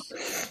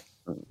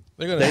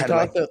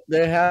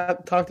they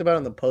had talked about it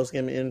in the post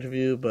game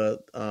interview,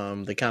 but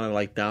they kind of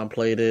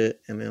downplayed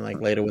it, and then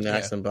later when they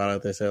asked them about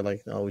it, they said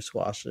oh, we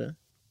squashed it.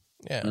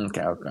 Yeah.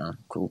 Okay.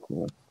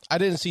 Cool. I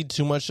didn't see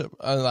too much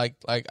I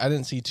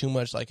didn't see too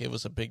much it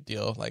was a big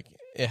deal,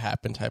 it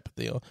happened type of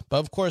deal. But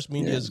of course,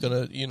 media is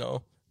gonna,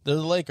 they're the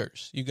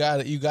Lakers. You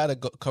gotta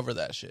go cover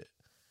that shit.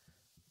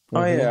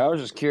 Oh yeah, I was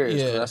just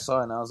curious because I saw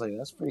it and I was like,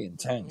 that's pretty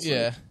intense.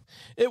 Yeah,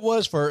 it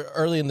was for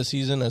early in the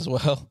season as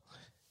well.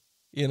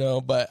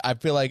 But I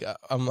feel like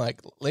I'm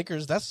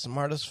Lakers, that's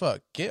smart as fuck.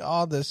 Get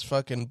all this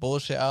fucking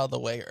bullshit out of the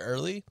way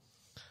early,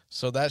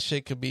 so that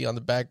shit could be on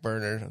the back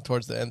burner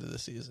towards the end of the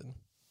season.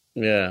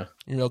 Yeah,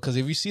 because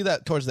if you see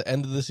that towards the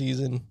end of the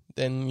season,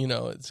 then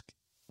it's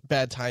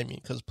bad timing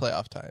because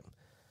playoff time.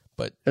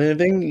 But and the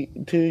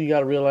thing too, you got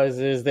to realize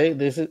is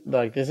this is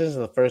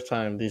the first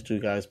time these two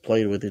guys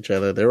played with each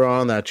other. They were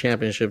on that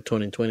championship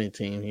 2020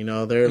 team.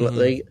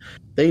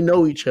 They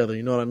know each other.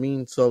 You know what I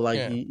mean? So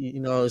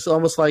it's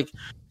almost like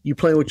you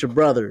playing with your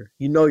brother.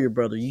 You know your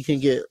brother. You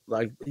can get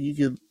you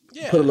can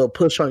put a little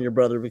push on your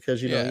brother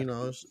because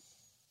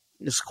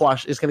it's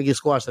squash. It's gonna get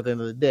squashed at the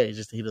end of the day. It's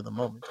just the heat of the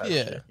moment. Type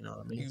shit, you know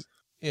what I mean?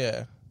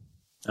 Yeah,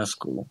 that's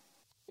cool.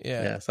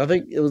 Yeah. So I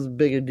think it was a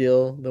bigger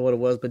deal than what it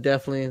was, but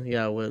definitely,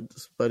 what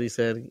Buddy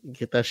said,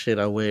 get that shit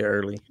out way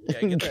early.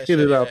 Yeah, get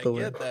it out the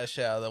way. Get that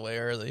shit out of the way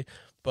early.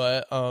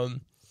 But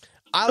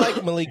I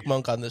like Malik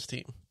Monk on this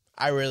team.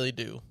 I really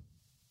do.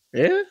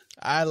 Yeah?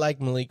 I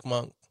like Malik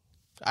Monk.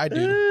 I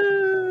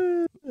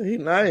do. He's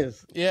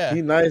nice. Yeah.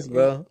 He's nice,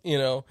 bro.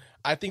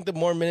 I think the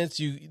more minutes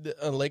the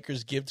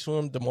Lakers give to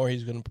him, the more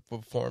he's going to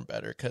perform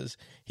better because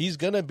he's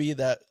going to be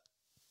that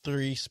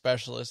 3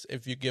 specialist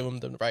if you give him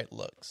the right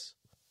looks.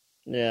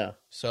 Yeah.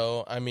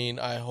 So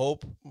I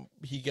hope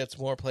he gets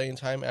more playing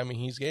time.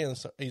 He's getting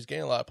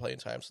a lot of playing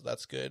time, so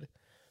that's good.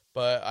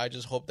 But I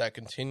just hope that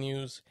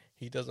continues.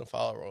 He doesn't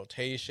follow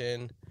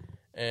rotation,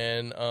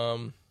 and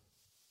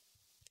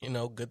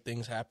good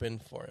things happen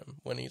for him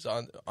when he's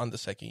on the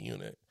second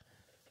unit.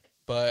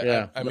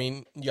 But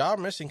y'all are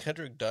missing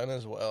Kendrick Dunn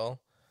as well.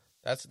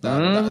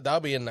 That'll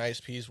be a nice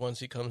piece once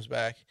he comes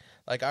back.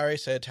 Like I already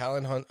said,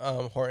 Talon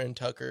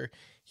Horton-Tucker,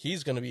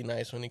 he's gonna be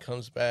nice when he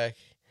comes back.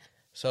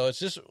 So it's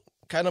just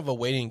kind of a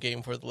waiting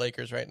game for the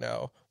Lakers right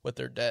now with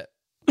their debt.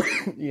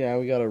 Yeah,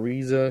 we got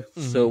Ariza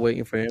still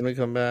waiting for him to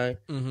come back.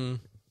 Mm-hmm.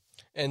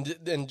 And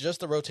then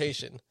just the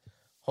rotation.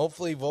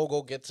 Hopefully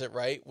Vogel gets it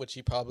right, which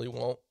he probably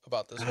won't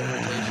about this whole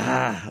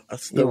rotation.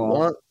 That's the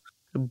one.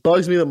 It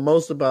bugs me the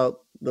most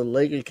about the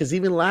Lakers because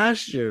even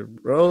last year,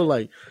 bro,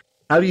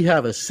 how do you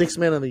have a 6th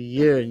man of the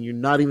year and you're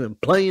not even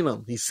playing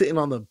him? He's sitting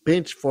on the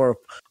bench for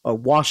a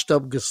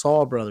washed-up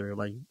Gasol brother.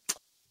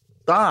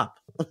 Stop.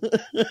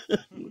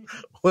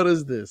 What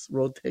is this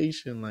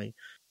rotation?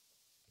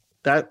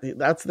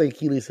 That's the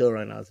Achilles heel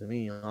right now to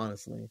me,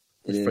 honestly.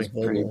 It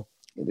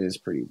is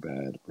pretty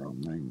bad, bro.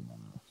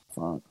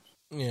 Fuck.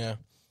 Yeah,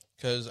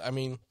 because I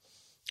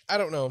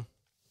don't know.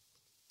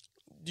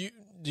 Do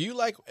you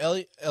like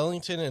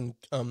Ellington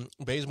and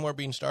Bazemore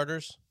being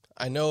starters?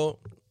 I know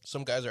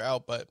some guys are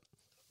out, but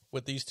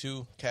with these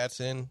two cats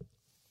in, do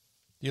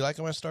you like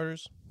them as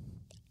starters?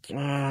 It's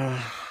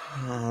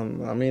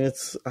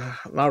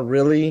not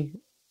really,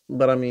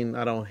 but I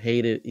don't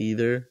hate it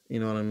either. You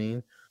know what I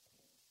mean?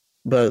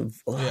 But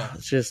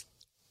it's just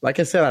like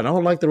I said, I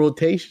don't like the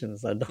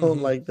rotations. I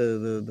don't like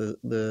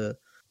the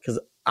because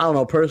I don't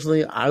know.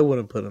 Personally, I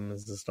wouldn't put them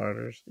as the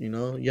starters. You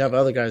have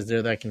other guys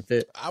there that can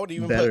fit. I would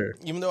even better.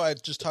 Even though I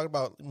just talked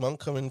about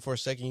Monk coming for a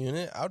second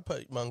unit, I would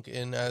put Monk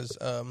in as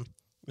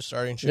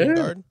starting shooting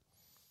guard.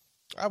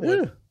 I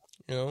would.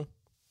 Yeah.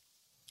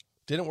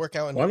 Didn't work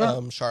out Why not?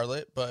 in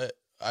Charlotte, but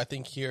I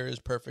think here is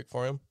perfect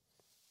for him.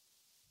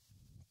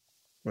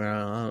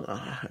 Well,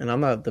 and I'm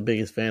not the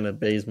biggest fan of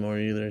Bazemore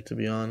either, to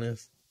be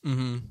honest.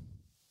 Mm-hmm.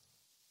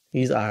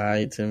 He's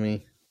alright to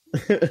me.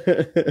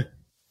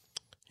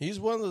 He's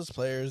one of those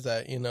players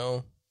that, he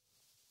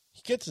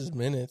gets his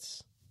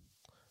minutes,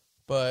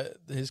 but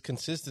his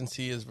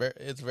consistency is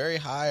it's very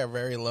high or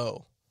very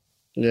low.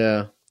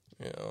 Yeah.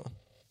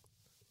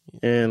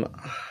 And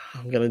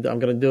I'm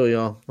gonna do it,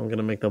 y'all. I'm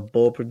gonna make the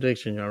bold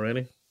prediction. Y'all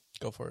ready?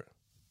 Go for it.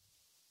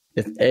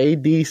 If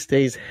AD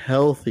stays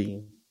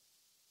healthy,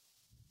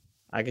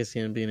 I can see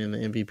him being in the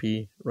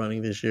MVP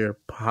running this year,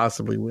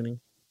 possibly winning.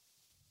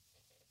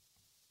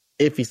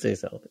 If he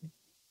stays healthy.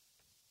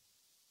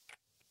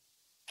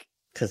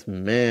 Because,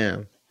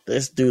 man,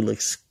 this dude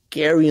looks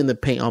scary in the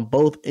paint on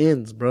both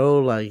ends, bro.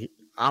 Like,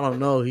 I don't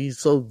know. He's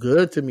so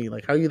good to me.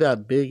 Like, how are you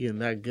that big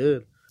and that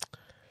good?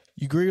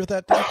 You agree with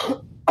that, D?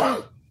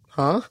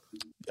 Huh?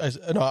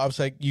 I was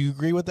like, you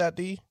agree with that,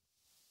 D?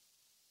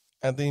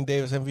 Anthony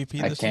Davis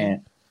MVP this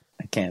year?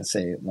 I can't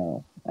say it.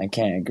 No, I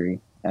can't agree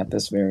at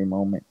this very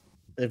moment.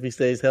 If he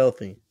stays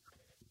healthy.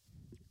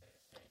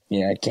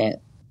 Yeah, I can't.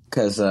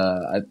 Because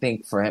I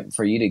think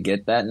for you to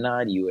get that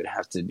nod, you would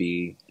have to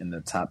be in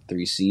the top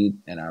 3 seed,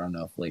 and I don't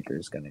know if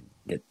Lakers going to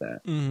get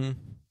that. Mm-hmm.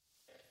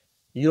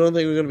 You don't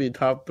think we're going to be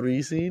top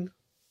 3 seed?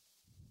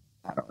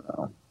 I don't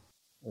know.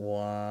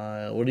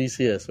 Why? Where do you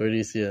see us? Where do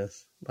you see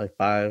us? Like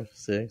 5,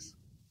 6?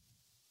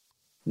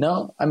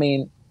 No, I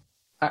mean,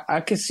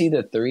 I could see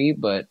the 3,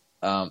 but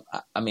I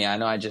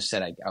know I just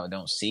said I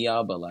don't see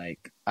y'all, but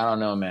like, I don't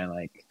know, man.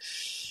 Like,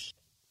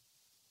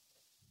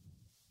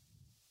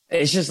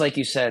 it's just like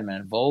you said,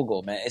 man.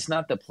 Vogel, man. It's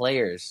not the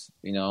players,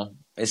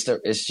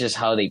 It's just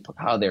how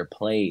they're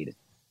played.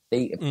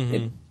 If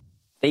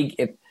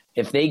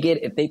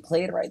they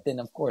play it right, then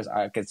of course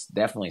I could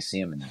definitely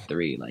see them in the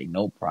 3. Like,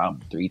 no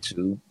problem,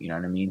 3-2. You know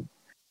what I mean?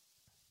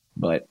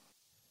 But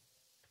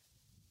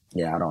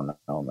yeah, I don't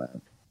know,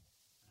 man.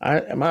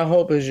 My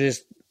hope is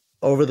just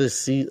over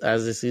the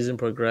as the season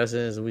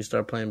progresses and we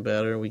start playing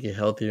better, we get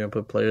healthier and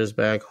put players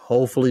back.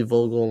 Hopefully,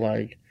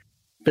 Vogel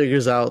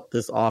figures out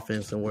this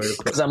offense and where to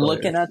put. Because I'm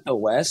looking at the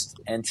West,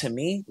 and to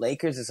me,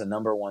 Lakers is a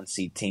number 1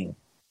 seed team.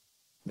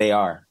 They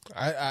are.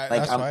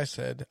 That's what I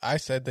said. I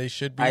said they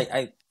should be.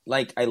 I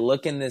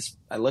look in this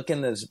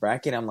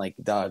bracket. I'm like,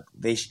 dog,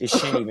 it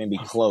shouldn't even be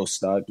close,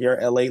 dog. Your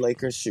LA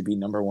Lakers should be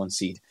number 1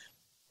 seed,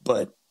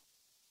 but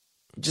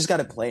you just got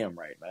to play them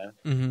right, man.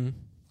 Mm-hmm.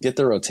 Get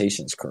the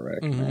rotations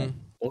correct, man.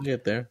 We'll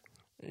get there.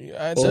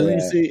 Yeah, so who do you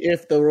see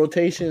if the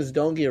rotations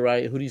don't get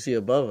right? Who do you see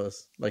above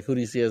us? Like, who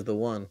do you see as the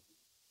 1?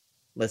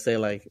 Let's say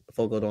like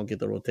Fogo don't get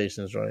the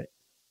rotations right,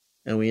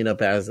 and we end up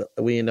as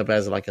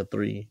like a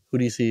 3. Who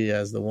do you see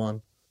as the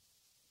 1?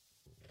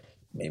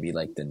 Maybe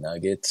like the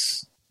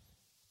Nuggets.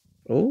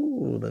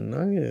 Oh, the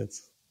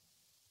Nuggets.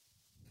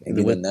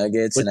 Maybe the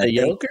Nuggets with the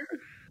Joker.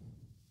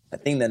 I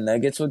think the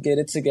Nuggets would get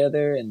it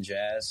together, and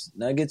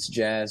Nuggets,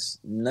 Jazz,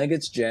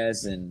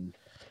 and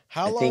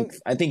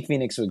I think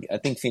Phoenix would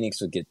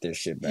get their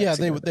shit back. Yeah,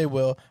 together. they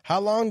will. How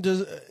long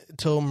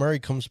till Murray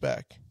comes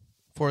back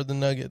for the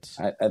Nuggets?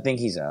 I think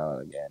he's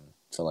out again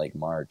till like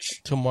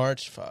March. Till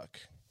March, fuck.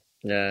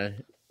 Yeah,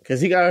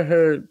 because he got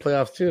hurt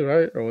playoffs too,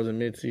 right? Or was it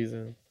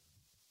mid-season?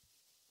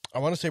 I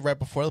want to say right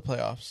before the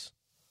playoffs.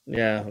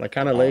 Yeah, like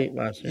kind of late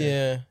last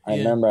year. Yeah. I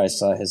remember I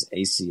saw his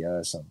ACL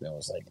or something. It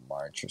was like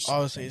March or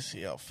something. Oh, it's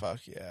ACL.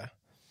 Fuck yeah.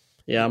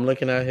 Yeah, I'm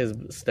looking at his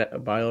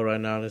bio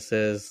right now, and it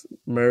says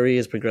Murray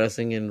is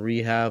progressing in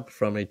rehab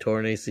from a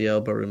torn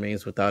ACL, but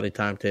remains without a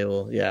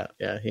timetable. Yeah,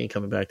 he ain't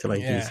coming back till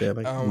you said,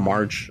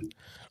 March.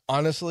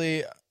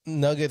 Honestly,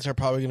 Nuggets are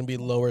probably going to be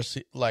lower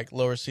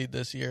seed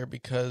this year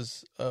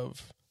because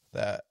of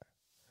that.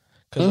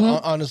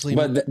 Because honestly,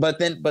 but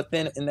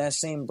then in that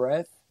same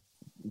breath,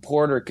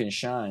 Porter can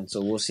shine, so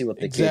we'll see what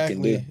the kid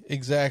can do.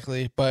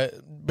 Exactly. But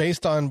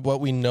based on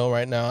what we know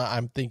right now,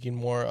 I'm thinking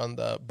more on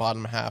the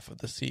bottom half of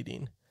the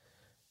seeding.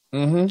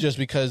 Mm-hmm. Just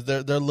because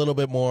they're a little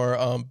bit more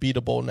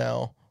beatable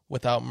now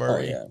without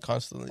Murray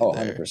constantly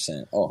there.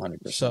 100%.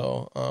 100%.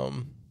 So,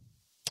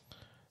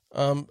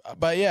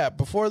 but yeah,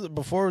 before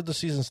the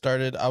season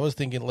started, I was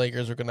thinking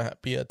Lakers were going to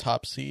be a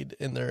top seed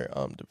in their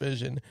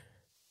division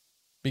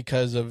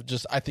because of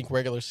just, I think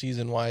regular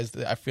season wise,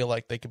 I feel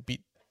like they could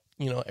beat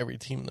every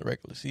team in the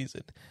regular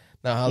season.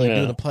 Now, how they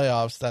do in the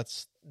playoffs,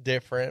 that's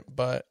different.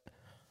 But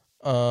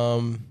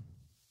right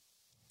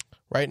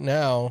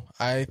now,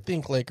 I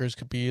think Lakers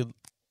could be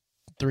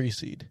 3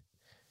 seed.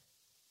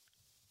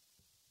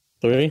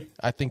 3?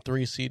 I think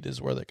 3 seed is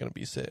where they're going to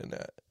be sitting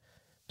at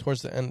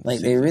towards the end. Of the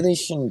season. They really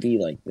shouldn't be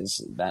like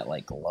this, that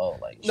low.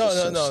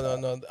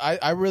 No.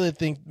 I really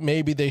think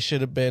maybe they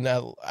should have been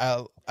at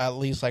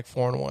least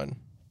 4-1.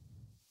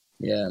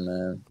 Yeah,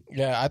 man.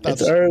 Yeah, I thought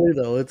it's early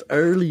though. It's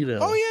early though.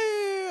 Oh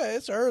yeah.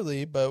 It's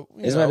early, but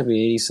it's about to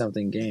be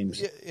 80-something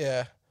games.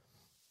 Yeah.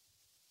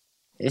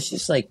 It's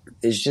just like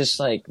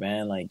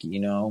man,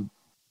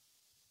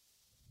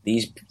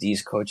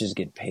 these coaches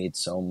get paid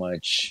so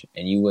much,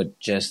 and you would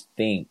just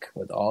think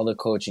with all the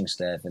coaching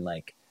staff and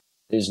like,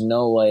 there's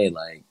no way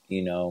like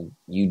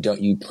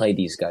you play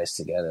these guys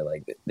together.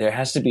 Like there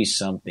has to be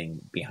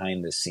something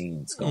behind the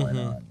scenes going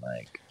on.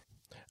 Like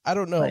I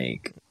don't know.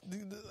 Like,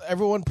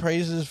 everyone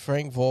praises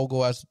Frank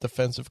Vogel as a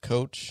defensive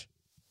coach,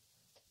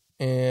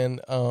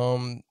 and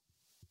the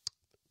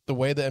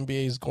way the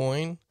NBA is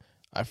going,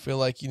 I feel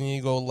like you need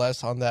to go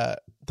less on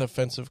that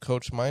defensive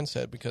coach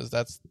mindset because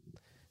that's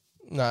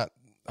not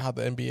how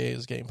the NBA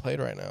is getting played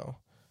right now.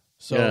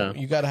 So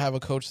you got to have a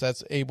coach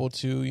that's able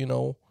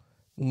to,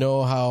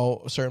 know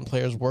how certain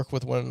players work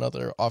with one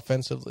another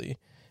offensively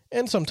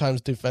and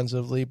sometimes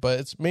defensively, but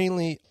it's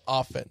mainly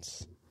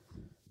offense.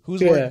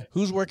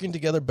 Who's working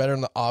together better in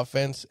the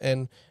offense?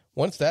 And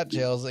once that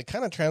gels, it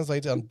kind of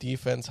translates on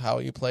defense how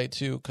you play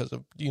too, because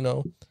of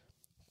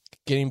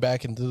getting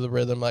back into the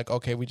rhythm. Like,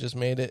 okay, we just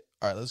made it.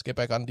 All right, let's get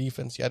back on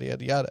defense. Yada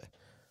yada yada.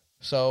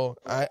 So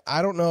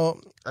I don't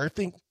know. I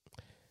think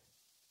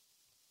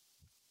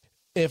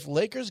if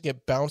Lakers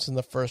get bounced in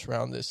the first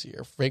round this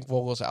year, Frank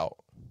Vogel's out.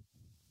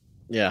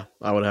 Yeah,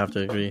 I would have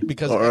to agree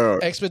because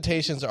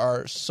expectations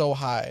are so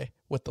high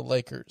with the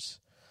Lakers.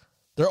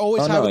 They're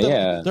always high with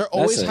them. They're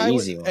always high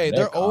with. Hey,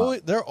 they're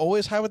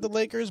always high with the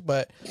Lakers.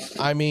 But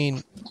I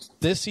mean,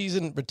 this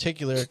season in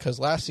particular, because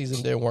last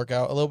season didn't work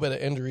out. A little bit of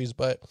injuries,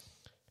 but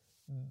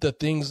the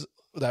things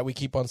that we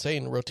keep on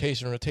saying,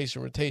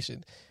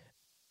 rotation.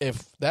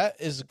 If that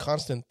is a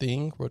constant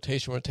thing,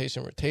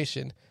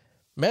 rotation,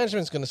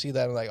 management's going to see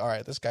that and like, all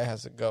right, this guy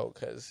has to go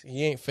because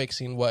he ain't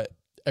fixing what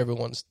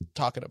everyone's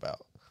talking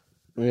about.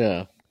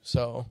 Yeah.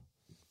 So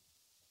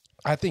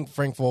I think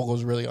Frank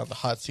Vogel's really on the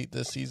hot seat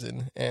this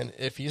season, and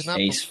if he's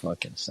not,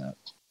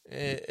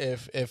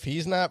 if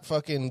he's not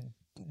fucking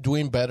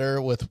doing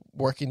better with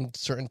working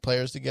certain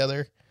players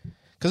together,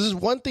 because it's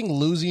one thing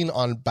losing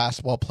on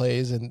basketball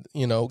plays and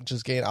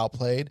just getting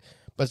outplayed,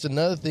 but it's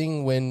another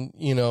thing when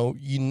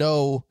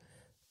the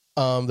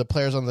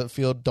players on the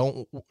field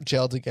don't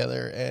gel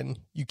together, and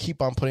you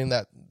keep on putting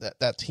that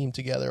team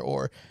together,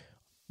 or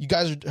you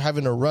guys are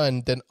having a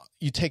run, then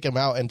you take them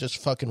out and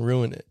just fucking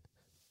ruin it.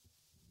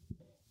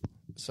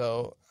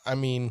 So, I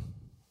mean,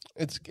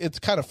 it's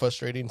kind of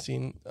frustrating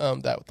seeing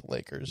that with the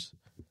Lakers.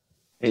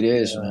 It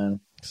is, man.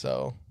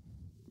 So,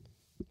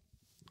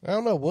 I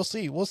don't know. We'll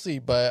see.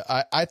 But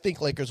I think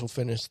Lakers will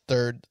finish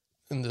third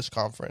in this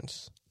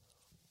conference.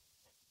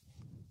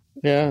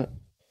 Yeah.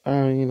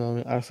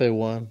 I say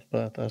one,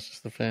 but that's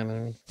just the fan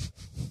of me.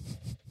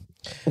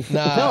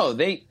 Nah. No,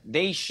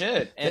 they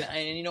should,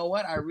 and you know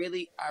what? I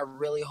really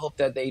hope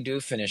that they do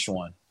finish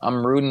one.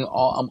 I'm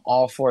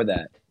all for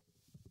that.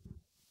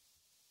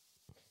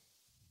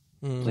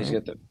 Please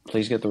get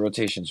the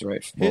rotations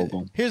right.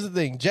 Here's the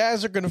thing: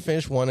 Jazz are going to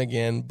finish one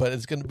again, but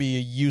it's going to be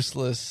a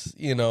useless,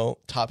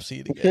 top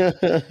seed again.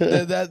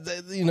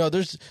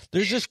 There's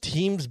just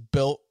teams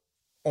built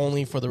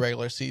only for the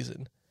regular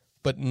season,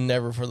 but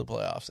never for the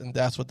playoffs, and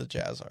that's what the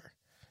Jazz are.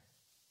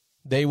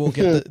 They will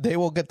get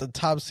the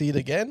top seed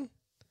again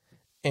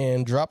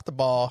and drop the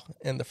ball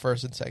in the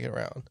first and second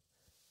round.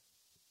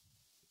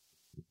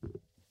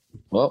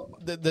 Well,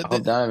 I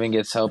hope Donovan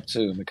gets help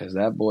too, because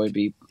that boy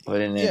be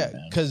putting in. Yeah,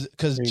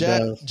 because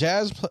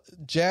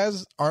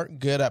Jazz aren't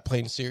good at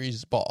playing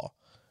series ball.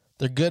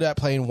 They're good at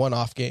playing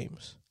one-off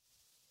games,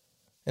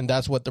 and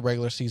that's what the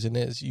regular season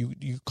is.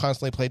 You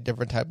constantly play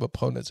different type of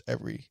opponents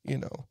every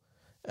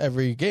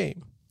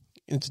game.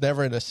 It's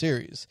never in a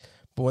series.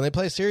 But when they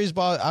play series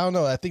ball, I don't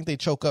know. I think they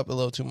choke up a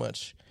little too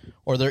much,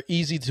 or they're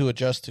easy to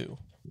adjust to.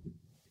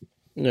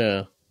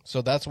 Yeah.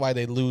 So that's why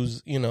they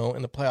lose, in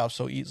the playoffs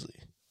so easily.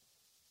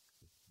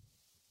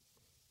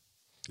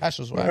 That's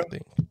just what I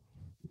think.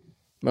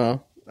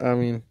 No, I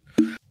mean,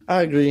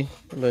 I agree,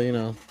 but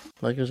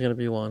Lakers gonna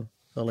be one.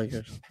 The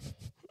Lakers.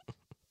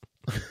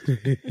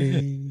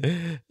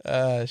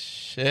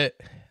 Shit.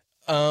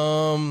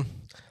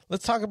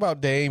 Let's talk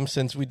about Dame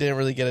since we didn't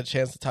really get a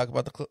chance to talk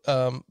about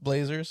the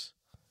Blazers.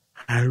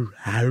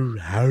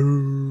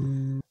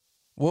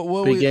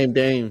 What Big game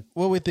Dame.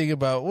 What do we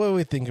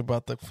think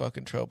about the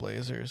fucking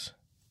Trailblazers?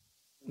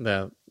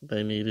 That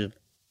they need to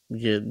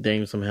get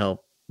Dame some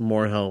help,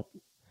 more help.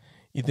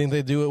 You think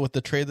they do it with the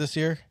trade this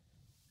year?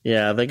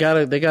 Yeah, they got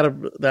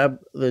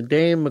the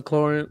Dame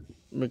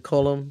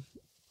McCollum.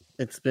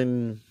 It's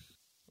been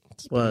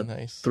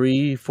nice.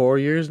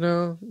 3-4 years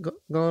now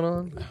going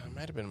on. It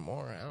might have been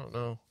more. I don't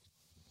know.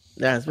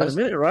 Yeah, it's been a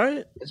minute,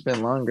 right? It's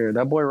been longer.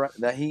 That boy,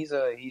 that he's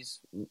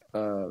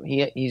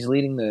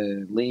leading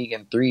the league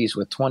in threes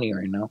with 20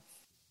 right now.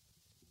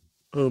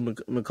 Who,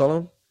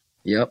 McCollum?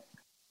 Yep.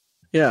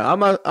 Yeah, I'm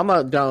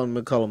not down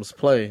McCollum's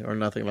play or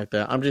nothing like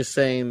that. I'm just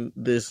saying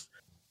these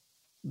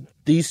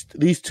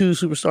two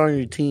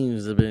superstar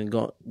teams have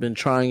been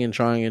trying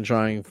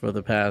for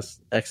the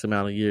past X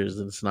amount of years,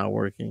 and it's not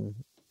working.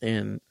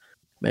 And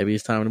maybe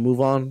it's time to move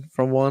on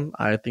from one.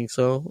 I think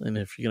so. And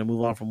if you're gonna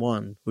move on from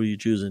one, who are you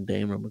choosing,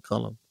 Dame or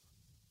McCollum?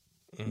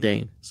 Mm-hmm.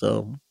 Dame.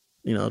 So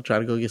try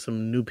to go get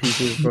some new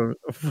pieces for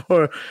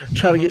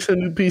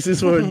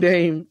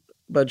Dame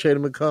by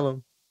trading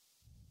McCollum.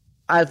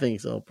 I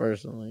think so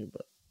personally,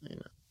 but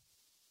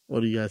what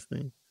do you guys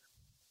think?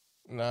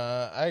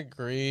 Nah, I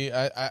agree.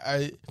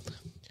 I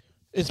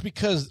it's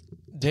because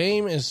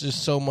Dame is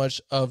just so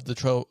much of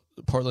the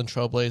Portland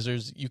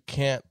Trailblazers. You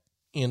can't,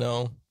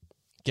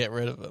 get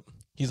rid of him.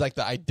 He's like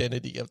the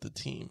identity of the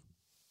team.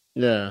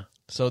 Yeah.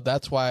 So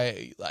that's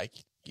why, like,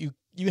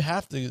 you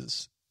have to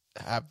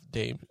have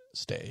Dame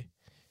stay.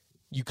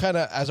 You kind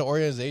of, as an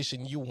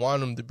organization, you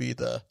want him to be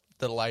the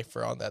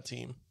lifer on that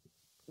team.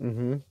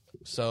 Mm-hmm.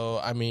 So,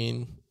 I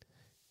mean,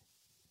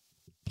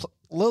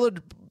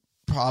 Lillard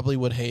probably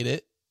would hate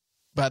it,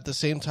 but at the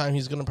same time,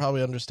 he's going to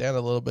probably understand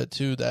a little bit,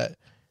 too, that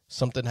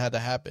something had to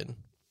happen.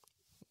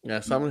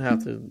 Yeah, something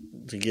have to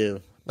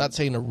give. Not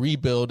saying a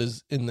rebuild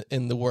is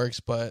in the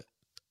works, but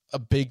a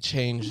big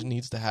change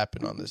needs to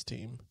happen on this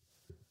team.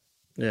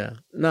 Yeah.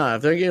 Nah,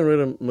 if they're getting rid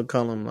of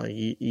McCollum, like,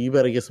 you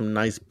better get some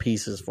nice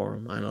pieces for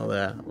him. I know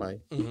that.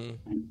 Like,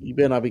 you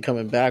better not be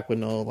coming back with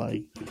no,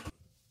 like,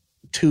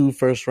 2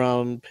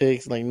 first-round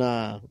picks. Like,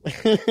 nah.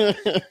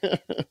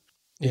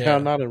 Y'all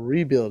not a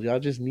rebuild. Y'all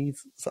just need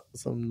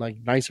some like,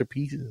 nicer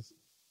pieces.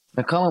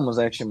 McCollum was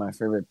actually my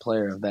favorite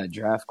player of that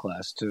draft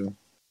class, too.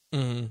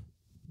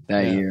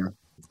 That year.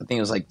 I think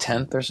it was like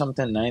 10th or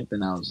something, 9th,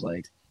 and I was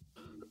like,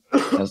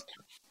 I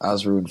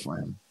was rooting for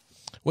him.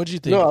 What do you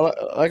think? No,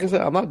 like I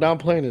said, I'm not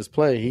downplaying his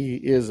play. He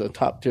is a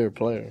top tier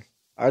player.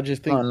 I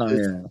just think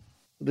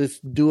this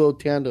duo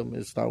tandem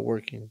is not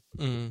working.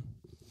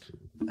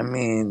 I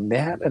mean, they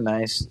had a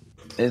nice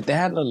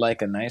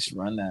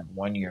run that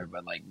one year,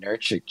 but like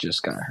Nurkic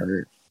just got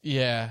hurt.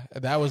 Yeah,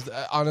 that was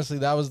honestly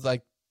that was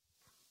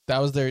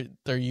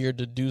their year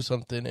to do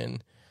something,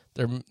 and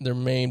their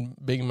main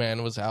big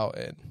man was out,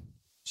 and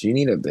so you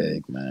need a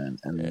big man,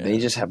 and they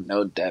just have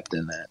no depth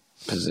in that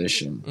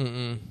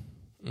position.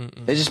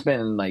 They've just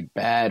been like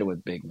bad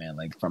with big men,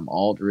 like from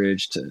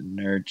Aldridge to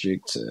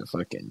Nurkic to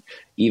fucking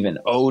even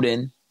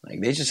Odin.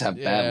 Like they just have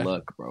bad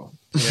luck, bro.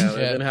 Yeah,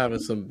 they've been having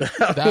some bad.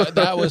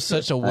 That was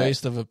such a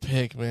waste of a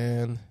pick,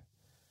 man.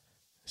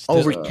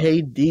 Over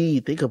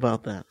KD, think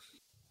about that.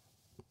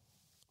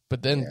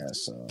 But then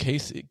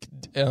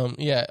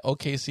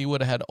OKC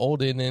would have had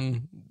Odin,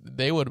 and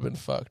they would have been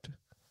fucked.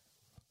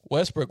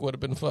 Westbrook would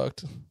have been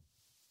fucked.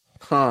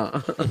 Huh.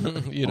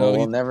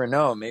 We'll never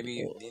know. Maybe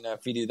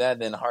if you do that,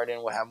 then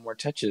Harden will have more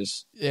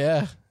touches.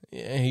 Yeah,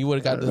 he would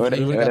have got the.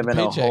 It would have been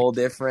a whole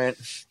different.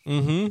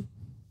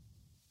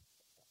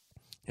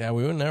 Yeah,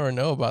 we would never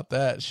know about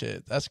that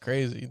shit. That's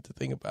crazy to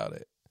think about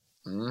it.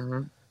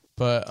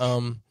 But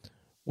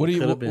what do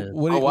you?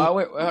 While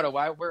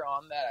we're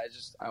on that,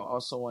 I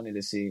also wanted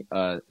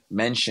to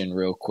mention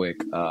real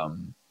quick.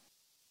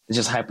 It's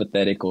just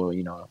hypothetical,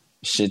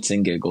 shits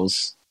and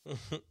giggles.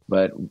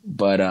 but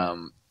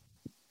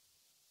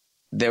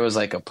there was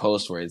like a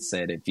post where it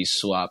said if you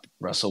swap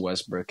Russell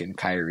Westbrook and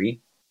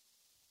Kyrie,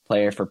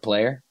 player for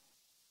player,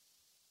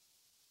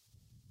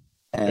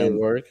 and it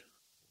work.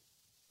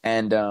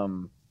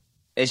 And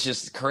it's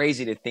just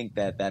crazy to think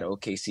that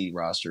OKC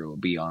roster will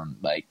be on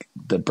like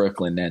the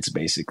Brooklyn Nets,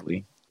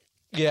 basically.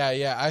 Yeah,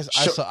 I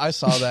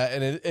saw that,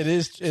 and it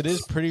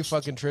is pretty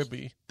fucking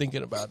trippy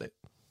thinking about it.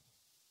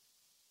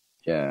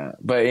 Yeah,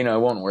 but it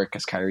won't work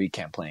because Kyrie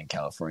can't play in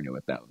California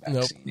without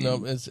vaccine.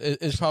 Nope,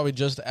 it's probably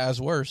just as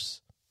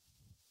worse.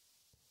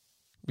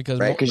 Because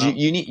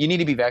you need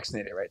to be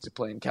vaccinated, right, to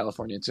play in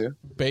California too.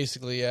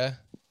 Basically, yeah.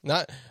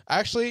 Not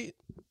actually,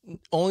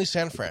 only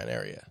San Fran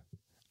area.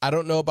 I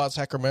don't know about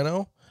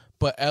Sacramento,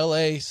 but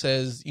LA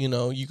says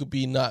you could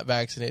be not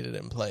vaccinated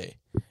and play.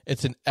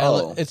 It's an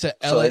LA. It's a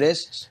LA. So it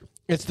is.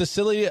 It's the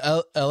silly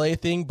LA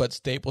thing, but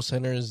Staples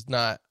Center is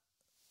not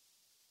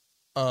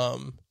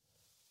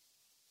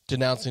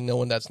denouncing no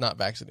one that's not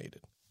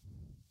vaccinated.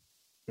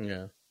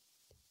 Yeah.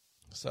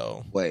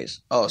 So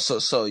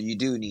so you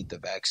do need the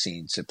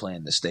vaccine to play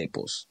in the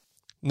Staples.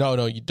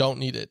 No, you don't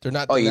need it. They're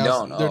not. Oh, you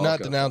don't. They're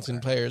not denouncing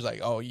players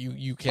like,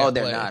 you can't. Oh,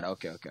 they're play. not.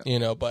 Okay.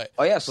 But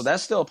so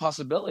that's still a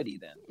possibility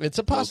then. It's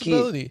a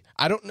possibility.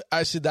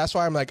 I see. That's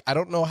why I'm like, I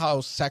don't know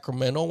how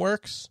Sacramento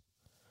works,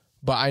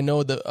 but I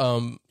know that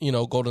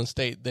Golden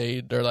State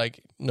they're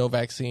like no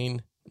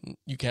vaccine,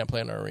 you can't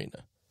play in our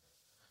arena.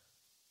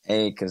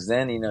 Hey, because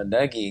then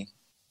Dougie,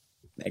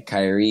 that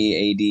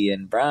Kyrie, AD,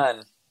 and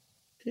Bron.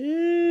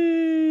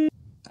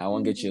 I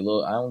won't get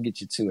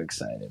you too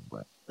excited,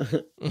 but.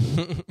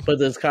 But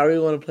does Kyrie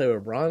want to play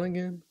with Bron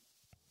again?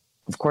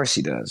 Of course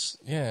he does.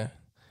 Yeah,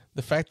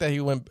 the fact that he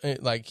went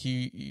like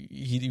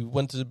he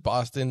went to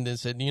Boston and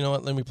said, you know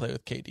what, let me play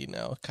with KD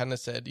now. Kind of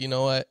said, you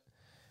know what,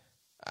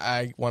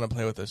 I want to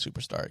play with a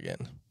superstar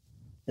again.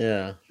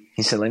 Yeah,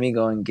 he said, let me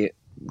go get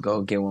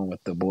one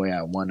with the boy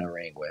I won a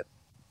ring with.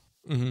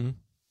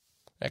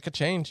 That could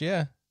change.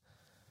 Yeah,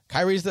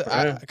 Kyrie's the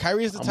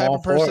type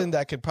of person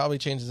that could probably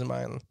change his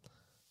mind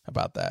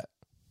about that.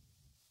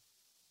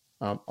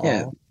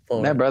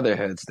 That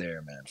brotherhood's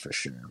there, man, for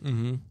sure.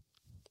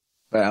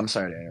 But I'm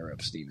sorry to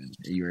interrupt, Steven.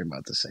 You were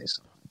about to say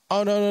something.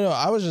 Oh, no.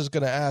 I was just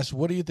going to ask,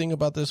 what do you think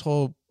about this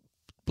whole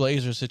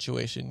Blazer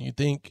situation? You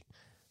think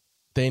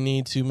they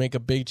need to make a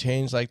big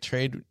change, like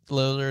trade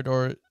Lillard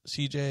or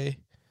CJ?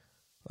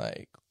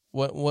 Like,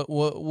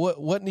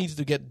 What needs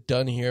to get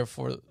done here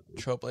for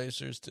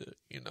Trailblazers to,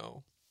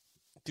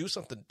 do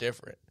something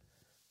different?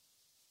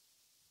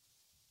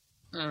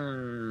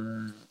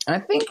 I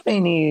think they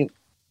need.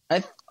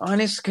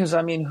 Because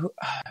I mean,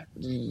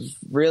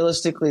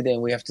 realistically,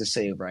 then we have to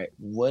say, right?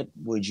 What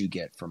would you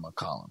get from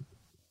McCollum,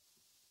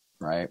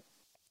 right?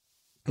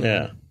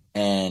 Yeah,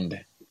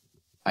 and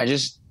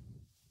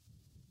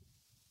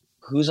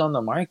who's on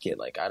the market?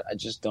 Like, I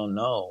just don't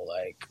know.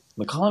 Like,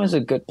 McCollum is a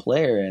good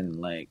player, and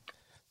like,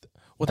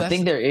 I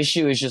think their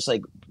issue is just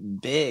like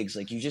bigs.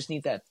 Like, you just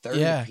need that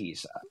third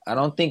piece. I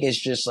don't think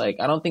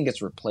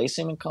it's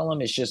replacing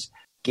McCollum. It's just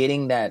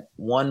getting that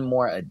one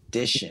more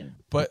addition.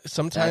 But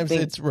sometimes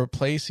it's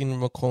replacing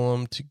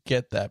McCollum to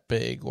get that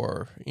big,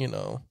 or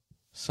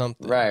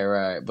something.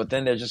 Right. But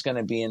then they're just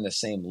gonna be in the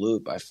same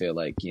loop. I feel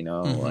like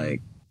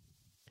like.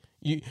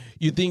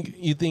 You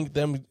think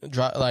them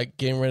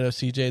getting rid of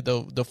CJ,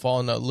 they'll fall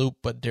in a loop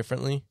but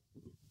differently?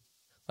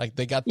 Like,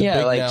 they got the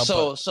big like now,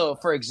 so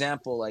for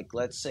example, like,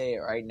 let's say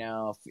right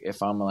now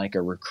if I'm like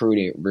a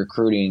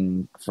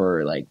recruiting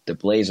for like the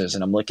Blazers,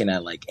 and I'm looking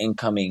at like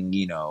incoming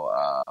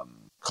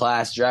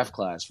draft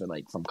class for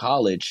like from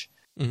college,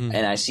 and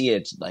I see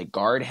it's like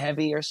guard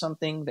heavy or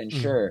something, then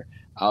sure,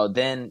 I'll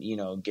then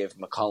give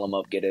McCollum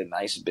up, get a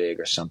nice big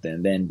or something,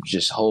 and then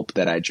just hope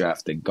that I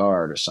draft a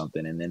guard or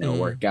something, and then it'll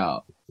work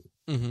out.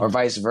 Or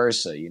vice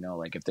versa,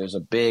 like if there's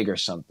a big or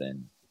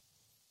something.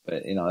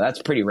 But,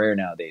 that's pretty rare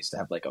nowadays to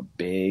have like a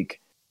big,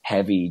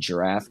 heavy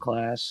draft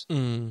class.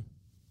 I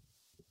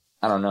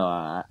don't know.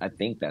 I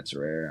think that's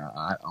rare.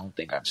 I don't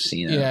think I've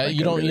seen it. Yeah,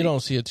 you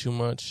don't see it too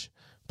much.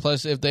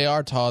 Plus, if they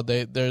are tall,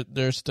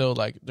 they're still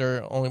like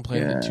they're only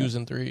playing the 2s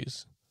and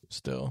 3s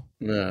still.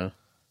 Yeah.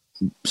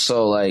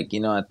 So like,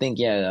 I think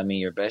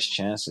your best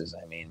chances.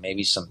 I mean,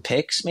 maybe some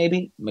picks.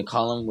 Maybe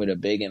McCollum with a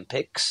big and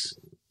picks.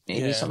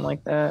 Maybe something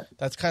like that.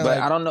 That's kind of.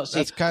 But I don't know. See,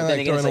 that's kind of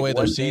like throwing away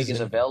their season.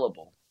 Is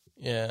available.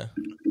 Yeah.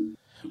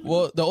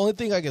 Well, the only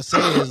thing I can say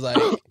is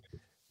like,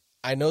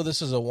 I know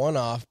this is a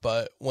one-off,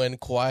 but when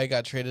Kawhi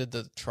got traded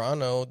to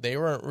Toronto, they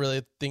weren't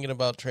really thinking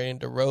about trading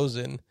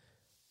DeRozan,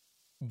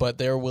 but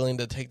they were willing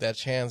to take that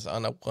chance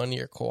on a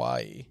 1-year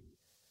Kawhi.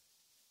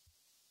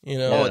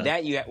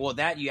 That you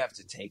have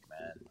to take,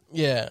 man.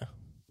 Yeah.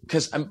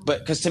 Because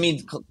to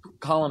me,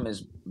 Colum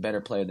is a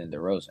better player than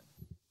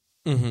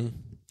DeRozan.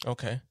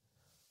 Okay.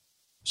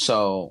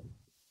 So,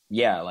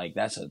 yeah, like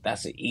that's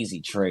an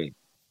easy trade.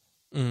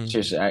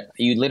 Seriously,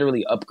 you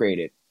literally upgrade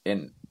it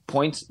in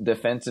points,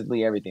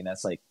 defensively, everything.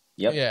 That's like,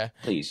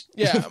 please.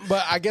 Yeah,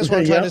 but I guess what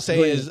I'm trying to say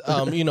is,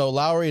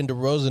 Lowry and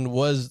DeRozan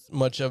was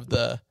much of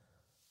the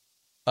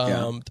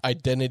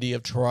identity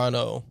of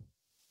Toronto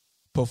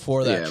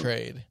before that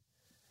trade,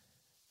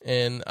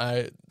 and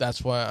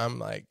that's why I'm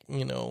like,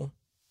 do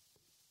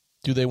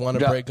they want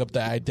to break up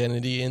the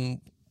identity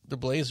in the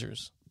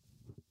Blazers?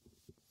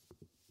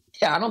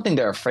 Yeah, I don't think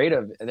they're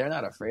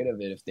not afraid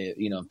of it if they,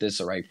 if this is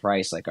the right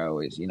price, like I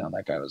always,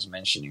 like I was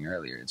mentioning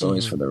earlier, it's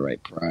always for the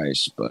right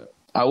price. But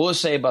I will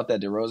say about that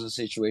DeRozan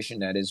situation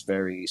that is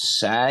very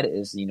sad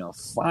is,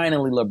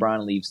 finally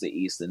LeBron leaves the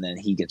East and then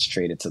he gets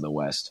traded to the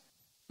West.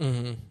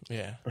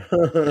 Yeah.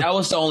 That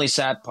was the only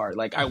sad part.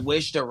 Like, I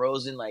wish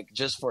DeRozan, like,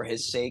 just for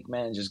his sake,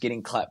 man, just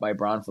getting clapped by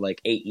Bron for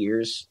like 8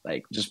 years,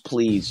 like, just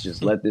please,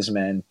 just let this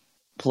man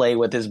play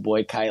with his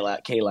boy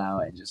K-Lau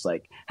and just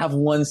like have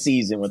one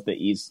season with the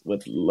East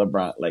with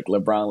LeBron, like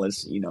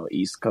LeBronless,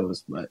 East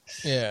Coast, but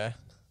that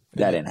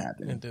didn't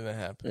happen. It didn't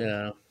happen.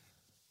 Yeah.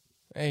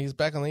 Hey, he's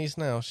back on the East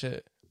now.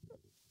 Shit.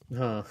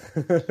 Huh.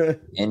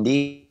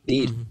 Indeed.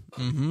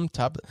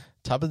 Top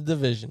of the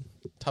division.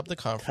 Top of the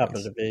conference. Top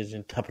of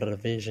the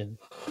division.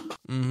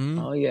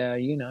 Oh yeah,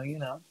 you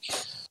know.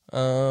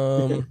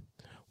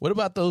 What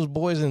about those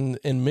boys in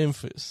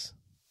Memphis?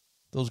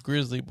 Those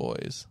Grizzly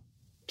boys.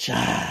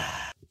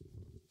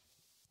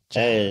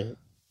 Hey,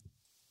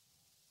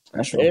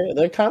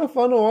 they're kind of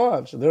fun to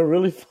watch. They're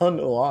really fun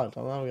to watch.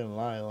 I'm not gonna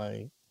lie.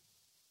 Like,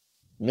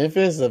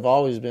 Memphis have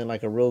always been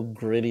like a real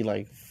gritty,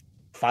 like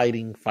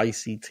fighting,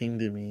 feisty team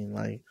to me.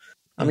 Like,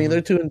 I mean,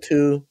 they're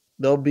 2-2.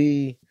 They'll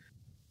be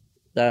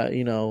that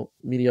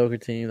mediocre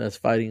team that's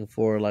fighting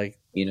for like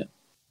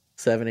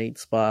 7-8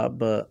 spot.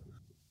 But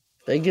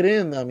if they get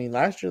in, I mean,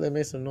 last year they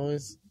made some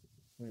noise.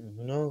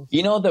 Who knows?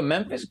 The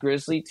Memphis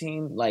Grizzly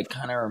team like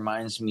kind of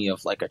reminds me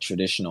of like a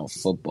traditional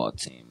football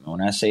team. When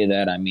I say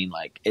that, I mean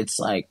like it's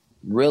like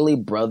really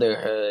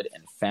brotherhood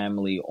and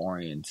family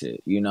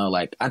oriented.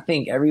 Like I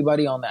think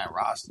everybody on that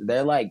roster,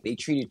 they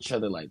treat each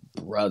other like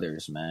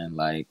brothers, man.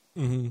 Like,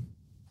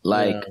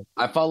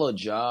 I follow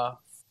Ja,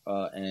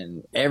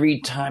 and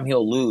every time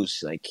he'll lose,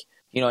 like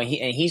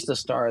he's the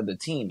star of the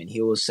team, and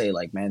he will say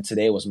like, "Man,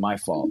 today was my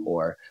fault,"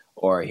 or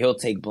he'll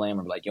take blame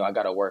or be like, "Yo, I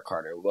gotta work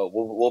harder.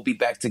 We'll be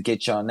back to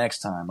get y'all next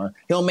time." Or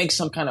he'll make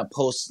some kind of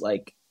post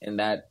like in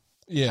that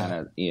kind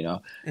of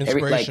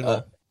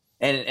inspirational.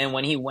 And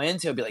when he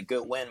wins, he'll be like,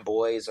 "Good win,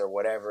 boys," or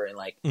whatever. And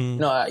like,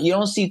 no, you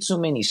don't see too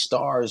many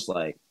stars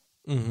like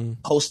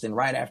posting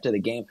right after the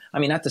game. I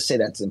mean, not to say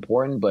that's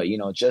important, but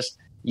just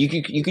you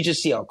could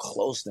just see how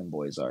close them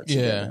boys are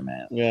together,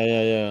 man.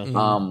 Yeah.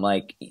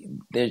 Like,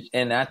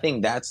 and I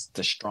think that's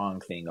the strong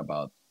thing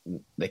about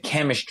the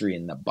chemistry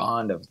and the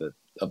bond of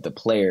the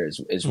players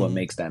is what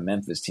makes that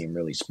Memphis team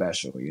really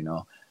special, you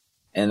know.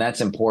 And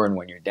that's important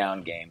when you're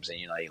down games and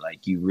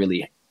like you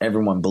really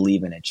everyone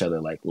believe in each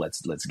other. Like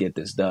let's get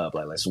this dub.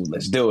 Like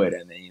let's do it,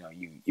 and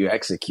then you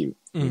execute.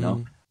 You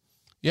know,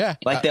 yeah.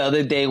 Like the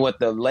other day with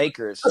the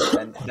Lakers,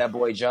 and that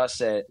boy Josh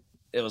said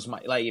it was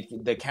my if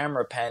the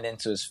camera panned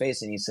into his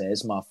face and he said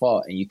it's my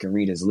fault, and you can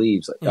read his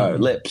lips.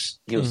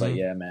 He was like,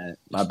 yeah, man,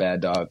 my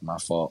bad, dog, my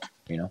fault.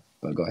 You know,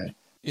 but go ahead.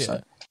 Yeah.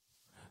 Sorry.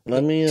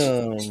 Let me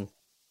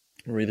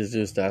read his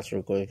two stats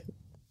real quick.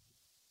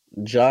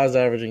 Ja's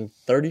averaging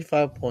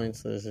 35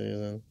 points this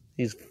season.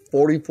 He's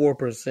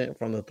 44%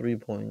 from the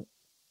 3-point.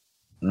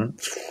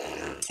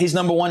 He's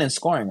number 1 in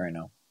scoring right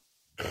now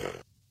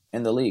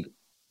in the league.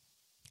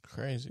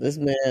 Crazy. This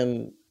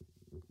man,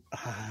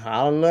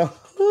 I don't know.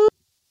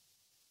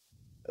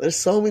 There's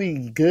so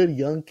many good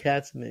young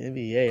cats in the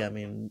NBA. I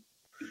mean,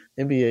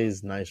 NBA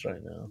is nice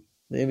right now.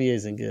 The NBA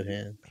is in good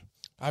hands.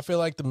 I feel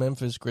like the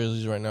Memphis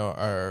Grizzlies right now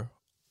are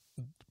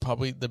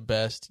probably the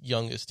best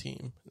youngest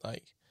team.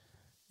 Like,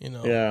 you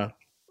know, yeah,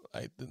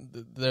 like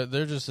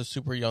they're just a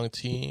super young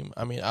team.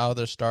 I mean, out of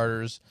their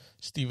starters,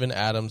 Steven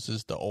Adams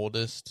is the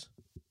oldest,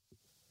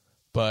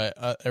 but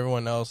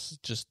everyone else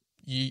just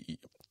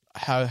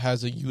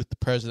has a youth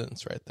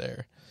presence right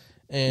there.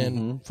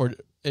 And for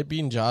it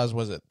being Ja's,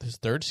 was it his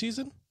third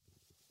season?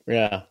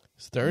 Yeah,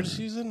 his third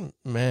season,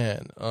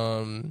 man.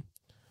 To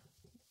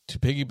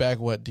piggyback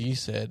what D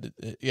said,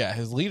 yeah,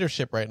 his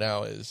leadership right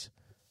now is,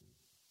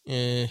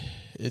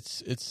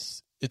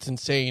 it's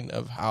insane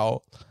of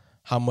how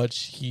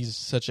much he's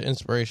such an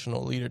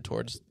inspirational leader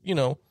towards, you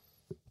know,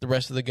 the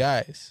rest of the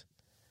guys.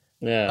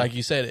 Yeah, like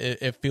you said,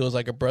 it feels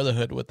like a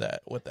brotherhood with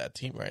that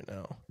team right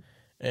now,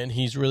 and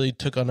he's really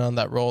took on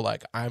that role.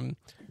 Like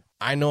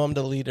I know I'm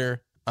the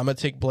leader. I'm gonna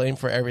take blame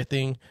for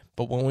everything,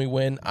 but when we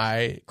win,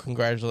 I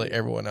congratulate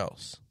everyone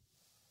else.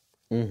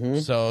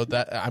 So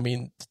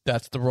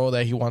that's the role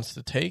that he wants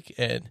to take,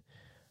 and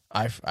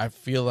I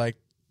feel like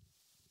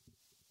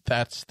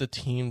that's the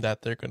team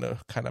that they're gonna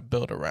kind of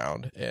build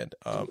around and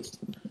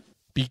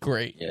be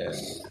great. Yeah.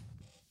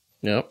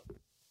 Yep.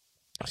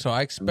 So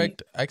I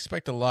expect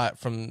a lot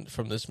from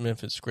this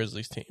Memphis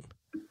Grizzlies team.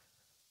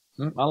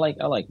 I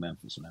like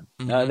Memphis, man.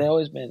 They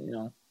always been, you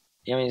know.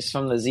 I mean, it's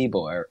from the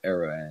Zebo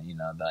era, and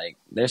like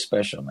they're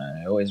special, man.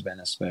 They've always been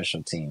a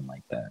special team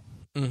like that.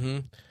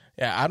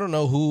 Yeah, I don't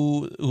know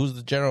who's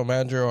the general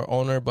manager or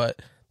owner,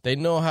 but they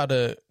know how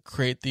to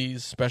create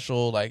these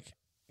special like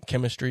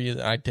chemistry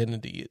and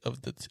identity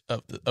of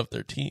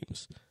their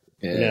teams.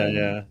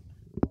 Yeah.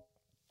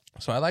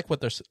 So I like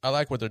what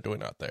they're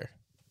doing out there.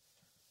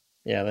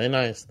 Yeah, they're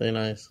nice.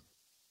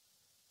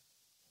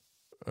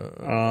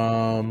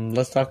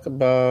 Let's talk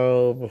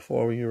about,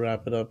 before we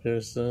wrap it up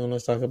here soon,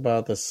 let's talk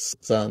about the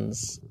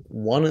Suns.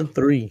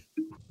 1-3.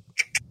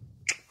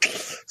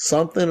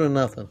 Something or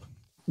nothing.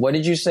 What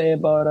did you say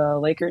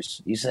about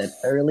Lakers? You said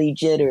early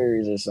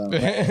jitters or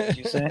something. What did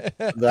you say?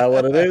 Is that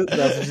what it is?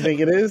 That's what you think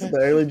it is? The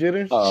early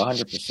jitters? Oh,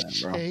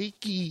 100%, bro.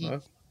 Shaky.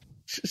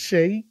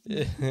 Shake.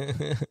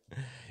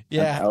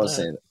 Yeah, I would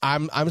say that.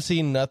 I'm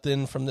seeing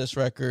nothing from this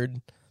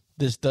record.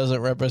 This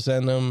doesn't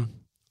represent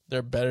them.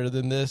 They're better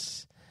than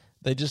this.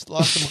 They just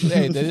lost some.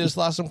 They just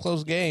lost some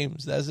close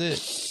games. That's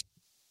it.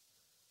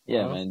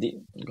 Yeah, man.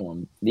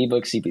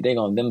 D-Book,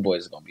 CP, them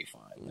boys are gonna be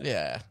fine. Man.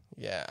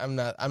 Yeah. I'm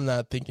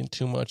not thinking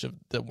too much of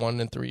the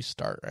 1-3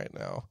 start right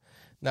now.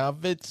 Now,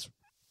 if it's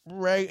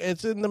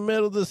it's in the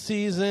middle of the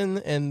season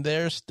and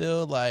they're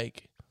still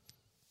like,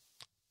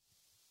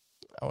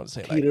 I want to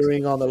say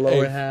teetering on the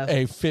lower half,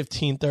 a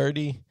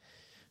 15-30.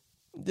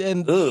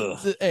 Then then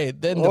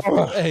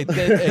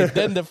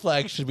the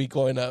flag should be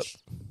going up.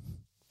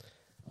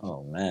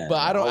 Oh man! But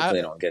I hope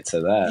they don't get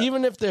to that.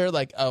 Even if they're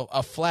like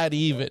a flat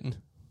even,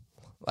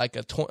 like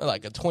a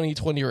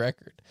 20-20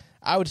 record,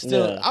 I would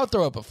still I'll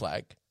throw up a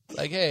flag.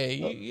 Like, hey,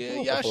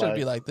 y'all shouldn't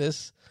be like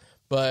this.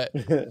 But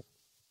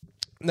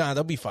nah,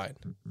 they'll be fine.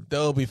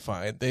 They'll be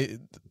fine.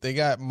 They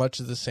got much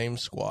of the same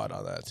squad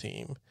on that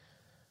team.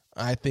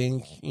 I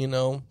think,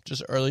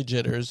 just early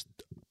jitters.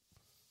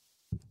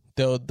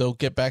 They'll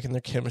get back in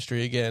their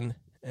chemistry again,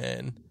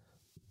 and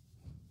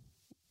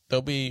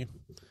they'll be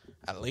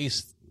at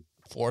least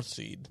 4th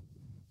seed.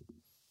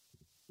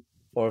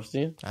 4th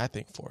seed? I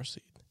think 4th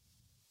seed.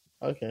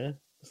 Okay.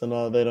 So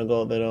no, they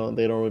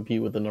don't repeat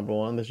with the number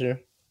 1 this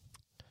year?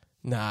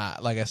 Nah,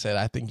 like I said,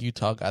 I think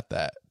Utah got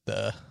that.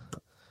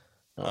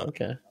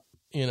 Okay.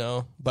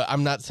 But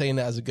I'm not saying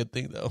that as a good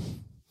thing though.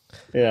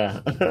 Yeah.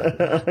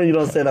 You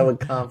don't say that with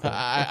confidence.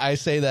 I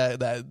say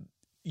that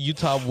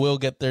Utah will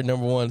get their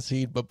number 1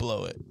 seed, but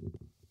blow it.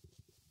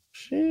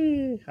 Go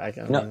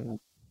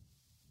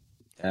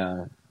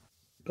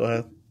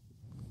ahead.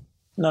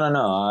 No.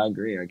 I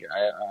agree.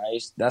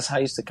 That's how I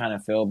used to kind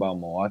of feel about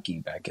Milwaukee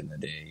back in the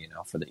day,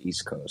 for the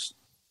East Coast.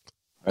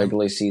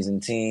 Regular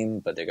season team,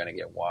 but they're going to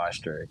get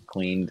washed or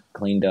cleaned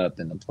up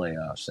in the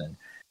playoffs, and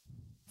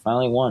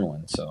finally won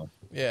one. So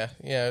Yeah.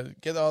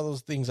 Get all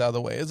those things out of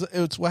the way.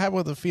 It's what happened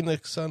with the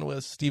Phoenix Sun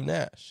with Steve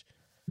Nash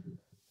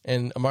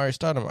and Amari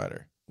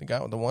Stoudemire. They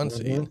got the 1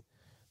 seed,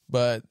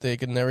 but they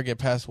could never get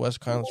past West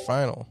Conference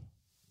Final.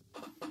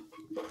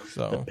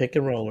 So the pick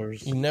and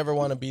rollers. You never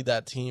want to be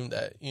that team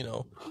that,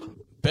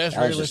 best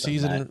regular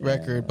season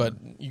record, but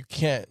you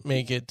can't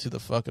make it to the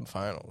fucking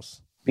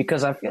finals.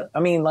 Because at the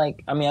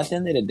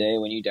end of the day,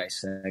 when you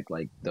dissect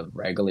like the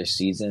regular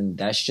season,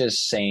 that's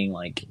just saying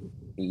like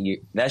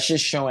that's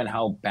just showing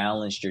how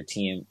balanced your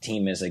team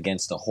is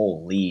against the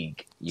whole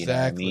league. You know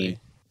what I mean?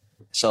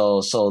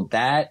 So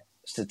that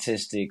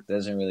statistic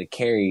doesn't really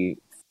carry.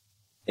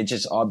 It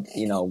just all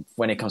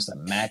when it comes to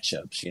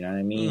matchups. You know what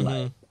I mean?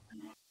 Like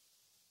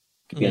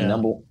could be a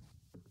number.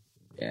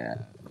 Yeah.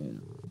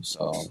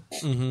 So.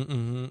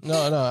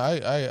 No,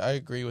 I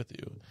agree with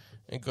you.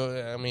 It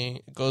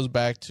goes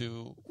back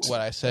to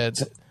what I said.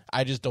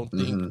 I just don't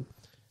think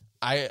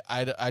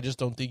I just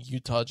don't think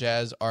Utah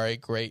Jazz are a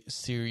great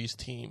series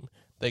team.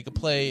 They could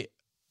play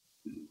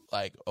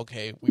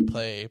we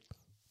play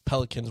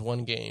Pelicans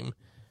 1 game,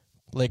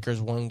 Lakers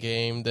 1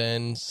 game,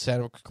 then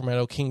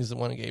Sacramento Kings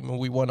 1 game, and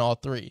we won all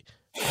 3.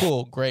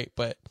 Cool, great,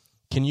 but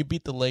can you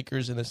beat the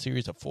Lakers in a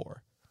series of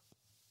 4?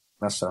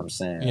 That's what I'm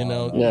saying.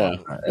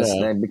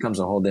 That becomes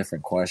a whole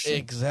different question.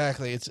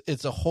 Exactly,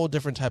 it's a whole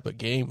different type of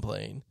game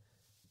playing.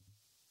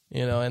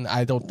 And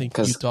I don't think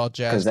Utah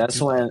Jazz.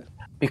 That's when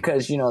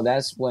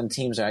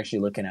teams are actually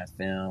looking at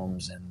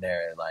films and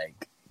they're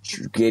like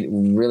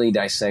really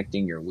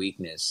dissecting your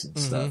weakness and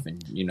stuff,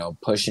 and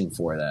pushing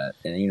for that,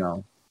 and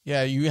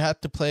you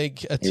have to play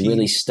a team. You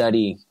really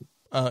study.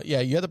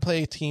 You have to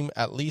play a team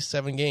at least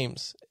 7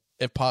 games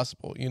if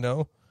possible.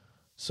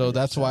 So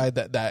that's why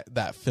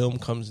that film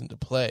comes into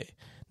play.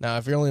 Now,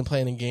 if you're only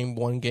playing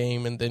one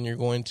game, and then you're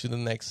going to the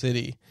next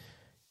city,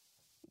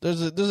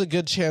 there's a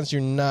good chance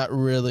you're not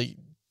really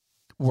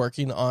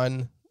working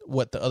on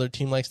what the other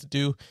team likes to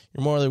do.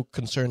 You're more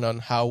concerned on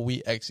how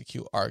we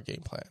execute our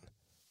game plan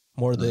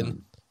more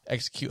than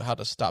execute how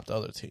to stop the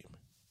other team.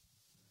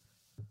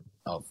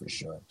 Oh, for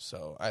sure.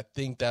 So I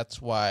think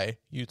that's why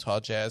Utah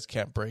Jazz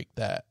can't break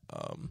that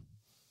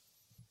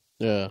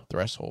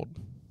threshold.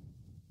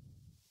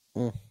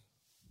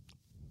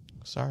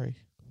 Sorry.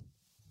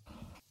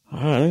 All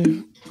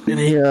right.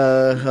 Any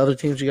other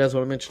teams you guys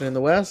want to mention in the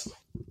West?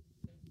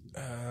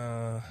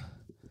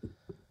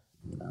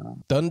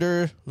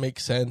 Thunder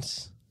makes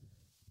sense.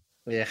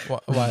 Yeah.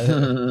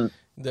 Why?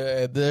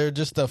 They're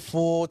just a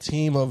full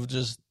team of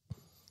just,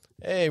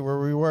 hey, we're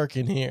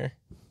reworking here.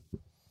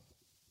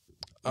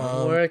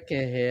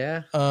 Working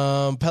here.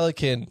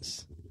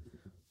 Pelicans.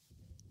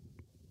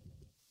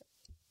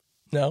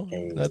 No,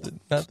 Hey.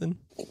 nothing.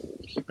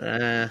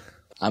 BI,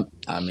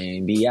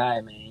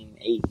 man.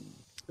 Hey.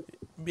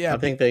 Yeah, I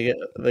think they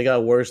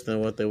got worse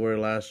than what they were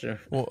last year.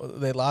 Well,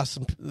 they lost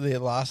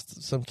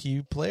some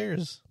key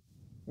players.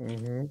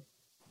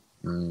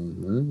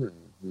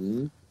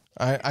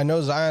 I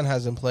know Zion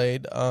hasn't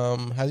played.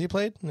 Has he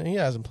played? No, he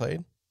hasn't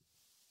played.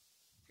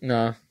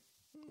 No.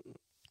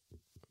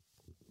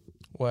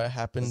 What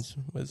happens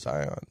with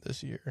Zion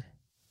this year?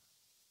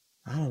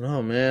 I don't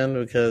know, man,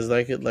 because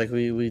like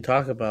we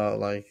talk about,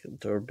 like,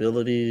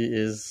 durability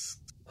is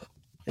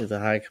a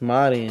high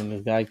commodity, and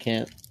this guy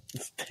can't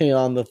stay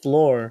on the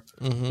floor.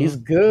 He's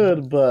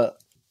good,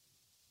 but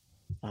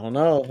I don't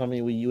know. I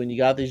mean, when you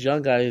got these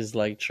young guys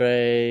like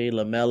Trey,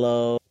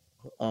 LaMelo,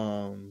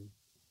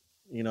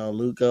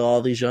 Luka,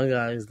 all these young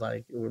guys,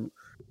 like,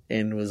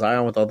 and with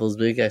Zion with all those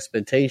big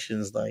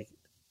expectations, like,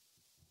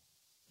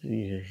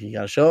 you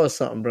gotta show us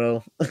something,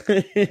 bro.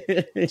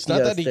 It's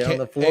not that he can't. On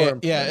the floor.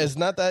 It's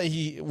not that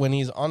when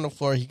he's on the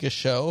floor he could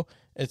show.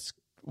 It's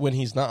when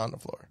he's not on the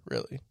floor,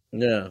 really.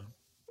 Yeah,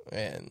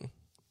 and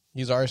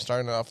he's already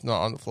starting off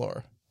not on the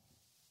floor.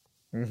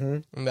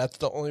 And that's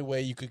the only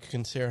way you could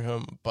consider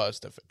him a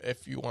bust,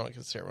 if you want to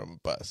consider him a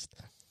bust,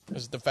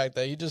 is the fact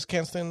that he just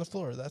can't stay on the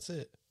floor. That's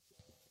it.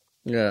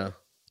 Yeah.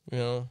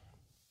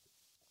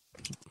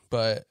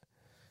 But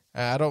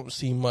I don't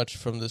see much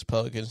from this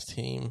Pelicans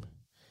team.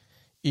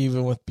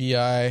 Even with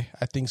BI,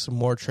 I think some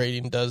more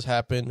trading does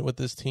happen with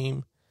this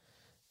team.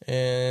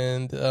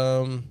 And,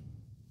 they're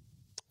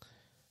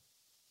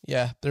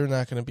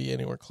not going to be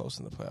anywhere close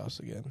in the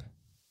playoffs again.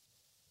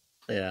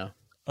 Yeah.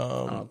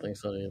 I don't think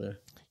so either.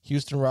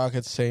 Houston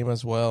Rockets, same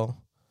as well.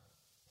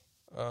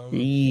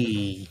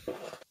 The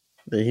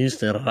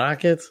Houston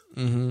Rockets?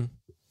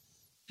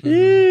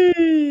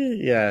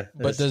 Yeah.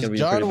 But does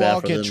John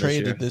Wall get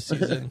traded this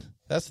season?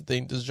 That's the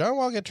thing. Does John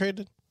Wall get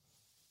traded?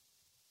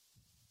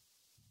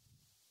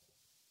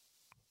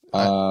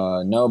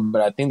 No,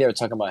 but I think they were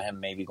talking about him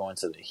maybe going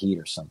to the Heat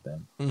or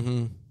something.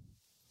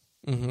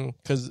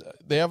 Because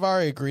they have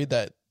already agreed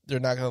that they're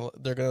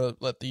gonna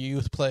let the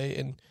youth play,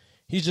 and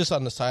he's just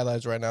on the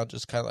sidelines right now,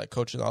 just kind of like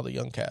coaching all the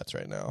young cats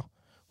right now,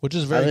 which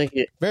is very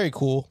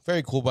cool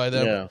by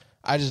them. Yeah.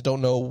 I just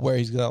don't know where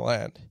he's gonna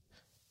land.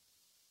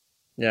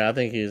 Yeah, I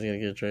think he's gonna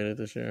get traded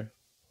this year.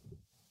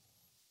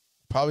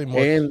 Probably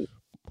more. And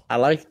I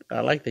like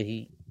the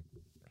Heat.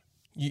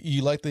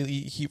 You like the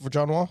Heat for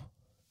John Wall?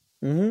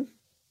 I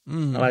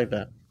like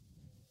that.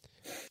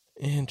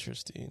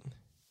 Interesting.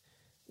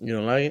 You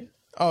don't like it?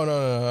 Oh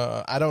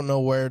no. I don't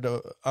know where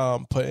to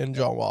put in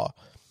John Wall.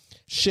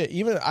 Shit,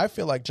 even I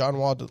feel like John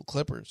Wall to the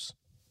Clippers.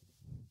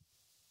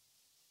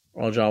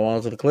 Oh, John Wall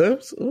to the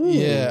Clips? Ooh.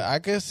 Yeah, I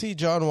could see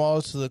John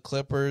Wall to the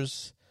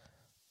Clippers.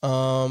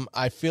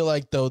 I feel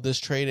like though this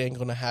trade ain't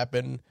gonna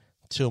happen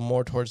till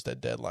more towards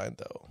that deadline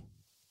though.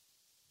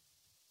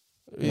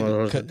 More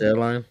towards the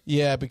deadline?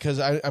 Yeah, because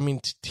I mean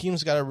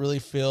teams got to really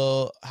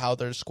feel how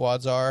their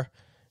squads are,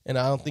 and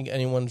I don't think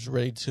anyone's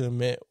ready to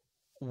admit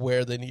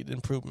where they need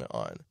improvement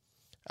on.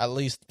 At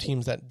least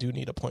teams that do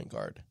need a point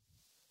guard.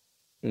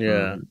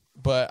 Yeah.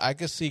 But I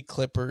could see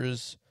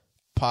Clippers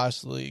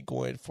possibly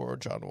going for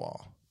John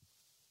Wall.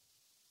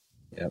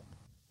 Yep.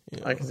 You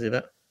know, I can see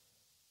that.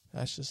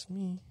 that's just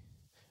me.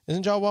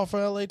 Isn't John Wall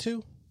from LA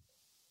too?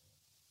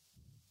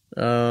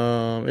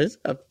 It's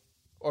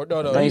Or no,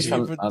 I think he's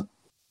from.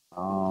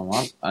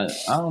 I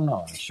don't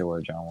know. I'm sure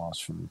where John Wall's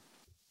from.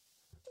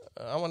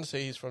 I want to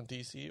say he's from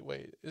DC.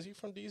 Wait, is he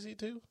from DC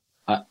too?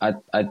 I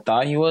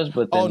thought he was,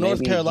 but then North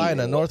maybe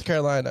Carolina. North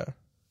Carolina.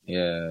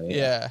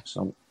 Yeah.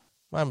 So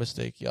My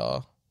mistake,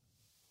 y'all.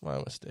 My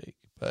mistake.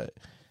 But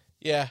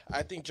yeah,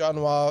 I think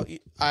John Wall.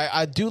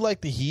 I do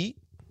like the Heat.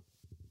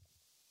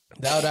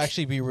 That would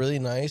actually be really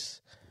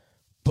nice.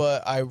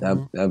 But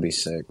that'd be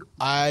sick.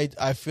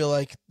 I feel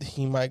like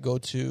he might go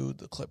to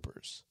the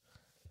Clippers.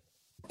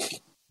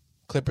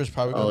 Clippers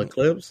probably. the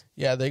Clips?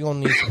 Yeah, they're gonna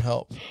need some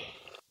help.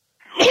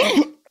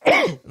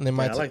 And they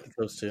might. I like the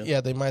Clips too. Yeah,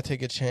 they might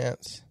take a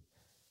chance.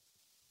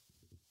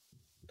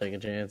 Take a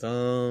chance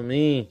on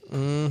me.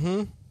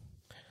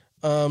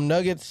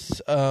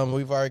 Nuggets.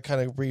 We've already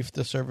kind of briefed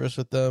the service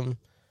with them.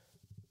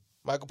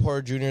 Michael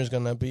Porter Jr. is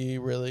gonna be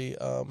really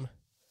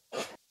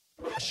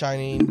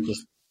shining.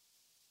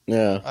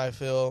 Yeah. I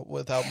feel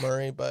without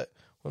Murray, but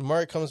when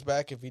Murray comes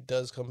back, if he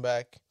does come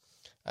back,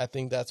 I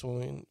think that's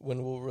when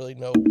we'll really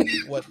know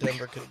what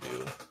Denver can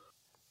do.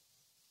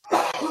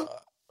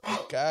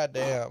 God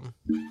damn.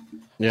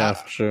 Yeah,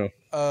 for sure.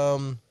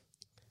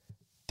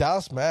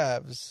 Dallas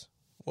Mavs.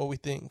 What we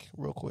think,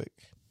 real quick.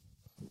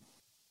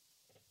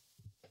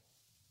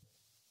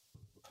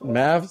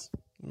 Mavs?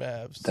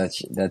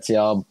 That's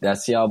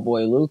y'all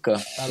boy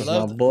Luka. I My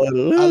love boy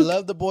Luke. I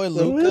love the boy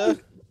Luka.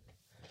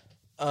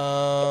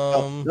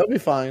 They'll be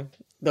fine.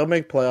 They'll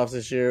make playoffs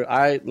this year.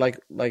 I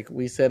like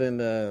we said in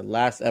the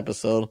last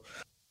episode.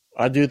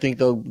 I do think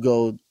they'll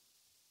go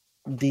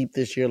deep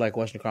this year, like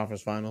Western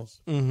Conference Finals.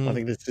 I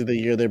think this is the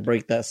year they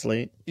break that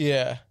slate.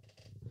 Yeah.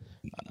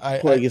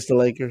 Play against the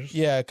Lakers.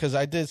 Yeah, because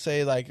I did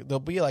say like they'll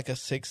be like a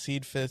 6th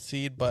seed, 5th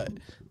seed, but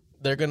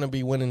they're gonna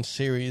be winning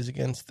series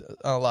against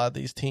a lot of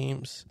these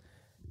teams,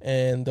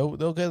 and they'll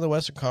get in the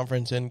Western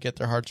Conference and get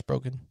their hearts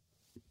broken.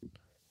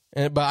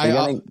 They're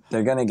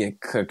gonna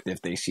get cooked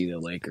if they see the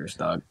Lakers,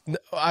 dog.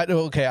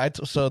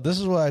 So this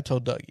is what I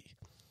told Dougie.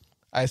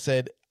 I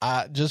said,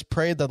 I just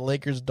pray that the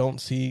Lakers don't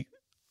see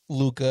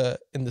Luka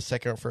in the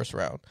second or first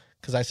round,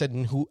 because I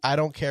said I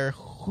don't care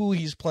who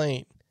he's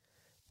playing,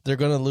 they're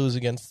gonna lose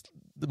against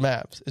the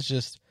Mavs. It's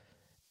just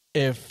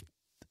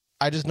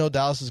I just know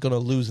Dallas is gonna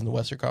lose in the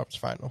Western Conference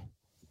Final.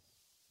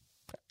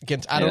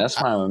 That's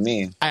fine with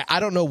me.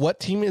 I don't know what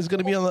team is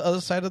gonna be on the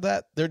other side of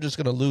that. They're just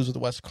gonna lose with the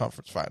Western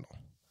Conference Final.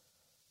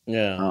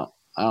 Yeah,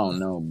 I don't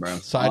know, bro.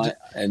 So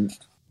I'm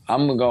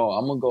gonna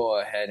go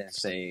ahead and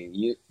say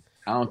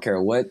I don't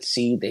care what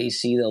seed they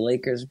see the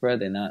Lakers, bro.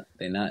 They're not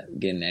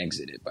getting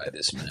exited by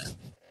this man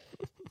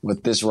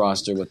with this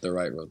roster with the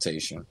right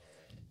rotation.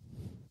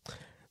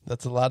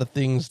 That's a lot of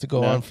things to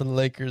go on for the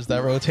Lakers.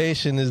 That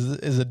rotation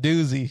is a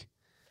doozy.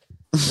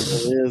 It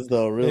really is,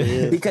 though. Really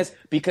is.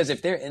 Because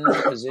if they're in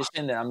this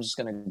position, then I'm just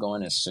gonna go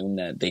and assume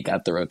that they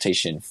got the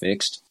rotation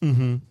fixed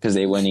because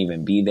they wouldn't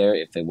even be there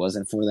if it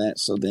wasn't for that.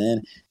 So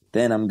then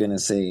I'm gonna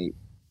say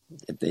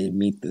if they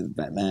meet the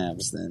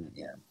Mavs, then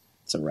yeah,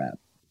 it's a wrap.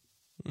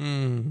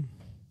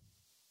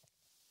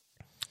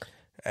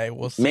 Hey,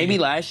 we'll see. Maybe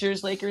last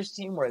year's Lakers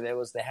team where they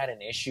had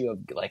an issue of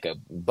like a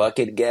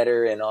bucket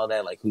getter and all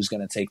that, like who's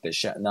gonna take the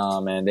shot.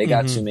 Nah, man, they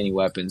got too many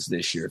weapons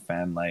this year,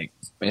 fam. Like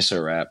it's a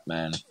wrap,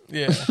 man.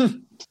 Yeah.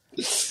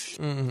 It's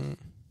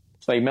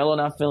like Melo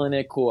not feeling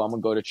it, cool. I'm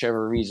gonna go to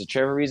Trevor Ariza.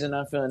 Trevor Ariza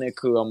not feeling it,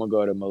 cool. I'm gonna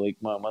go to Malik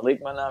Monk.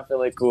 Malik Monk not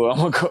feeling it, cool. I'm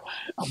gonna go.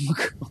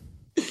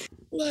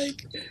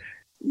 Like,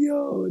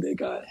 yo, they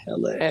got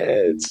hella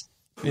heads.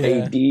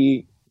 Yeah. AD.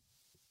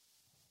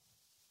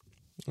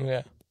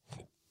 Yeah.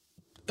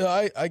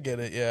 I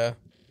get it, yeah.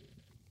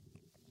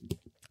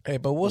 Hey,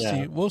 but we'll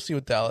see. We'll see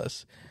with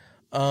Dallas.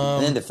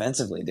 And then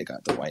defensively, they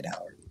got Dwight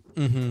Howard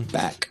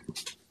back.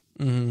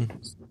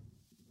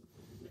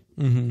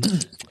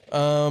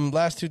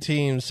 Last two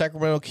teams: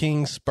 Sacramento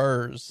Kings,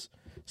 Spurs.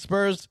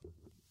 Spurs.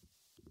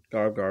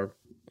 Garb.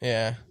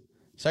 Yeah.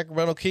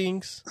 Sacramento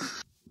Kings.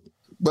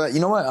 But you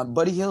know what?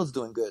 Buddy Hield's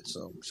doing good,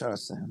 so shout out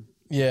to him.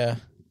 Yeah.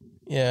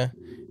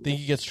 Think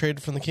he gets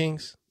traded from the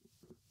Kings?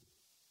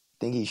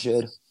 Think he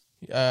should.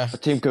 A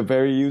team could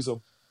very use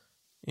him.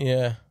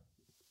 Yeah.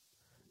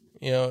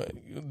 You know,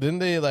 didn't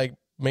they like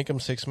make him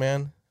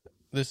 6-man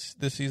this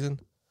season?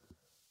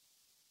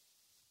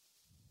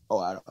 Oh,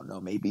 I don't know.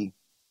 Maybe.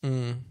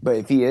 But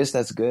if he is,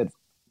 that's good.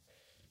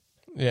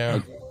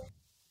 Yeah.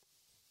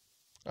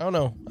 I don't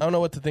know. I don't know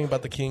what to think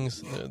about the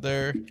Kings.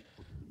 They're,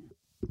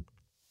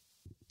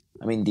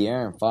 I mean,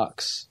 De'Aaron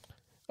Fox.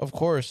 of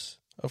course,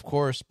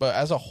 but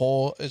as a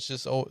whole, it's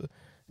just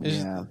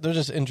they're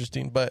just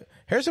interesting. But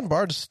Harrison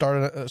Barnes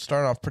starting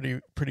off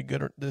pretty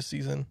good this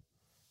season.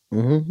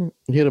 Mm-hmm.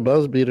 He hit a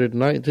buzz beater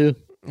tonight too.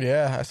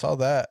 Yeah, I saw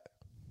that.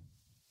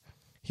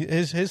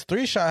 His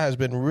 3-shot has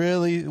been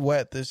really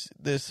wet this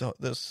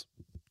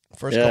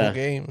first couple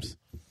games.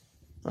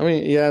 I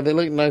mean, yeah, they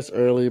look nice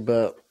early,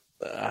 but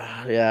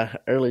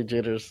early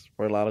jitters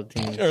for a lot of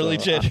teams.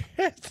 Jitters.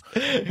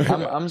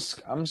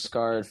 I'm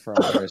scarred from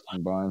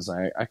Harrison Barnes.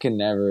 I can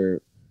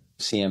never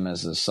see him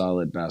as a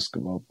solid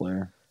basketball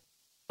player.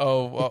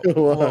 Oh,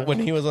 when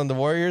he was on the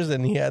Warriors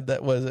and he had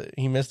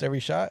he missed every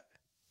shot?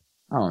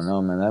 I don't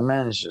know, man. That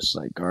man is just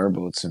like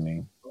Garbo to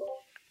me.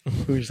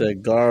 Who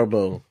said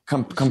Garbo?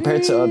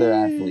 Compared to other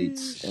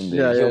athletes, and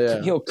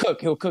he'll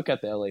cook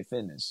at the LA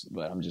Fitness.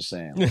 But I'm just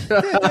saying,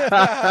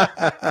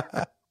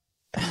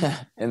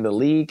 in the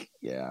league,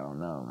 I don't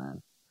know,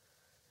 man.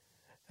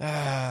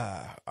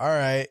 All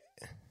right.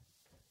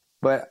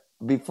 But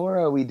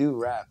before we do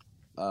wrap,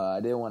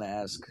 I did want to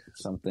ask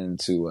something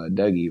to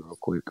Dougie real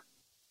quick.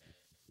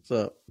 What's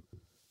up?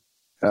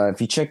 If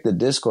you check the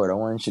Discord, I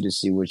wanted you to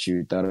see what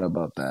you thought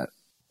about that.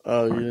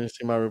 Oh, you didn't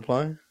see my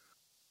reply?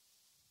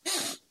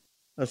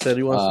 I said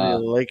he wants to be a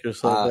Lakers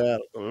so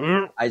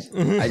bad. I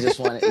just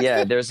wanted,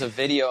 there's a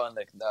video on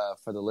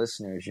for the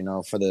listeners,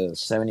 for the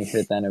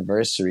 75th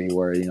anniversary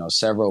where,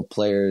 several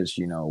players,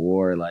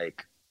 wore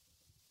like,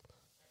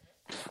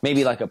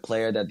 maybe like a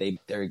player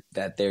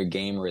that their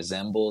game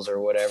resembles or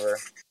whatever,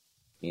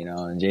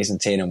 and Jason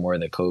Tatum wore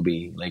the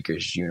Kobe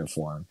Lakers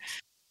uniform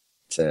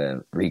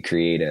to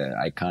recreate an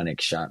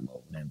iconic shot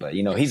movement. But,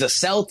 he's a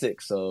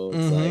Celtic, so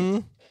it's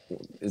like,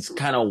 it's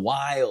kind of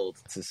wild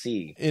to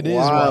see. It is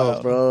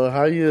wild, bro. How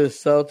are you a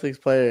Celtics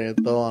player and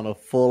throw on a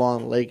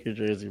full-on Laker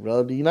jersey,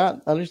 bro? Do you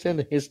not understand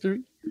the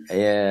history?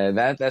 Yeah,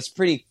 that's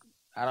pretty.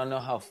 I don't know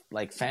how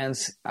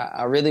fans.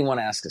 I really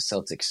want to ask a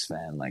Celtics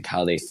fan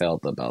how they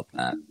felt about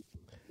that.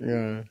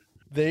 Yeah,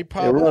 they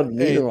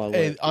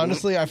probably.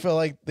 Honestly, I feel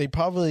like they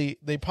probably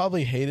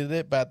hated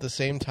it, but at the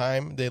same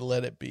time, they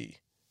let it be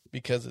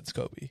because it's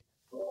Kobe.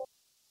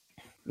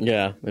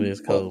 Yeah, it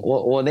is cool.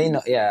 Well, they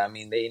know. Yeah, I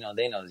mean, they know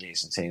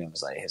Jason Tatum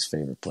is his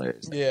favorite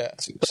players. Yeah,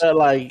 too, so.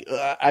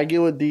 But I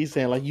get what D's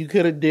saying. You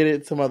could have did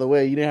it some other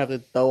way. You didn't have to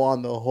throw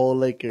on the whole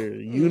Laker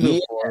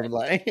uniform.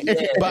 But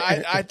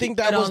I think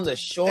that was on the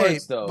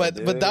shorts though.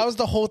 But that was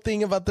the whole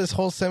thing about this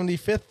whole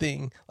 75th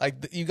thing.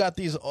 You got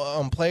these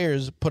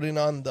players putting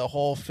on the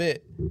whole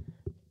fit.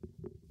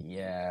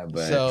 Yeah,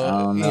 but so, I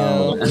don't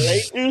know.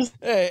 Lakers.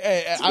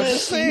 Hey, I'm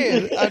just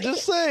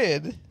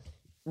saying.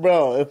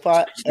 Bro,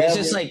 it's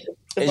just like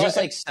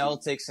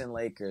Celtics and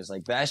Lakers.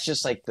 That's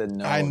just the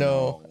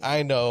no.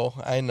 I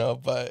know,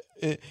 but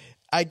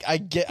I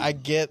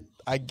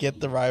get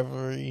the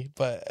rivalry,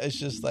 but it's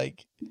just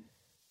like.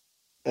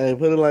 Hey,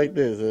 put it like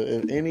this: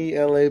 if any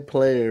LA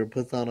player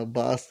puts on a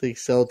Boston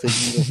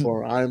Celtics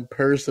uniform, I'm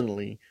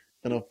personally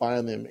gonna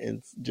find them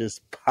and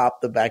just pop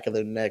the back of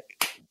their neck.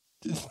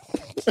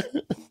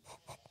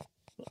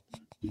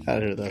 I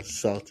heard that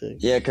Celtics.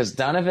 Yeah, because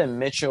Donovan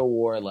Mitchell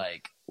wore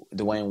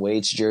Dwayne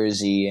Wade's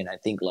jersey, and I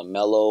think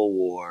LaMelo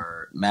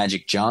wore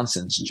Magic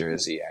Johnson's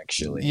jersey,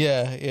 actually.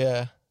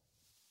 Yeah.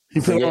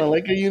 He put on a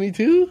Laker uni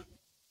too?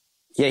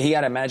 Yeah, he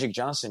had a Magic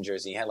Johnson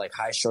jersey. He had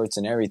high shorts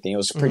and everything. It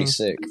was pretty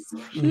sick.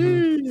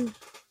 Mm-hmm.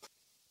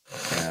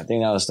 Yeah, I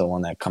think that was the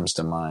one that comes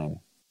to mind.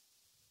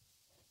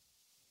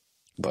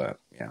 But,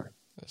 yeah.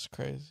 That's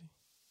crazy.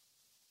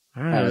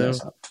 All right.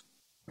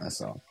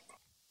 That's all.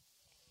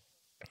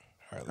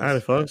 All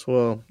right, folks.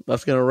 Well,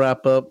 that's going to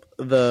wrap up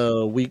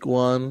the week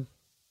 1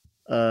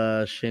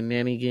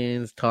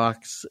 shenanigans,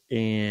 talks,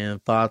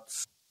 and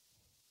thoughts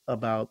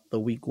about the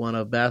week 1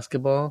 of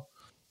basketball.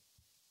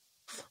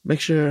 Make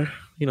sure,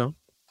 you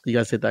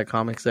guys hit that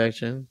comment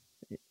section.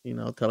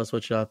 Tell us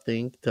what y'all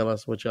think. Tell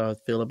us what y'all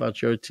feel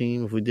about your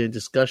team. If we did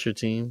discuss your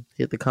team,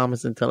 hit the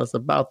comments and tell us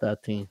about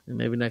that team. And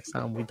maybe next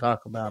time we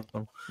talk about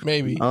them.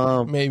 Maybe.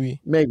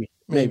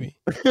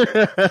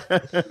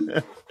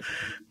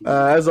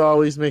 As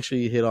always, make sure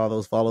you hit all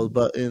those follow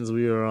buttons.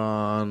 We are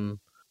on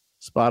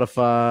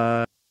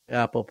Spotify,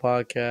 Apple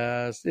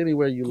Podcasts,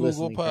 anywhere you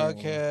listen. Google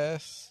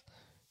Podcasts.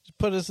 Just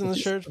put us in the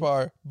search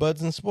bar.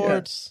 Buds and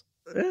Sports.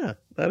 Yeah,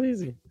 that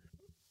easy.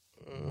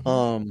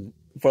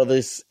 For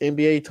this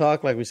NBA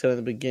talk, like we said in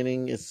the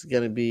beginning, it's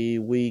going to be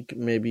week,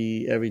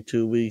 maybe every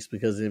 2 weeks,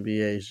 because the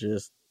NBA is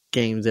just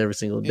games every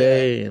single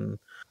day, and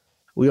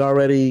we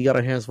already got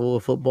our hands full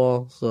of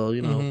football, so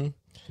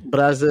But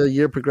as the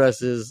year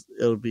progresses,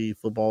 it'll be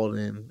football,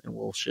 and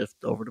we'll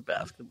shift over to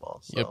basketball.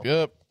 So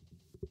Yep.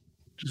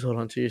 Just hold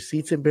on to your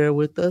seats and bear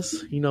with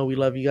us. We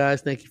love you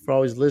guys. Thank you for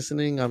always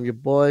listening. I'm your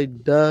boy,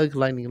 Doug,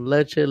 Lightning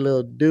Leche,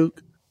 Lil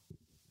Duke.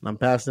 And I'm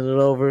passing it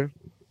over.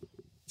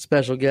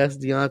 Special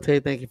guest,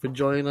 Deontay, thank you for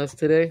joining us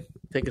today.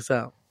 Take us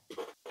out.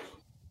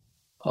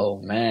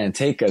 Oh, man.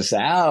 Take us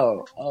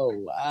out. Oh,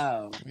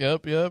 wow.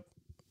 Yep.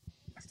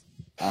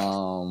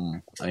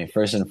 I mean,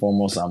 first and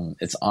foremost,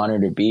 it's an honor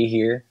to be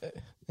here.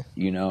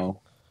 You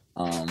know,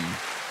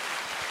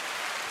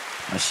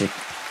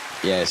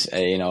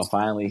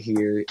 finally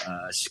here,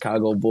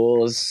 Chicago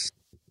Bulls.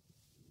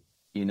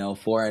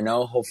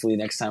 4-0. Hopefully,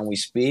 next time we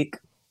speak,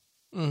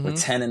 we're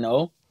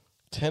 10-0.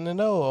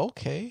 10-0.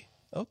 Okay.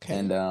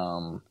 And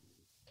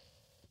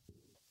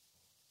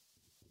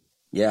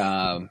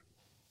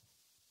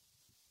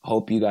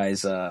hope you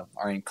guys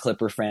aren't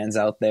Clipper fans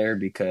out there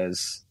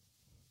because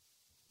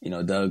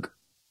Doug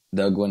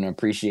wouldn't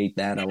appreciate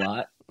that a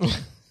lot.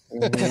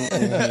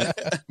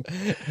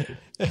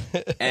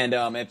 And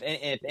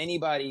if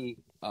anybody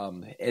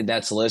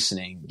that's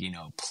listening,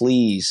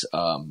 please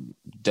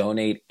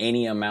donate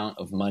any amount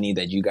of money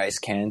that you guys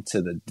can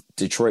to the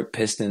Detroit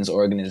Pistons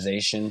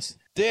organizations.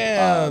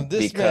 Damn,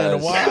 this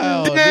man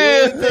wild.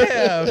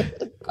 Damn.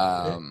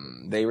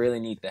 They really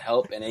need the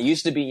help. And it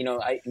used to be,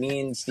 me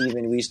and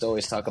Steven, we used to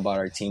always talk about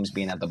our teams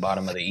being at the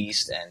bottom of the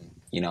East, and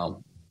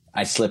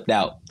I slipped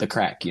out the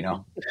crack,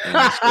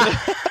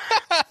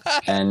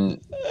 and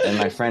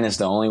my friend is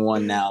the only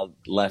one now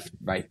left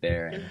right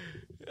there. And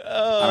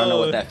I don't know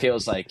what that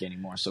feels like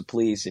anymore. So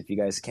please, if you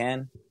guys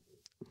can,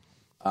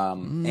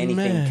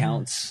 anything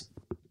counts.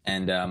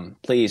 And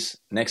please,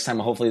 next time,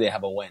 hopefully they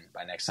have a win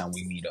by next time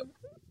we meet up.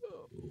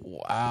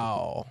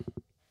 Wow.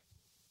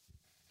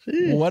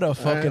 Jeez. What a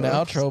fucking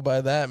outro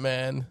by that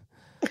man.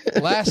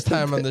 Last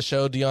time on the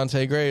show,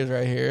 Deontay Graves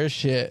right here.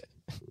 Shit.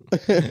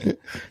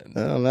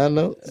 On that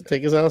note,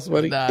 take us out,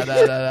 buddy. Nah.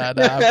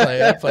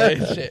 I play.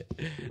 Shit.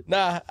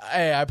 Nah,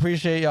 hey, I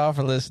appreciate y'all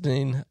for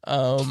listening.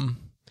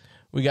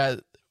 We got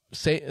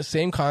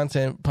same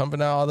content,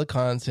 pumping out all the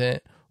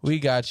content. We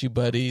got you,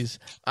 buddies.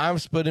 I'm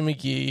Spuddy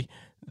McGee.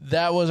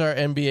 That was our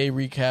NBA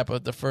recap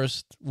of the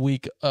first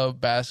week of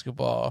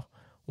basketball.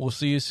 We'll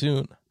see you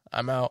soon.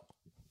 I'm out.